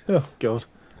holes. Yeah. Oh God.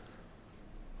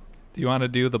 Do you want to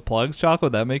do the plugs,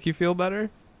 Chocolate? Would that make you feel better?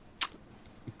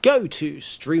 Go to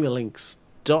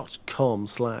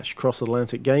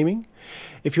streamerlinks.com/crossatlanticgaming.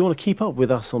 If you want to keep up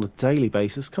with us on a daily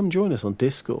basis, come join us on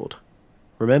Discord.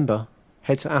 Remember,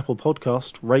 head to Apple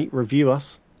Podcast, rate, review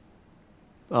us.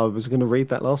 I was going to read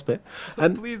that last bit.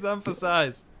 And Please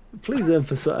emphasize. please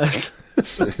emphasize,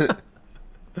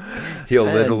 He'll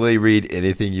literally read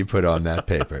anything you put on that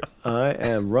paper. I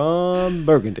am Ron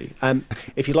Burgundy.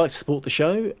 If you'd like to support the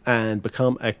show and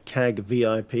become a CAG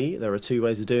VIP, there are 2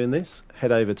 ways of doing this.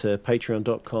 Head over to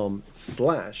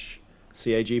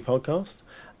patreon.com/CAG podcast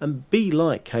and be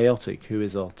like Chaotic, who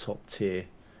is our top tier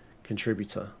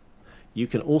contributor. You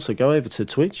can also go over to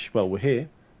Twitch. Well, we're here.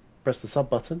 Press the sub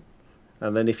button.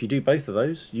 And then if you do both of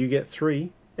those, you get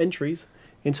 3 entries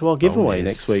into our giveaway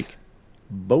Bonus. next week.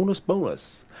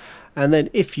 Bonus. And then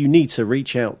if you need to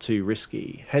reach out to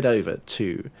Risky, head over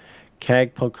to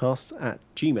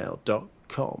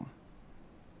cagpodcasts@gmail.com.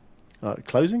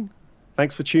 Closing?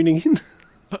 Thanks for tuning in.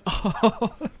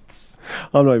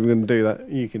 I'm not even going to do that.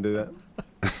 You can do that.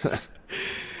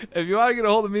 If you want to get a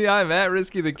hold of me, I'm at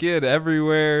Risky the Kid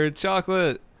everywhere.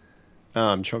 Chocolate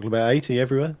I'm Chocolate Bear 80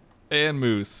 everywhere. and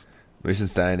Moose.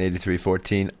 Moosenstein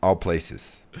 8314, all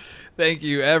places. Thank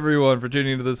you, everyone, for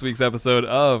tuning into this week's episode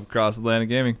of Cross Atlantic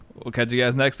Gaming. We'll catch you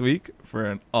guys next week for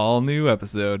an all-new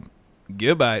episode.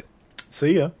 Goodbye.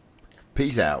 See ya.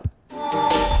 Peace out.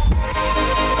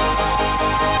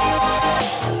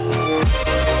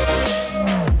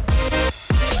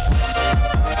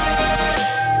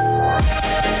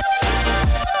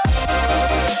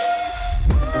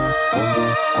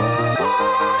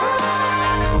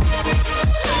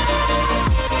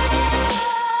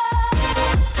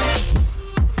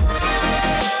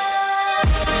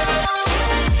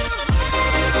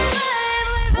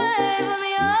 Baby,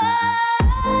 me up.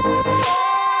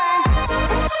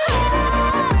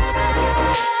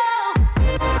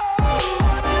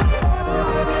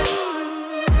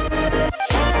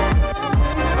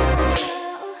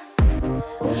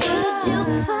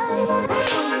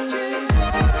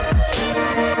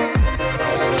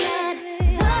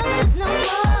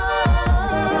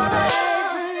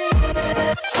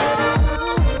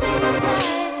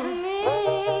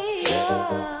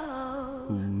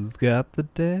 got the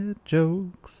dad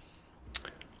jokes.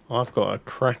 I've got a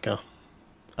cracker.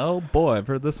 Oh boy, I've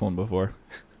heard this one before.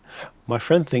 My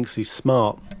friend thinks he's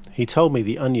smart. He told me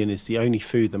the onion is the only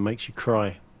food that makes you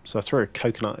cry. So I threw a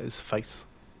coconut at his face.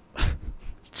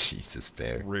 Jesus,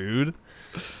 Bear. Rude.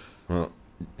 Well,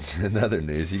 in other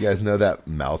news, you guys know that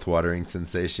mouth-watering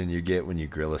sensation you get when you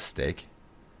grill a steak?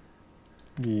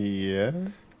 Yeah.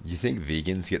 You think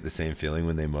vegans get the same feeling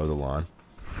when they mow the lawn?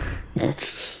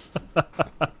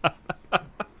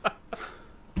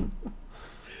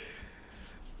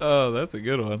 Oh, that's a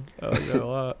good one. I like that a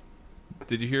lot.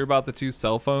 Did you hear about the two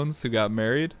cell phones who got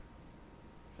married?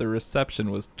 The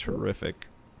reception was terrific.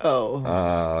 Oh.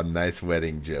 Oh, nice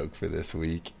wedding joke for this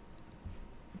week.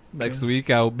 Next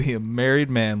week, I will be a married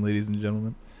man, ladies and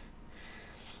gentlemen.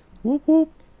 Whoop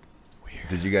whoop.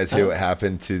 Did you guys hear what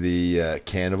happened to the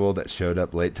cannibal that showed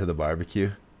up late to the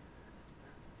barbecue?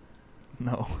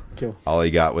 No. Kill. All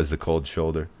he got was the cold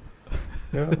shoulder.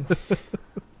 Yeah.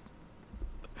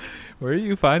 Where are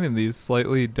you finding these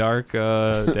slightly dark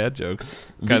dad jokes?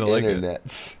 The Kind of like it.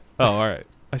 internets. Oh, all right.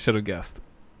 I should have guessed.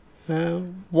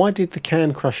 Why did the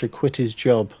can crusher quit his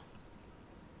job?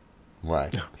 Why?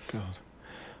 Oh, God.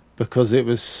 Because it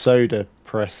was so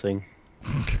depressing.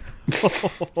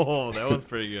 Oh, that was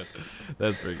pretty good.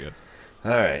 That's pretty good.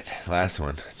 All right, last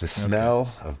one. The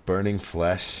smell of burning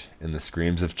flesh and the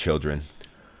screams of children.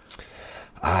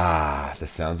 Ah, the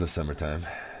sounds of summertime.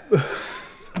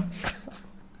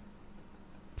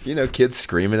 You know, kids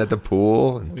screaming at the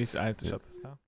pool. And I have to shut this down.